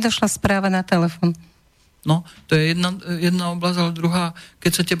 práve mi došla správa na telefon. No, to je jedna oblasť, ale druhá,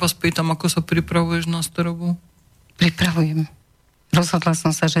 keď sa teba spýtam, ako sa pripravuješ na starobu? Pripravujem. Rozhodla som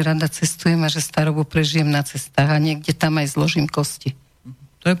sa, že rada cestujem a že starobu prežijem na cestách a niekde tam aj zložím kosti.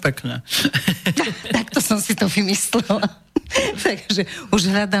 To je pekné. Takto som si to vymyslela. Takže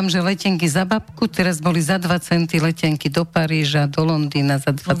už hľadám, že letenky za babku, teraz boli za 2 centy letenky do Paríža, do Londýna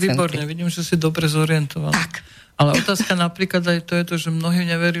za 2 centy. Výborne, vidím, že si dobre zorientovala. Tak. Ale otázka napríklad aj to je to, že mnohí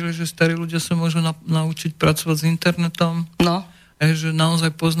neverili, že starí ľudia sa môžu naučiť pracovať s internetom. No. Že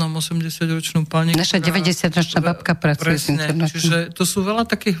naozaj poznám 80-ročnú pani. Naša 90-ročná babka pracuje s internetom. Čiže to sú veľa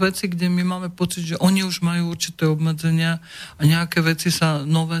takých vecí, kde my máme pocit, že oni už majú určité obmedzenia a nejaké veci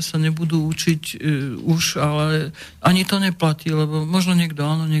nové sa nebudú učiť už, ale ani to neplatí, lebo možno niekto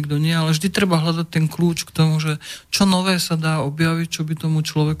áno, niekto nie, ale vždy treba hľadať ten kľúč k tomu, že čo nové sa dá objaviť, čo by tomu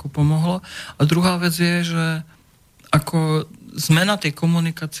človeku pomohlo. A druhá vec je, že ako zmena tej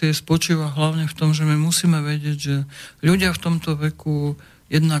komunikácie spočíva hlavne v tom, že my musíme vedieť, že ľudia v tomto veku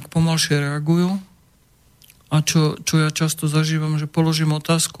jednak pomalšie reagujú a čo ja často zažívam, že položím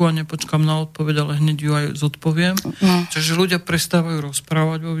otázku a nepočkám na odpoveď, ale hneď ju aj zodpoviem. Čiže ľudia prestávajú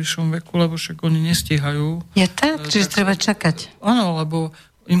rozprávať vo vyššom veku, lebo však oni nestíhajú. Je tak? Čiže treba čakať. Áno, lebo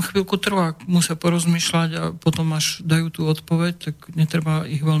im chvíľku trvá, musia porozmýšľať a potom až dajú tú odpoveď, tak netreba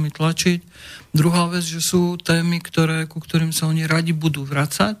ich veľmi tlačiť. Druhá vec, že sú témy, ku ktorým sa oni radi budú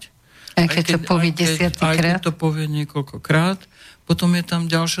vracať. Aj keď to povie 10-krát. Aj keď to povie niekoľkokrát. Potom je tam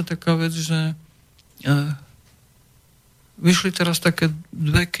ďalšia taká vec, že vyšli teraz také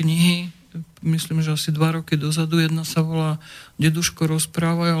 2 knihy, myslím, že asi 2 roky dozadu. Jedna sa volá Deduško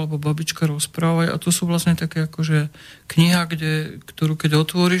rozprávaj alebo Babička rozprávaj a to sú vlastne také akože kniha, ktorú keď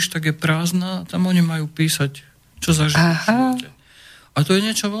otvoríš, tak je prázdna, tam oni majú písať, čo zažili v živote. A to je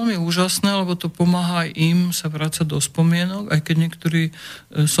niečo veľmi úžasné, lebo to pomáha aj im sa vrácať do spomienok, aj keď niektorí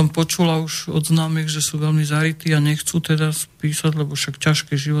som počula už od známych, že sú veľmi zarytí a nechcú teda písať, lebo však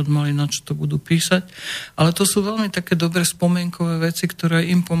ťažký život mali, na čo to budú písať. Ale to sú veľmi také dobré spomienkové veci, ktoré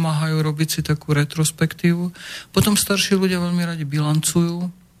im pomáhajú robiť si takú retrospektívu. Potom starší ľudia veľmi radi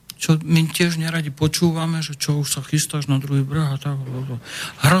bilancujú, čo my tiež neradi počúvame, že čo už sa chystáš na druhý breh a tak.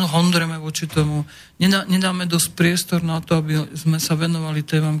 Hondreme voči tomu. Nedáme dosť priestor na to, aby sme sa venovali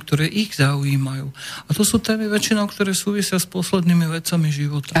témam, ktoré ich zaujímajú. A to sú témy väčšinou, ktoré súvisia s poslednými vecami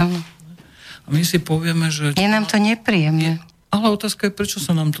života. Áno. A my si povieme, že... Je nám to nepríjemné. Ale otázka je, prečo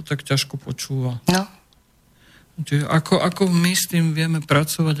sa nám to tak ťažko počúva. No. Čiže ako my s tým vieme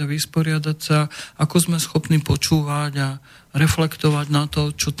pracovať a vysporiadať sa, ako sme schopní počúvať a reflektovať na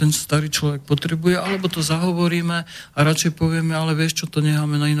to, čo ten starý človek potrebuje, alebo to zahovoríme a radšej povieme, ale vieš čo, to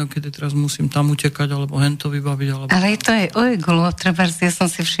necháme na inokedy, teraz musím tam utekať, alebo hento vybaviť, alebo... Ale to je o egolu, ja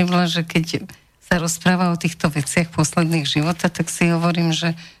som si všimla, že keď sa rozpráva o týchto veciach posledných života, tak si hovorím,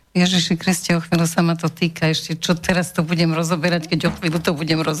 že Ježiši Kriste, o chvíľu sa ma to týka, ešte čo teraz to budem rozoberať, keď o chvíľu to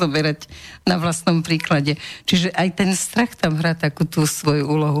budem rozoberať na vlastnom príklade. Čiže aj ten strach tam hrá takú tú svoju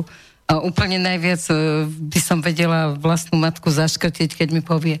úlohu. A úplne najviac by som vedela vlastnú matku zaškrtiť, keď mi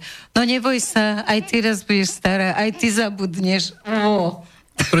povie, no neboj sa, aj ty raz budeš stará, aj ty zabudneš.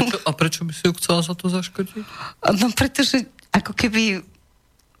 A prečo by si ju chcela za to zaškrtiť? No pretože ako keby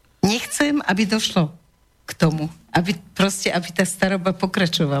nechcem, aby došlo k tomu, aby tá staroba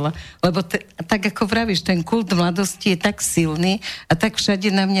pokračovala. Lebo tak ako vravíš, ten kult mladosti je tak silný a tak všade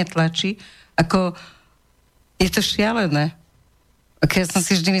na mňa tlačí, ako je to šialené. Ja som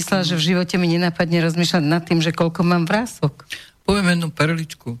si vždy myslela, že v živote mi nenapadne rozmýšľať nad tým, že koľko mám vrások. Poviem jednu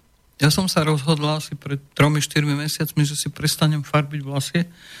perličku. Ja som sa rozhodla asi pred 3-4 mesiacmi, že si prestanem farbiť vlasy,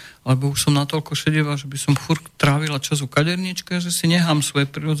 lebo už som natoľko šedivá, že by som furt trávila čas u kaderníčka, že si nechám svoje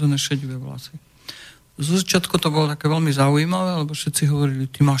prirodzené šedivé vlasy. Z začiatku to bolo také veľmi zaujímavé, lebo všetci hovorili,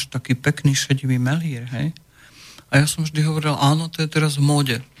 ty máš taký pekný šedivý melír, hej? A ja som vždy hovoril, áno, to je teraz v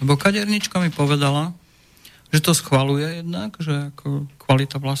móde. Lebo kaderníčka mi povedala, že to schvaľuje jednak, že ako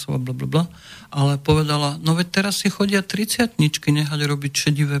kvalita vlasov a blablabla, ale povedala, no veď teraz si chodia 30-tničky nehať robiť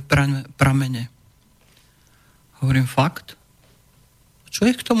šedivé pramene. Hovorím, fakt? Čo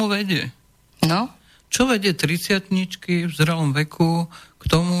ich k tomu vedie? No? Čo vedie 30-tničky v zrelom veku k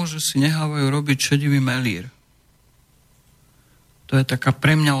tomu, že si nechávajú robiť šedivý melír? To je taká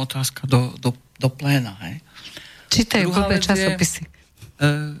pre mňa otázka do pléna, hej? Čítajú blbé časopisy.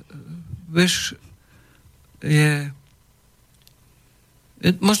 Vieš,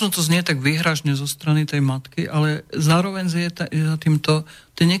 možno to znie tak výhražne zo strany tej matky, ale zároveň je za týmto,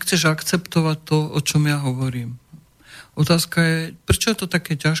 ty nechceš akceptovať to, o čom ja hovorím. Otázka je, prečo je to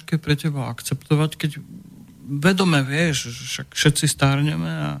také ťažké pre teba akceptovať, keď vedome vieš, že však všetci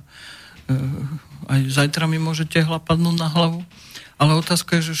stárneme a aj zajtra mi môže tehla padnúť na hlavu, ale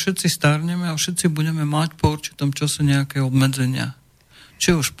otázka je, že všetci stárneme a všetci budeme mať po určitom čase nejaké obmedzenia.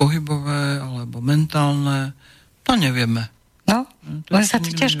 Či už pohybové, alebo mentálne, to nevieme. No, len sa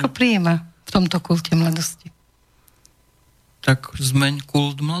to ťažko prijíma v tomto kulte mladosti. Tak zmeň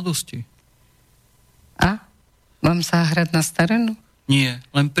kult mladosti. A? Mám sa hrať na starenú? Nie,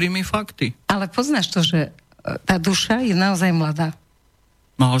 len príjmi fakty. Ale poznáš to, že tá duša je naozaj mladá.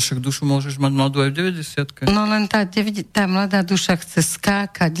 No ale však dušu môžeš mať mladú aj v 90-ke. No len tá mladá duša chce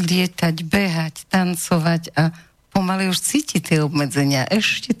skákať, lietať, behať, tancovať a pomaly už cíti tie obmedzenia.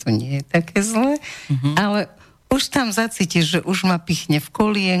 Ešte to nie je také zlé, ale už tam zacítiš, že už ma pichne v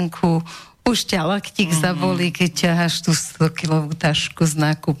kolienku, už ťa laktík zabolí, keď ťaháš tú 100-kilovú tašku z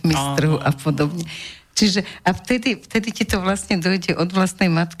nákupmistrov a podobne. Čiže a vtedy ti to vlastne dojde od vlastnej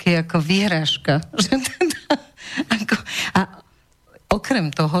matky ako výhrážka. A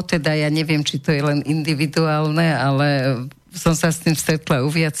okrem toho, teda ja neviem, či to je len individuálne, ale som sa s tým stretla u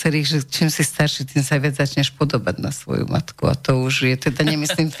viacerých, že čím si starší, tým sa viac začneš podobať na svoju matku. A to už je teda,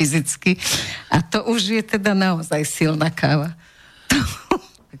 nemyslím fyzicky, a to už je teda naozaj silná káva.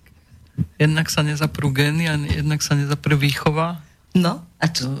 Jednak sa nezaprú gény a jednak sa nezaprú výchova. No, a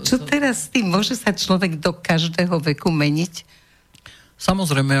čo teraz s tým? Môže sa človek do každého veku meniť?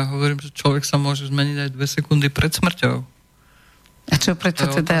 Samozrejme, ja hovorím, že človek sa môže zmeniť aj 2 sekundy pred smrťou. A čo preto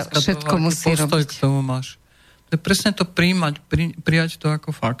teda všetko toho, musí robiť? K tomu máš. To je presne to prijať to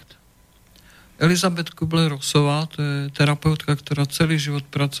ako fakt. Elizabeth Kubler-Rossová, to je terapeutka, ktorá celý život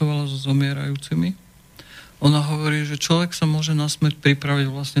pracovala so zomierajúcimi. Ona hovorí, že človek sa môže na smrť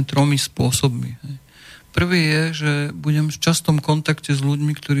pripraviť vlastne 3 spôsobmi. Prvý je, že budem v častom kontakte s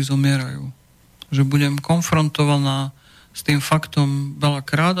ľuďmi, ktorí zomierajú. Že budem konfrontovaná s tým faktom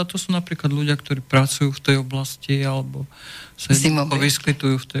veľakrát, a to sú napríklad ľudia, ktorí pracujú v tej oblasti alebo sa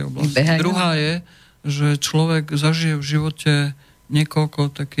vyskytujú v tej oblasti. Druhá je, že človek zažije v živote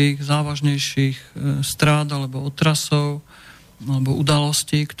niekoľko takých závažnejších strád alebo otrasov alebo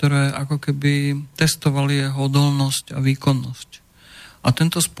udalostí, ktoré ako keby testovali jeho odolnosť a výkonnosť. A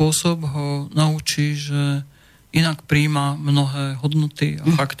tento spôsob ho naučí, že inak prijíma mnohé hodnoty a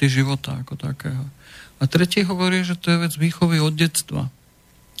fakty života ako takého. A tretí hovorí, že to je vec výchovy od detstva.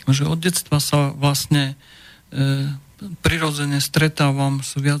 Že od detstva sa vlastne prirodzene stretávam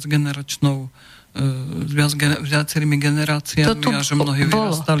s viacerými generáciami a že mnohí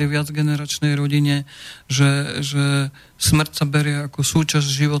vyrastali v viacgeneračnej rodine, že smrť sa berie ako súčasť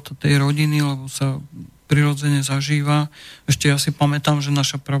života tej rodiny, lebo sa prirodzene zažíva. Ešte ja si pamätám, že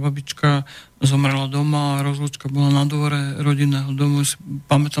naša prababička zomrela doma a rozlúčka bola na dvore rodinného domu.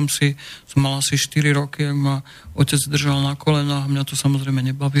 Pamätám si, som mal asi 4 roky, ak ma otec držal na kolenách, mňa to samozrejme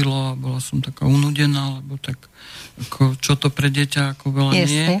nebavilo a bola som taká unudená, lebo tak ako, čo to pre dieťa ako veľa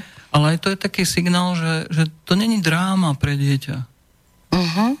nie. Ale aj to je taký signál, že to není dráma pre dieťa.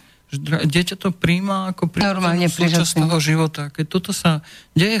 Dieťa to príjma ako súčasť toho života. Keď toto sa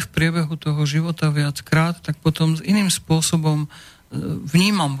deje v priebehu toho života viackrát, tak potom s iným spôsobom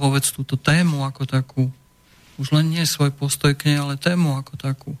vnímam vôbec túto tému ako takú. Už len nie svoj postoj k nej, ale tému ako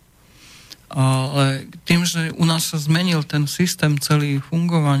takú. Ale tým, že u nás sa zmenil ten systém celý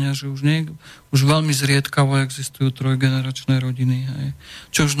fungovania, že už veľmi zriedkavo existujú trojgeneračné rodiny. Hej.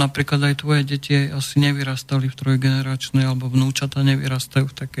 Čo už napríklad aj tvoje deti asi nevyrastali v trojgeneračnej, alebo vnúčata nevyrastajú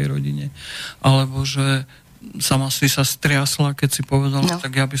v takej rodine. Alebo že sama si sa striasla, keď si povedala,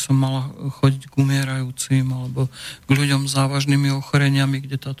 tak ja by som mala chodiť k umierajúcim, alebo k ľuďom s závažnými ochoreniami,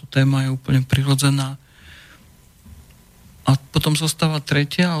 kde táto téma je úplne prirodzená. A potom zostáva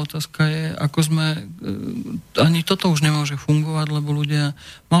tretia a otázka je, ako sme... Ani toto už nemôže fungovať, lebo ľudia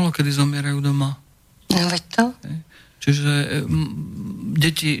málo kedy zomierajú doma. No veď to. Čiže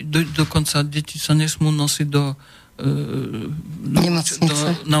dokonca deti sa nesmú nosiť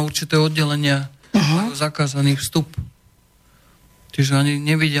na určité oddelenia. Majú zakázaný vstup. Čiže ani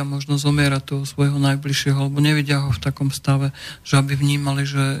nevidia možno zomierať toho svojho najbližšieho, alebo nevidia ho v takom stave, že aby vnímali,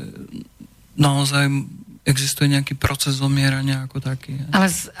 že naozaj existuje nejaký proces zomierania ako taký. Ale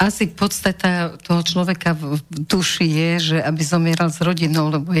asi podstata toho človeka v duši je, že aby zomieral s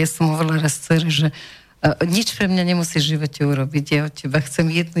rodinou, lebo ja som hovorila raz dcere, že nič pre mňa nemusíš v živote urobiť. Ja od teba chcem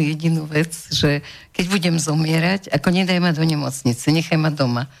jednu jedinú vec, že keď budem zomierať, ako nedaj ma do nemocnice, nechaj ma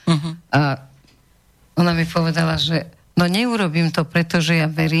doma. Uh-huh. A ona mi povedala, že no neurobím to, pretože ja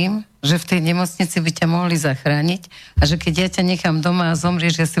verím, že v tej nemocnici by ťa mohli zachrániť a že keď ja ťa nechám doma a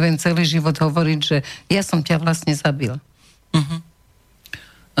zomrieš, ja si viem celý život hovoriť, že ja som ťa vlastne zabil. Uh-huh.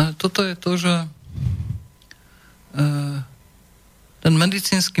 A toto je to, že ten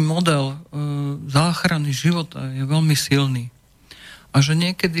medicínsky model záchrany života je veľmi silný. A že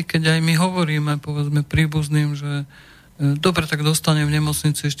niekedy, keď aj my hovoríme, povedzme príbuzným, že dobre, tak dostane v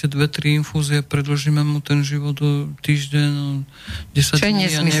nemocnici ešte 2-3 infúzie, predĺžime mu ten život o týždeň, 10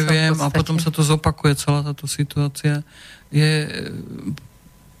 dní, ja neviem, a potom sa to zopakuje celá táto situácia. Je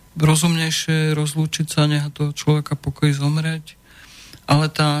rozumnejšie rozlúčiť sa, nechať toho človeka pokoji zomrieť, ale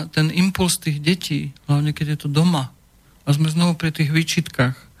ten impuls tých detí, hlavne keď je to doma, a sme znovu pri tých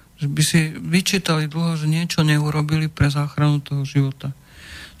výčitkách, že by si vyčítali dlho, že niečo neurobili pre záchranu toho života.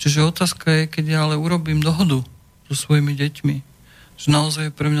 Čiže otázka je, keď ja ale urobím dohodu so svojimi deťmi, že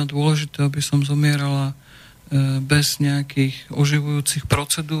naozaj je pre mňa dôležité, aby som zomierala bez nejakých oživujúcich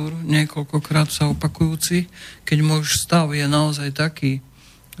procedúr, niekoľkokrát sa opakujúcich, keď môj stav je naozaj taký,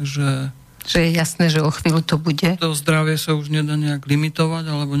 že je jasné, že o chvíľu to bude. To zdravie sa už nedá nejak limitovať,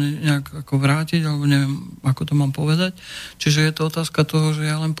 alebo nejak ako vrátiť, alebo neviem, ako to mám povedať. Čiže je to otázka toho, že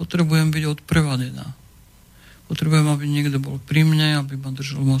ja len potrebujem byť odprevadená. Potrebujem, aby niekto bol pri mne, aby ma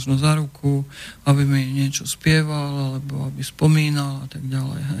držal možno za ruku, aby mi niečo spieval, alebo aby spomínal a tak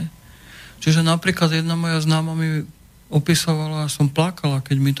ďalej. Hej. Čiže napríklad jedna moja známa mi opisovala, a som plakala,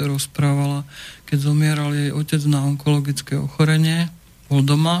 keď mi to rozprávala, keď zomieral jej otec na onkologické ochorenie, bol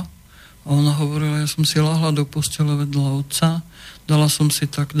doma, a ona hovorila, ja som si lahla do postele vedľa otca, dala som si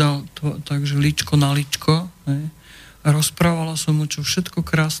takže líčko na líčko, hej, a rozprávala som mu, čo všetko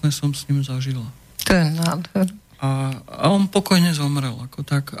krásne som s ním zažila. To je nádher. A on pokojne zomrel.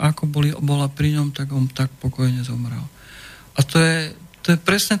 Ako bola pri ňom, tak on tak pokojne zomrel. A to je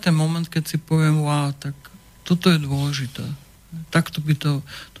presne ten moment, keď si poviem, tak toto je dôležité.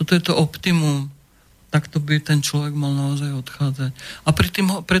 Toto je to optimum. Takto by ten človek mal naozaj odchádzať. A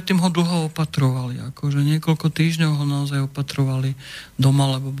predtým ho dlho opatrovali. Akože niekoľko týždňov ho naozaj opatrovali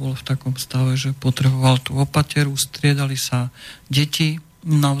doma, lebo bol v takom stave, že potreboval tú opateru, striedali sa deti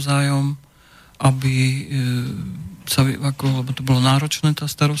navzájom, aby lebo to bolo náročné, tá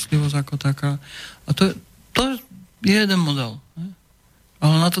starostlivosť ako taká. A to je jeden model. Ne?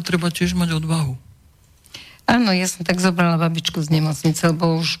 Ale na to treba tiež mať odvahu. Áno, ja som tak zobrala babičku z nemocnice,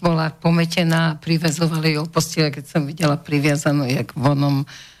 lebo už bola pometená, privezovali ju o postele, keď som videla priviazanú jak vonom,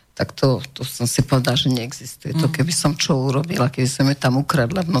 tak to som si povedala, že neexistuje. To keby som čo urobila, keby som ju tam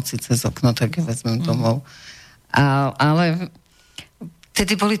ukradla v noci cez okno, tak ju vezmem domov. Ale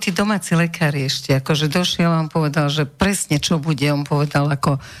vtedy boli tí domáci lekári ešte, akože došiel a on povedal, že presne čo bude, on povedal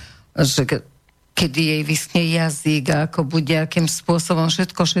že kedy jej vyschne jazyk a ako bude, akým spôsobom,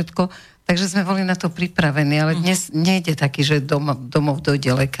 všetko. Takže sme boli na to pripravení, ale dnes nejde taký, že domov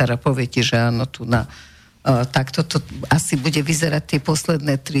dojde lekár a povie ti, že áno, tu takto to asi bude vyzerať tie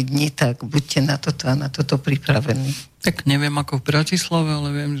posledné 3 dni, tak buďte na toto a na toto pripravení. Tak neviem ako v Bratislave, ale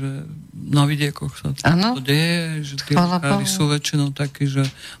viem, že na vidiekoch sa to deje, že tí lekári sú väčšinou takí, že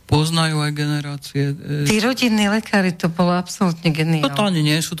poznajú aj generácie. Tí rodinní lekári, to bolo absolútne geniálne. To ani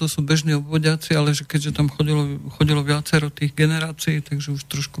nie sú, to sú bežní obvodiaci, ale že keďže tam chodilo viacero tých generácií, takže už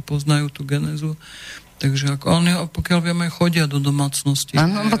trošku poznajú tú genézu. Takže oni, pokiaľ vieme, chodia do domácnosti.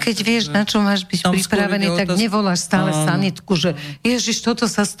 Áno, bo keď vieš, na čo máš byť pripravený, tak nevoláš stále sanitku, že Ježiš, toto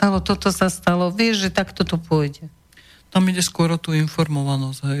sa stalo, vieš, že takto to pôjde. Tam ide skôr o tú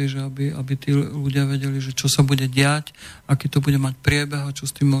informovanosť, hej, že aby tí ľudia vedeli, že čo sa bude diať, aký to bude mať priebeh a čo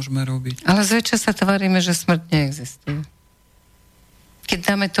s tým môžeme robiť. Ale zväčša sa tvárime, že smrť neexistuje. Keď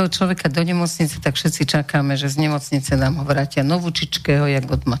dáme toho človeka do nemocnice, tak všetci čakáme, že z nemocnice nám ho vrátia novúčičkého, jak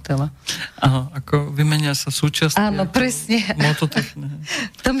od Matela. Aha, ako vymenia sa súčasne. Áno, presne.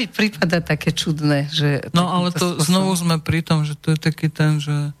 To mi prípada také čudné, že... No, ale to znovu sme pri tom, že to je taký ten,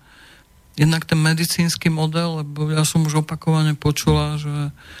 že jednak ten medicínsky model, lebo ja som už opakovane počula, že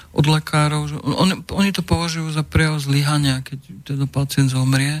od lekárov, že oni to považujú za prejav zlyhania, keď teda pacient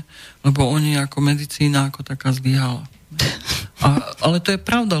zomrie, lebo oni ako medicína ako taká zlyhala. Ale to je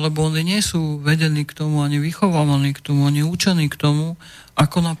pravda, lebo oni nie sú vedení k tomu, ani vychovávaní k tomu, ani učení k tomu,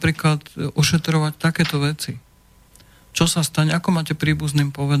 ako napríklad ošetrovať takéto veci. Čo sa stane, ako máte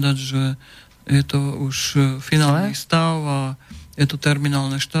príbuzným povedať, že je to už finálny stav a je to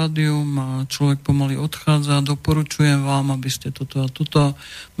terminálne štádium a človek pomaly odchádza, doporučujem vám, aby ste toto a toto,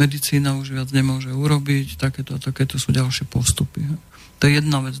 medicína už viac nemôže urobiť, takéto a takéto sú ďalšie postupy. To je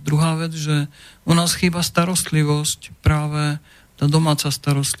jedna vec. Druhá vec, že u nás chýba starostlivosť, práve tá domáca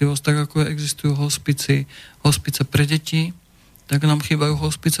starostlivosť, tak ako existujú hospice pre deti, tak nám chýbajú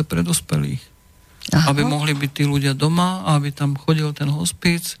hospice pre dospelých. Aha. Aby mohli byť tí ľudia doma a aby tam chodil ten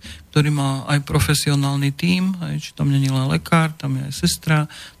hospic, ktorý má aj profesionálny tím, či tam nie je len lekár, tam je aj sestra,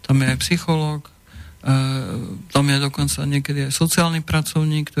 tam je aj psychológ, tam je dokonca niekedy aj sociálny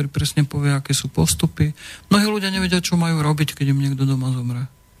pracovník, ktorý presne povie, aké sú postupy. Mnohí ľudia nevedia, čo majú robiť, keď im niekto doma zomre.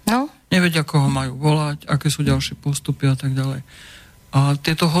 No. Nevedia, koho majú volať, aké sú ďalšie postupy a tak ďalej. A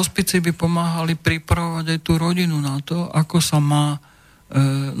tieto hospice by pomáhali pripravovať aj tú rodinu na to, ako sa má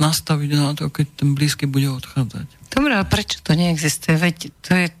nastaviť na to, keď ten blízky bude odchádzať. Dobre, ale prečo to neexistuje? Veď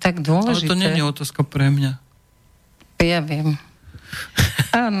to je tak dôležité. Ale to nie je otázka pre mňa. Ja viem.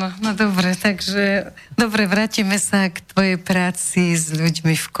 Áno, no dobre, takže dobre, vrátime sa k tvojej práci s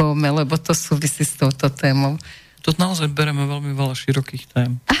ľuďmi v kóme, lebo to súvisí s touto témou. To naozaj bereme veľmi veľa širokých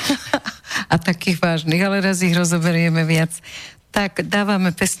tém. A takých vážnych, ale raz ich rozoberieme viac. Tak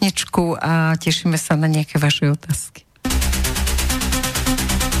dávame pesničku a tešíme sa na nejaké vaše otázky.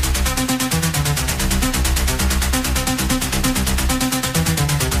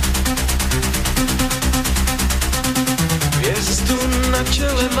 Na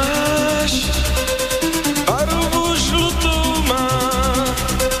čele máš, barvu žlutou má,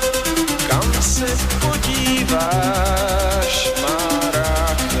 kam se podíváš, má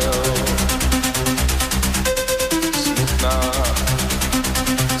Ráchel.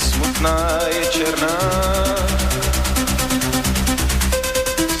 Smutná je černá,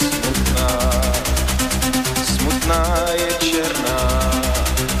 smutná je černá.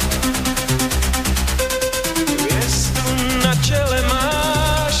 Hvězdu na čele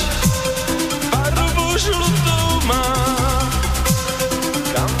máš, barvu žlutou má,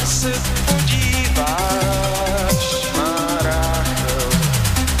 kam se podíváš, má Ráchel.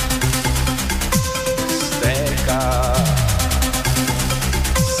 Stéká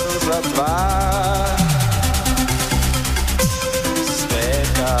slza tvá,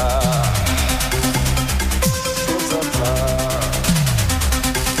 stéká slza tvá.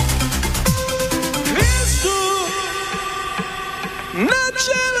 Hvězdu na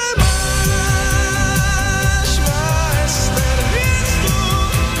čele máš, má Ester. Hvězdu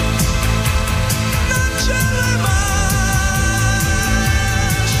na čele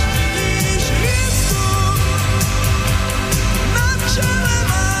máš, vidíš hvězdu na čele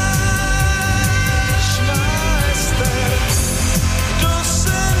máš, má Ester. Kdo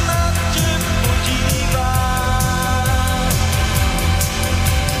se na tě podívá?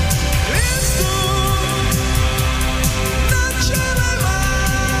 Hvězdu na čele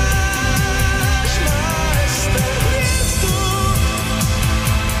máš, má Ester. Hvězdu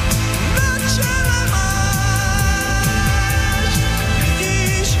na čele máš,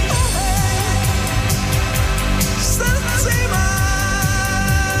 vidíš oheň v srdci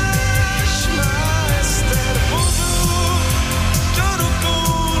máš, má Ester. Vodu do rukou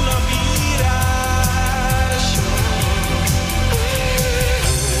nabíráš.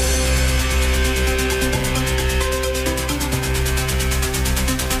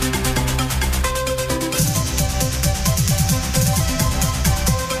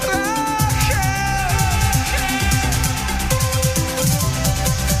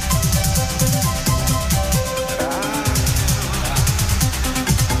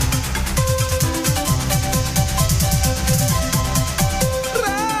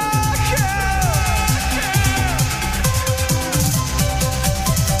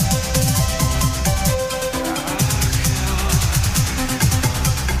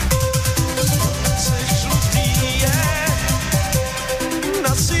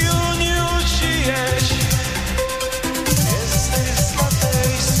 Na silniu žiješ, hviezdy zlaté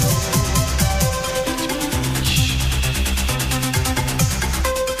sú, víš,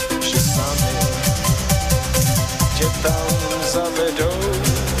 že sami tě tam zavedou,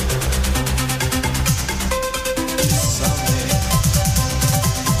 že sami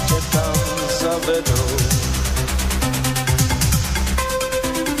tě tam zavedou.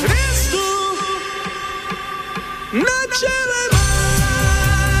 Hvězdu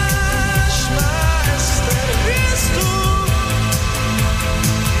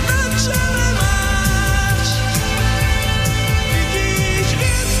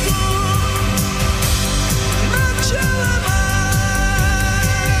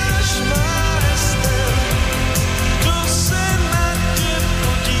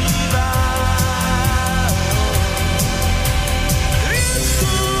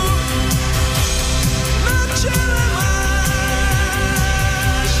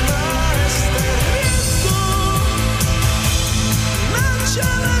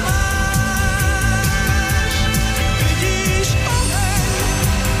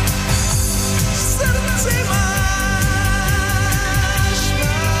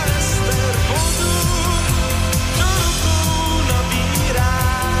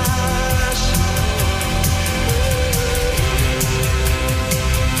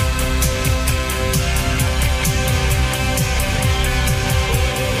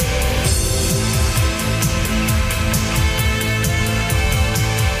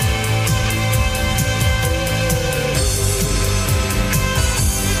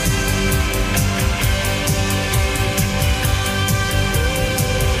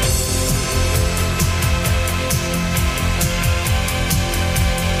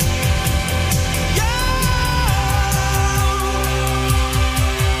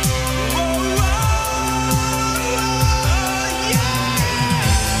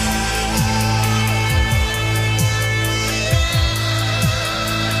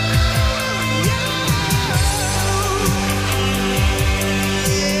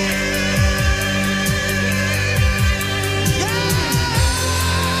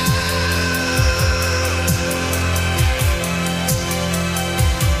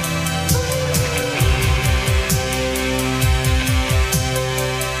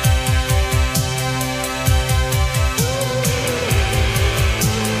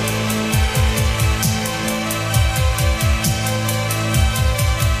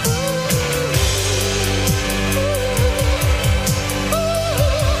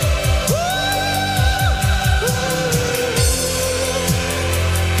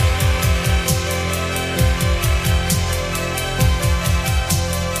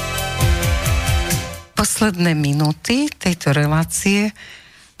posledné minúty tejto relácie.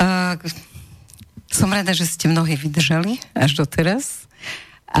 Som rada, že ste mnohí vydržali až doteraz.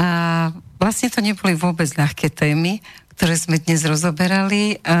 A vlastne to neboli vôbec ľahké témy, ktoré sme dnes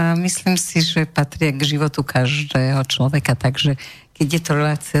rozoberali a myslím si, že patria k životu každého človeka. Takže keď je to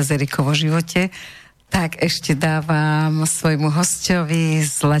relácia z Erikou o živote, tak ešte dávam svojmu hosťovi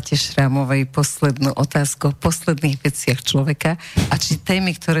Zlate Šramovej poslednú otázku o posledných veciach človeka a či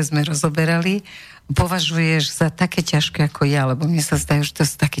témy, ktoré sme rozoberali, považuješ za také ťažké ako ja, lebo mne sa zdajú, že to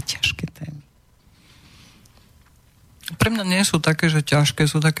sú také ťažké témy. Pre mňa nie sú také, že ťažké,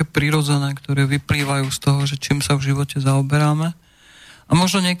 sú také prirodzené, ktoré vyplývajú z toho, že čím sa v živote zaoberáme. A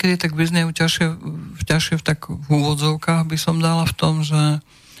možno niekedy tak vyznejú ťažšie v úvodzovkách by som dala v tom, že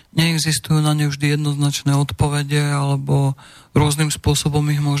neexistujú na ne vždy jednoznačné odpovede, alebo rôznym spôsobom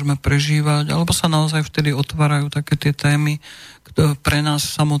ich môžeme prežívať, alebo sa naozaj vtedy otvárajú také tie témy pre nás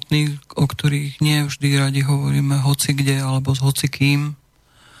samotných, o ktorých nie vždy radi hovoríme hoci kde, alebo s hoci kým.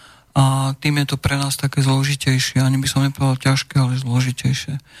 A tým je to pre nás také zložitejšie. Ani by som nepovedal ťažké, ale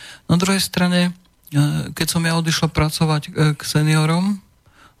zložitejšie. Na druhej strane, keď som ja odišla pracovať k seniorom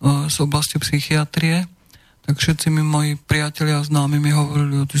z oblasti psychiatrie, tak všetci mi moji priatelia a známi mi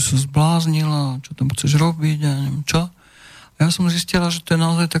hovorili, ty sa zbláznila, čo tam chceš robiť a neviem čo. A ja som zistila, že to je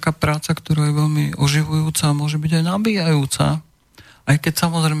naozaj taká práca, ktorá je veľmi oživujúca a môže byť aj nabíjajúca. Aj keď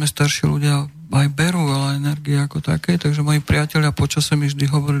samozrejme starší ľudia aj berú veľa energie ako také, takže moji priatelia počasie mi vždy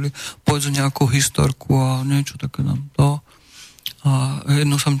hovorili, poď nejakú historku a niečo také nám to. A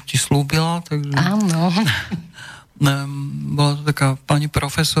jednu som ti slúbila, takže... Áno. Bola to taká pani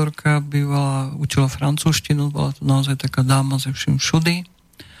profesorka, bývala, učila francúzštinu, bola to naozaj taká dáma ze vším všudy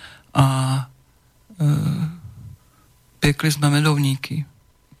a piekli sme medovníky.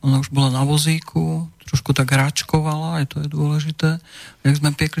 Ona už bola na vozíku, trošku tak račkovala, aj to je dôležité. Jak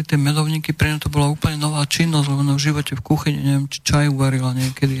sme piekli tie medovníky, pre ňu to bola úplne nová činnosť, lebo v živote v kuchyni, neviem, či čaj uvarila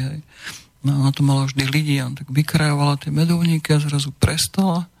niekedy, hej. No, ona to mala vždy ľudí, on tak vykrajovala tie medovníky a zrazu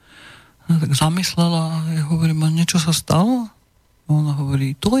prestala. A tak zamyslela a ja hovorím, a niečo sa stalo? A ona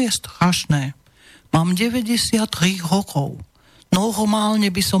hovorí, to je strašné. Mám 93 rokov.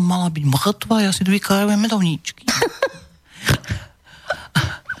 Normálne by som mala byť mŕtva, ja si tu vykrajujem medovníčky.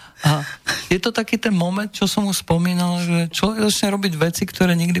 A je to taký ten moment, čo som už spomínal, že človek začne robiť veci,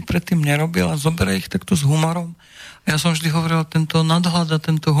 ktoré nikdy predtým nerobil a zoberie ich takto s humorom. Ja som vždy hovoril, tento nadhľad a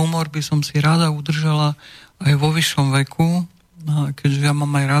tento humor by som si rada udržala aj vo vyššom veku. A keďže ja mám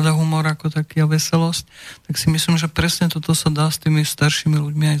aj rada humor ako taký a veselosť, tak si myslím, že presne toto sa dá s tými staršími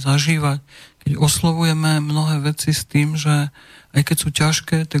ľuďmi aj zažívať. Keď oslovujeme mnohé veci s tým, že aj keď sú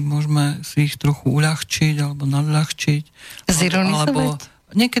ťažké, tak môžeme si ich trochu uľahčiť alebo nadľahčiť. Zironizovať?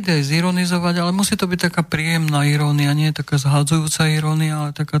 Niekedy aj zironizovať, ale musí to byť taká príjemná irónia, nie taká zhádzujúca irónia, ale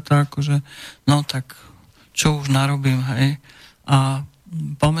taká tá, akože, no tak, čo už narobím, hej. A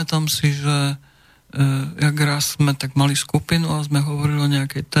pamätám si, že jak raz sme tak mali skupinu a sme hovorili o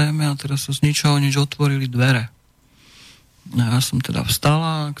nejakej téme a teraz sa z ničoho nič otvorili dvere. Ja som teda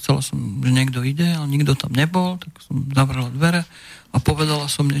vstala, chcela som, že niekto ide, ale nikto tam nebol, tak som zavrela dvere a povedala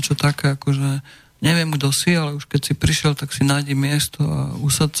som niečo také, akože neviem, kto si, ale už keď si prišiel, tak si nájdi miesto a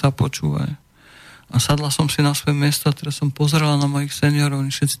usaď sa a počúvaj. A sadla som si na svoje miesto a teraz som pozerala na mojich seniorov,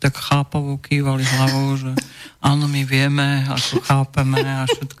 oni všetci tak chápavo kývali hlavou, že áno, my vieme, ako chápeme a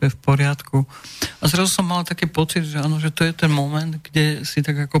všetko je v poriadku. A zrazu som mal taký pocit, že áno, že to je ten moment, kde si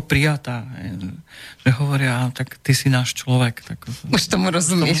tak ako prijatá. Že hovoria, tak ty si náš človek. Tak, už tomu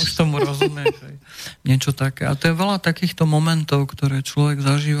rozumieš. Už tomu rozumieš. Niečo také. A to je veľa takýchto momentov, ktoré človek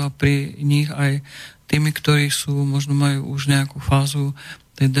zažíva pri nich aj tými, ktorí sú, možno majú už nejakú fázu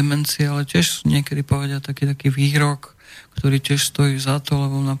tej demencie, ale tiež niekedy povedia taký výrok, ktorý tiež stojí za to,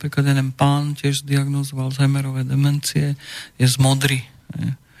 lebo napríklad jeden pán tiež diagnozoval Alzheimerové demencie, je z Modry.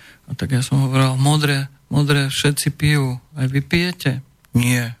 A tak ja som hovoril, modré všetci pijú, aj vy pijete?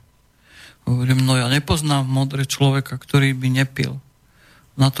 Nie. Hovorím, no ja nepoznám modré človeka, ktorý by nepil.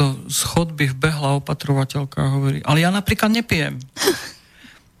 Na to z chodby vbehla opatrovateľka a hovorí, ale ja napríklad nepijem.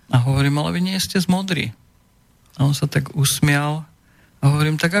 A hovorím, ale vy nie ste z Modry. A on sa tak usmial a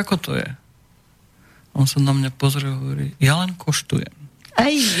hovorím, tak ako to je? A on sa na mňa pozrel a hovorí, ja len koštujem.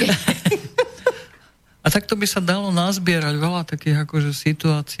 Aj. A takto by sa dalo nazbierať veľa takých akože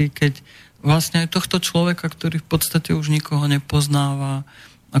situácií, keď vlastne aj tohto človeka, ktorý v podstate už nikoho nepoznáva,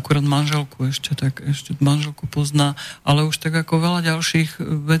 akurát manželku ešte manželku pozná, ale už tak ako veľa ďalších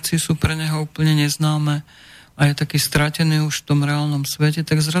vecí sú pre neho úplne neznáme a je taký stratený už v tom reálnom svete,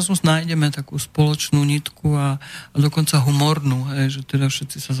 tak zrazu nájdeme takú spoločnú nitku a dokonca humornú, hej, že teda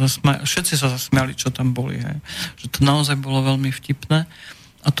všetci sa zasmiali, čo tam boli, hej, že to naozaj bolo veľmi vtipné.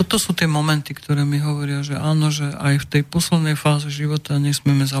 A toto sú tie momenty, ktoré mi hovoria, že áno, že aj v tej poslednej fáze života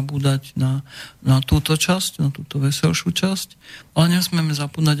nesmieme zabúdať na túto časť, na túto veselšiu časť, ale nesmieme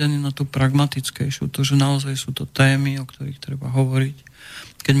zabúdať ani na tú pragmatickejšiu, to, že naozaj sú to témy, o ktorých treba hovoriť.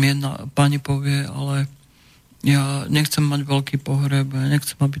 Keď mi jedna pani povie, ale ja nechcem mať veľký pohreb, ja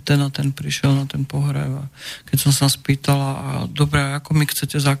nechcem, aby ten a ten prišiel na ten pohreb. A keď som sa spýtala, a dobre, ako mi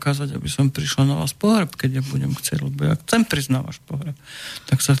chcete zakázať, aby som prišla na vás pohreb, keď ja budem chcieť, lebo ja chcem prísť na váš pohreb.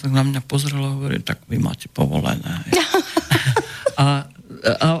 Tak sa tak na mňa pozrela a hovorí, tak vy máte povolené. A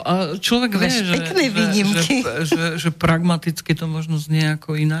človek vie, že pragmaticky to možno znie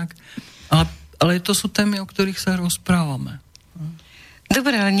ako inak, ale to sú témy, o ktorých sa rozprávame.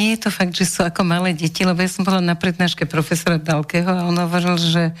 Dobre, ale nie je to fakt, že sú ako malé deti, lebo ja som bola na prednáške profesora Dalkeho a on hovoril,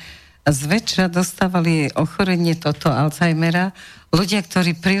 že zväčša dostávali ochorenie toto Alzheimera ľudia,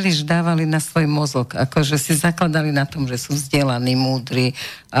 ktorí príliš dávali na svoj mozog, akože si zakladali na tom, že sú vzdelaní, múdri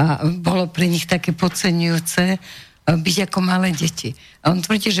a bolo pre nich také podceňujúce byť ako malé deti. A on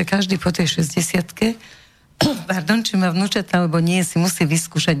tvrdí, že každý po tej 60-ke, či má vnúčata alebo nie, si musí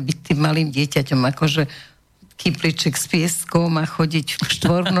vyskúšať byť tým malým dieťaťom, akože kypliček s pieskom a chodiť v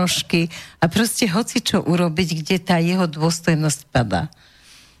štvornožky a proste hoci čo urobiť, kde tá jeho dôstojnosť padá.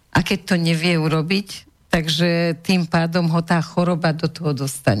 A keď to nevie urobiť, takže tým pádom ho tá choroba do toho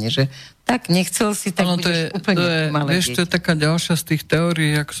dostane, že tak nechcel si, tak budeš úplne malé dieťa. To je taká ďalšia z tých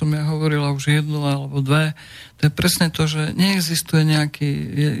teórií, ako som ja hovorila už jednu alebo dve, to je presne to, že neexistuje nejaké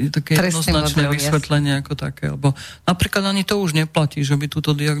také jednoznačné vysvetlenie ako také, lebo napríklad ani to už neplatí, že by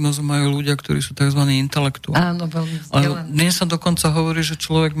túto diagnózu majú ľudia, ktorí sú tzv. Intelektuálni. Áno, veľmi vzdelaní. Dnes sa dokonca hovorí, že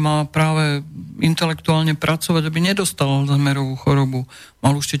človek má práve intelektuálne pracovať, aby nedostal Alzheimerovú chorobu.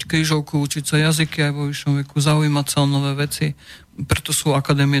 Mal učiť krížovku, učiť sa jazyky aj vo vyššom veku, zaujímať sa o nové veci. Preto sú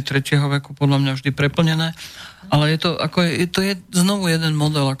akadémie 3. veku podľa mňa vždy preplnené. Ale to je znovu jeden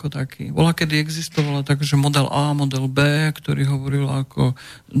model ako taký. Bola, kedy existovala takže model A, model B, ktorý hovoril, ako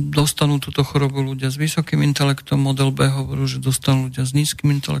dostanú túto chorobu ľudia s vysokým intelektom, model B hovoril, že dostanú ľudia s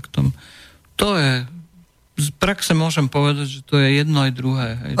nízkym intelektom. To je, z praxe môžem povedať, že to je jedno aj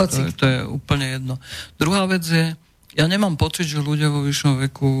druhé. To je úplne jedno. Druhá vec je, ja nemám pocit, že ľudia vo vyššom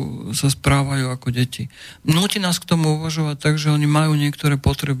veku sa správajú ako deti. Núti nás k tomu uvažovať tak, že oni majú niektoré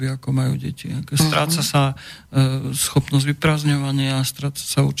potreby, ako majú deti. Stráca sa schopnosť vyprázdňovania, stráca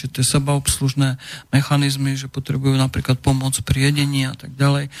sa určité sebaobslužné mechanizmy, že potrebujú napríklad pomoc pri jedení a tak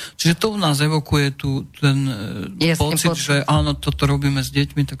ďalej. Čiže to u nás evokuje ten pocit, že áno, toto robíme s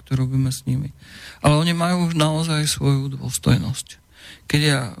deťmi, tak to robíme s nimi. Ale oni majú naozaj svoju dôstojnosť. Keď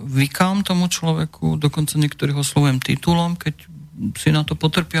ja vykám tomu človeku, dokonca niektorých oslovujem titulom, keď si na to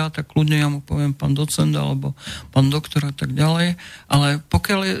potrpia, tak kľudne ja mu poviem pán docent alebo pán doktor a tak ďalej. Ale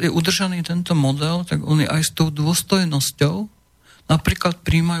pokiaľ je udržaný tento model, tak oni aj s tou dôstojnosťou napríklad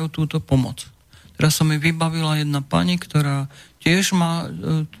príjmajú túto pomoc. Teraz sa mi vybavila jedna pani, ktorá tiež má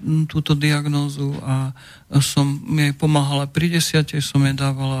túto diagnózu a som jej pomáhala pri 10, som jej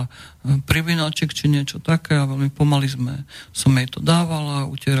dávala privinaček či niečo také a veľmi pomaly som jej to dávala,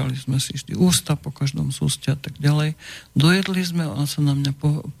 utierali sme si vždy ústa po každom súste a tak ďalej. Dojedli sme, ona sa na mňa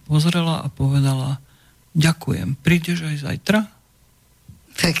pozrela a povedala, ďakujem, prídeš aj zajtra?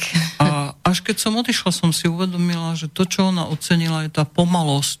 Tak. A až keď som odišla, som si uvedomila, že to, čo ona ocenila, je tá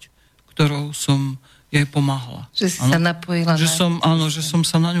pomalosť, ktorou som jej pomáhala. Že si sa napojila. Že som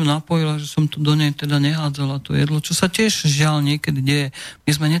sa na ňu napojila, že som tu do nej teda nehádzala to jedlo, čo sa tiež žiaľ niekedy deje.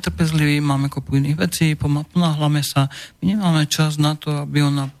 My sme netrpezliví, máme kopu iných vecí, ponáhľame sa, my nemáme čas na to, aby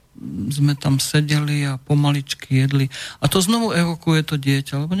sme tam sedeli a pomaličky jedli. A to znovu evokuje to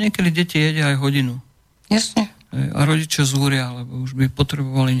dieťa, lebo niekedy deti jedia aj hodinu. Jasne. A rodičia zúria, lebo už by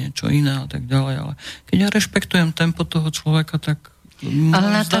potrebovali niečo iné a tak ďalej. Ale keď ja rešpektujem tempo toho človeka, tak ale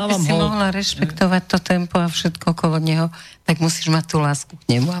na to, aby si mohla rešpektovať to tempo a všetko okolo neho, tak musíš mať tú lásku k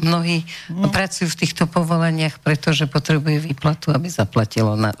nemu. A mnohí pracujú v týchto povolaniach, pretože potrebujú výplatu, aby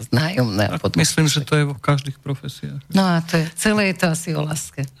zaplatilo nájomné. Myslím, že to je vo každých profesiách. No a celé je to asi o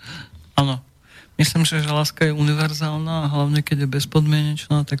láske. Áno. Myslím, že láska je univerzálna a hlavne, keď je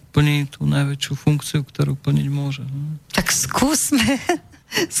bezpodmienečná, tak plní tú najväčšiu funkciu, ktorú plniť môže. Tak skúsme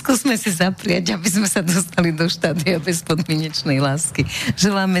si zapriať, aby sme sa dostali do štádia bezpodmienečnej lásky.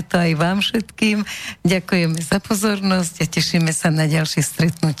 Želáme to aj vám všetkým. Ďakujeme za pozornosť a tešíme sa na ďalšie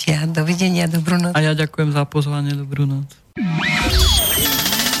stretnutia. Dovidenia, dobrú noc. A ja ďakujem za pozvanie, dobrú noc.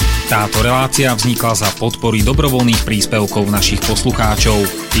 Táto relácia vznikla za podpory dobrovoľných príspevkov našich poslucháčov.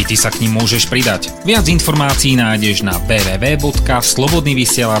 I ty sa k nim môžeš pridať. Viac informácií nájdeš na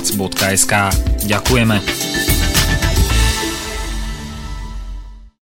www.slobodnyvysielac.sk. Ďakujeme.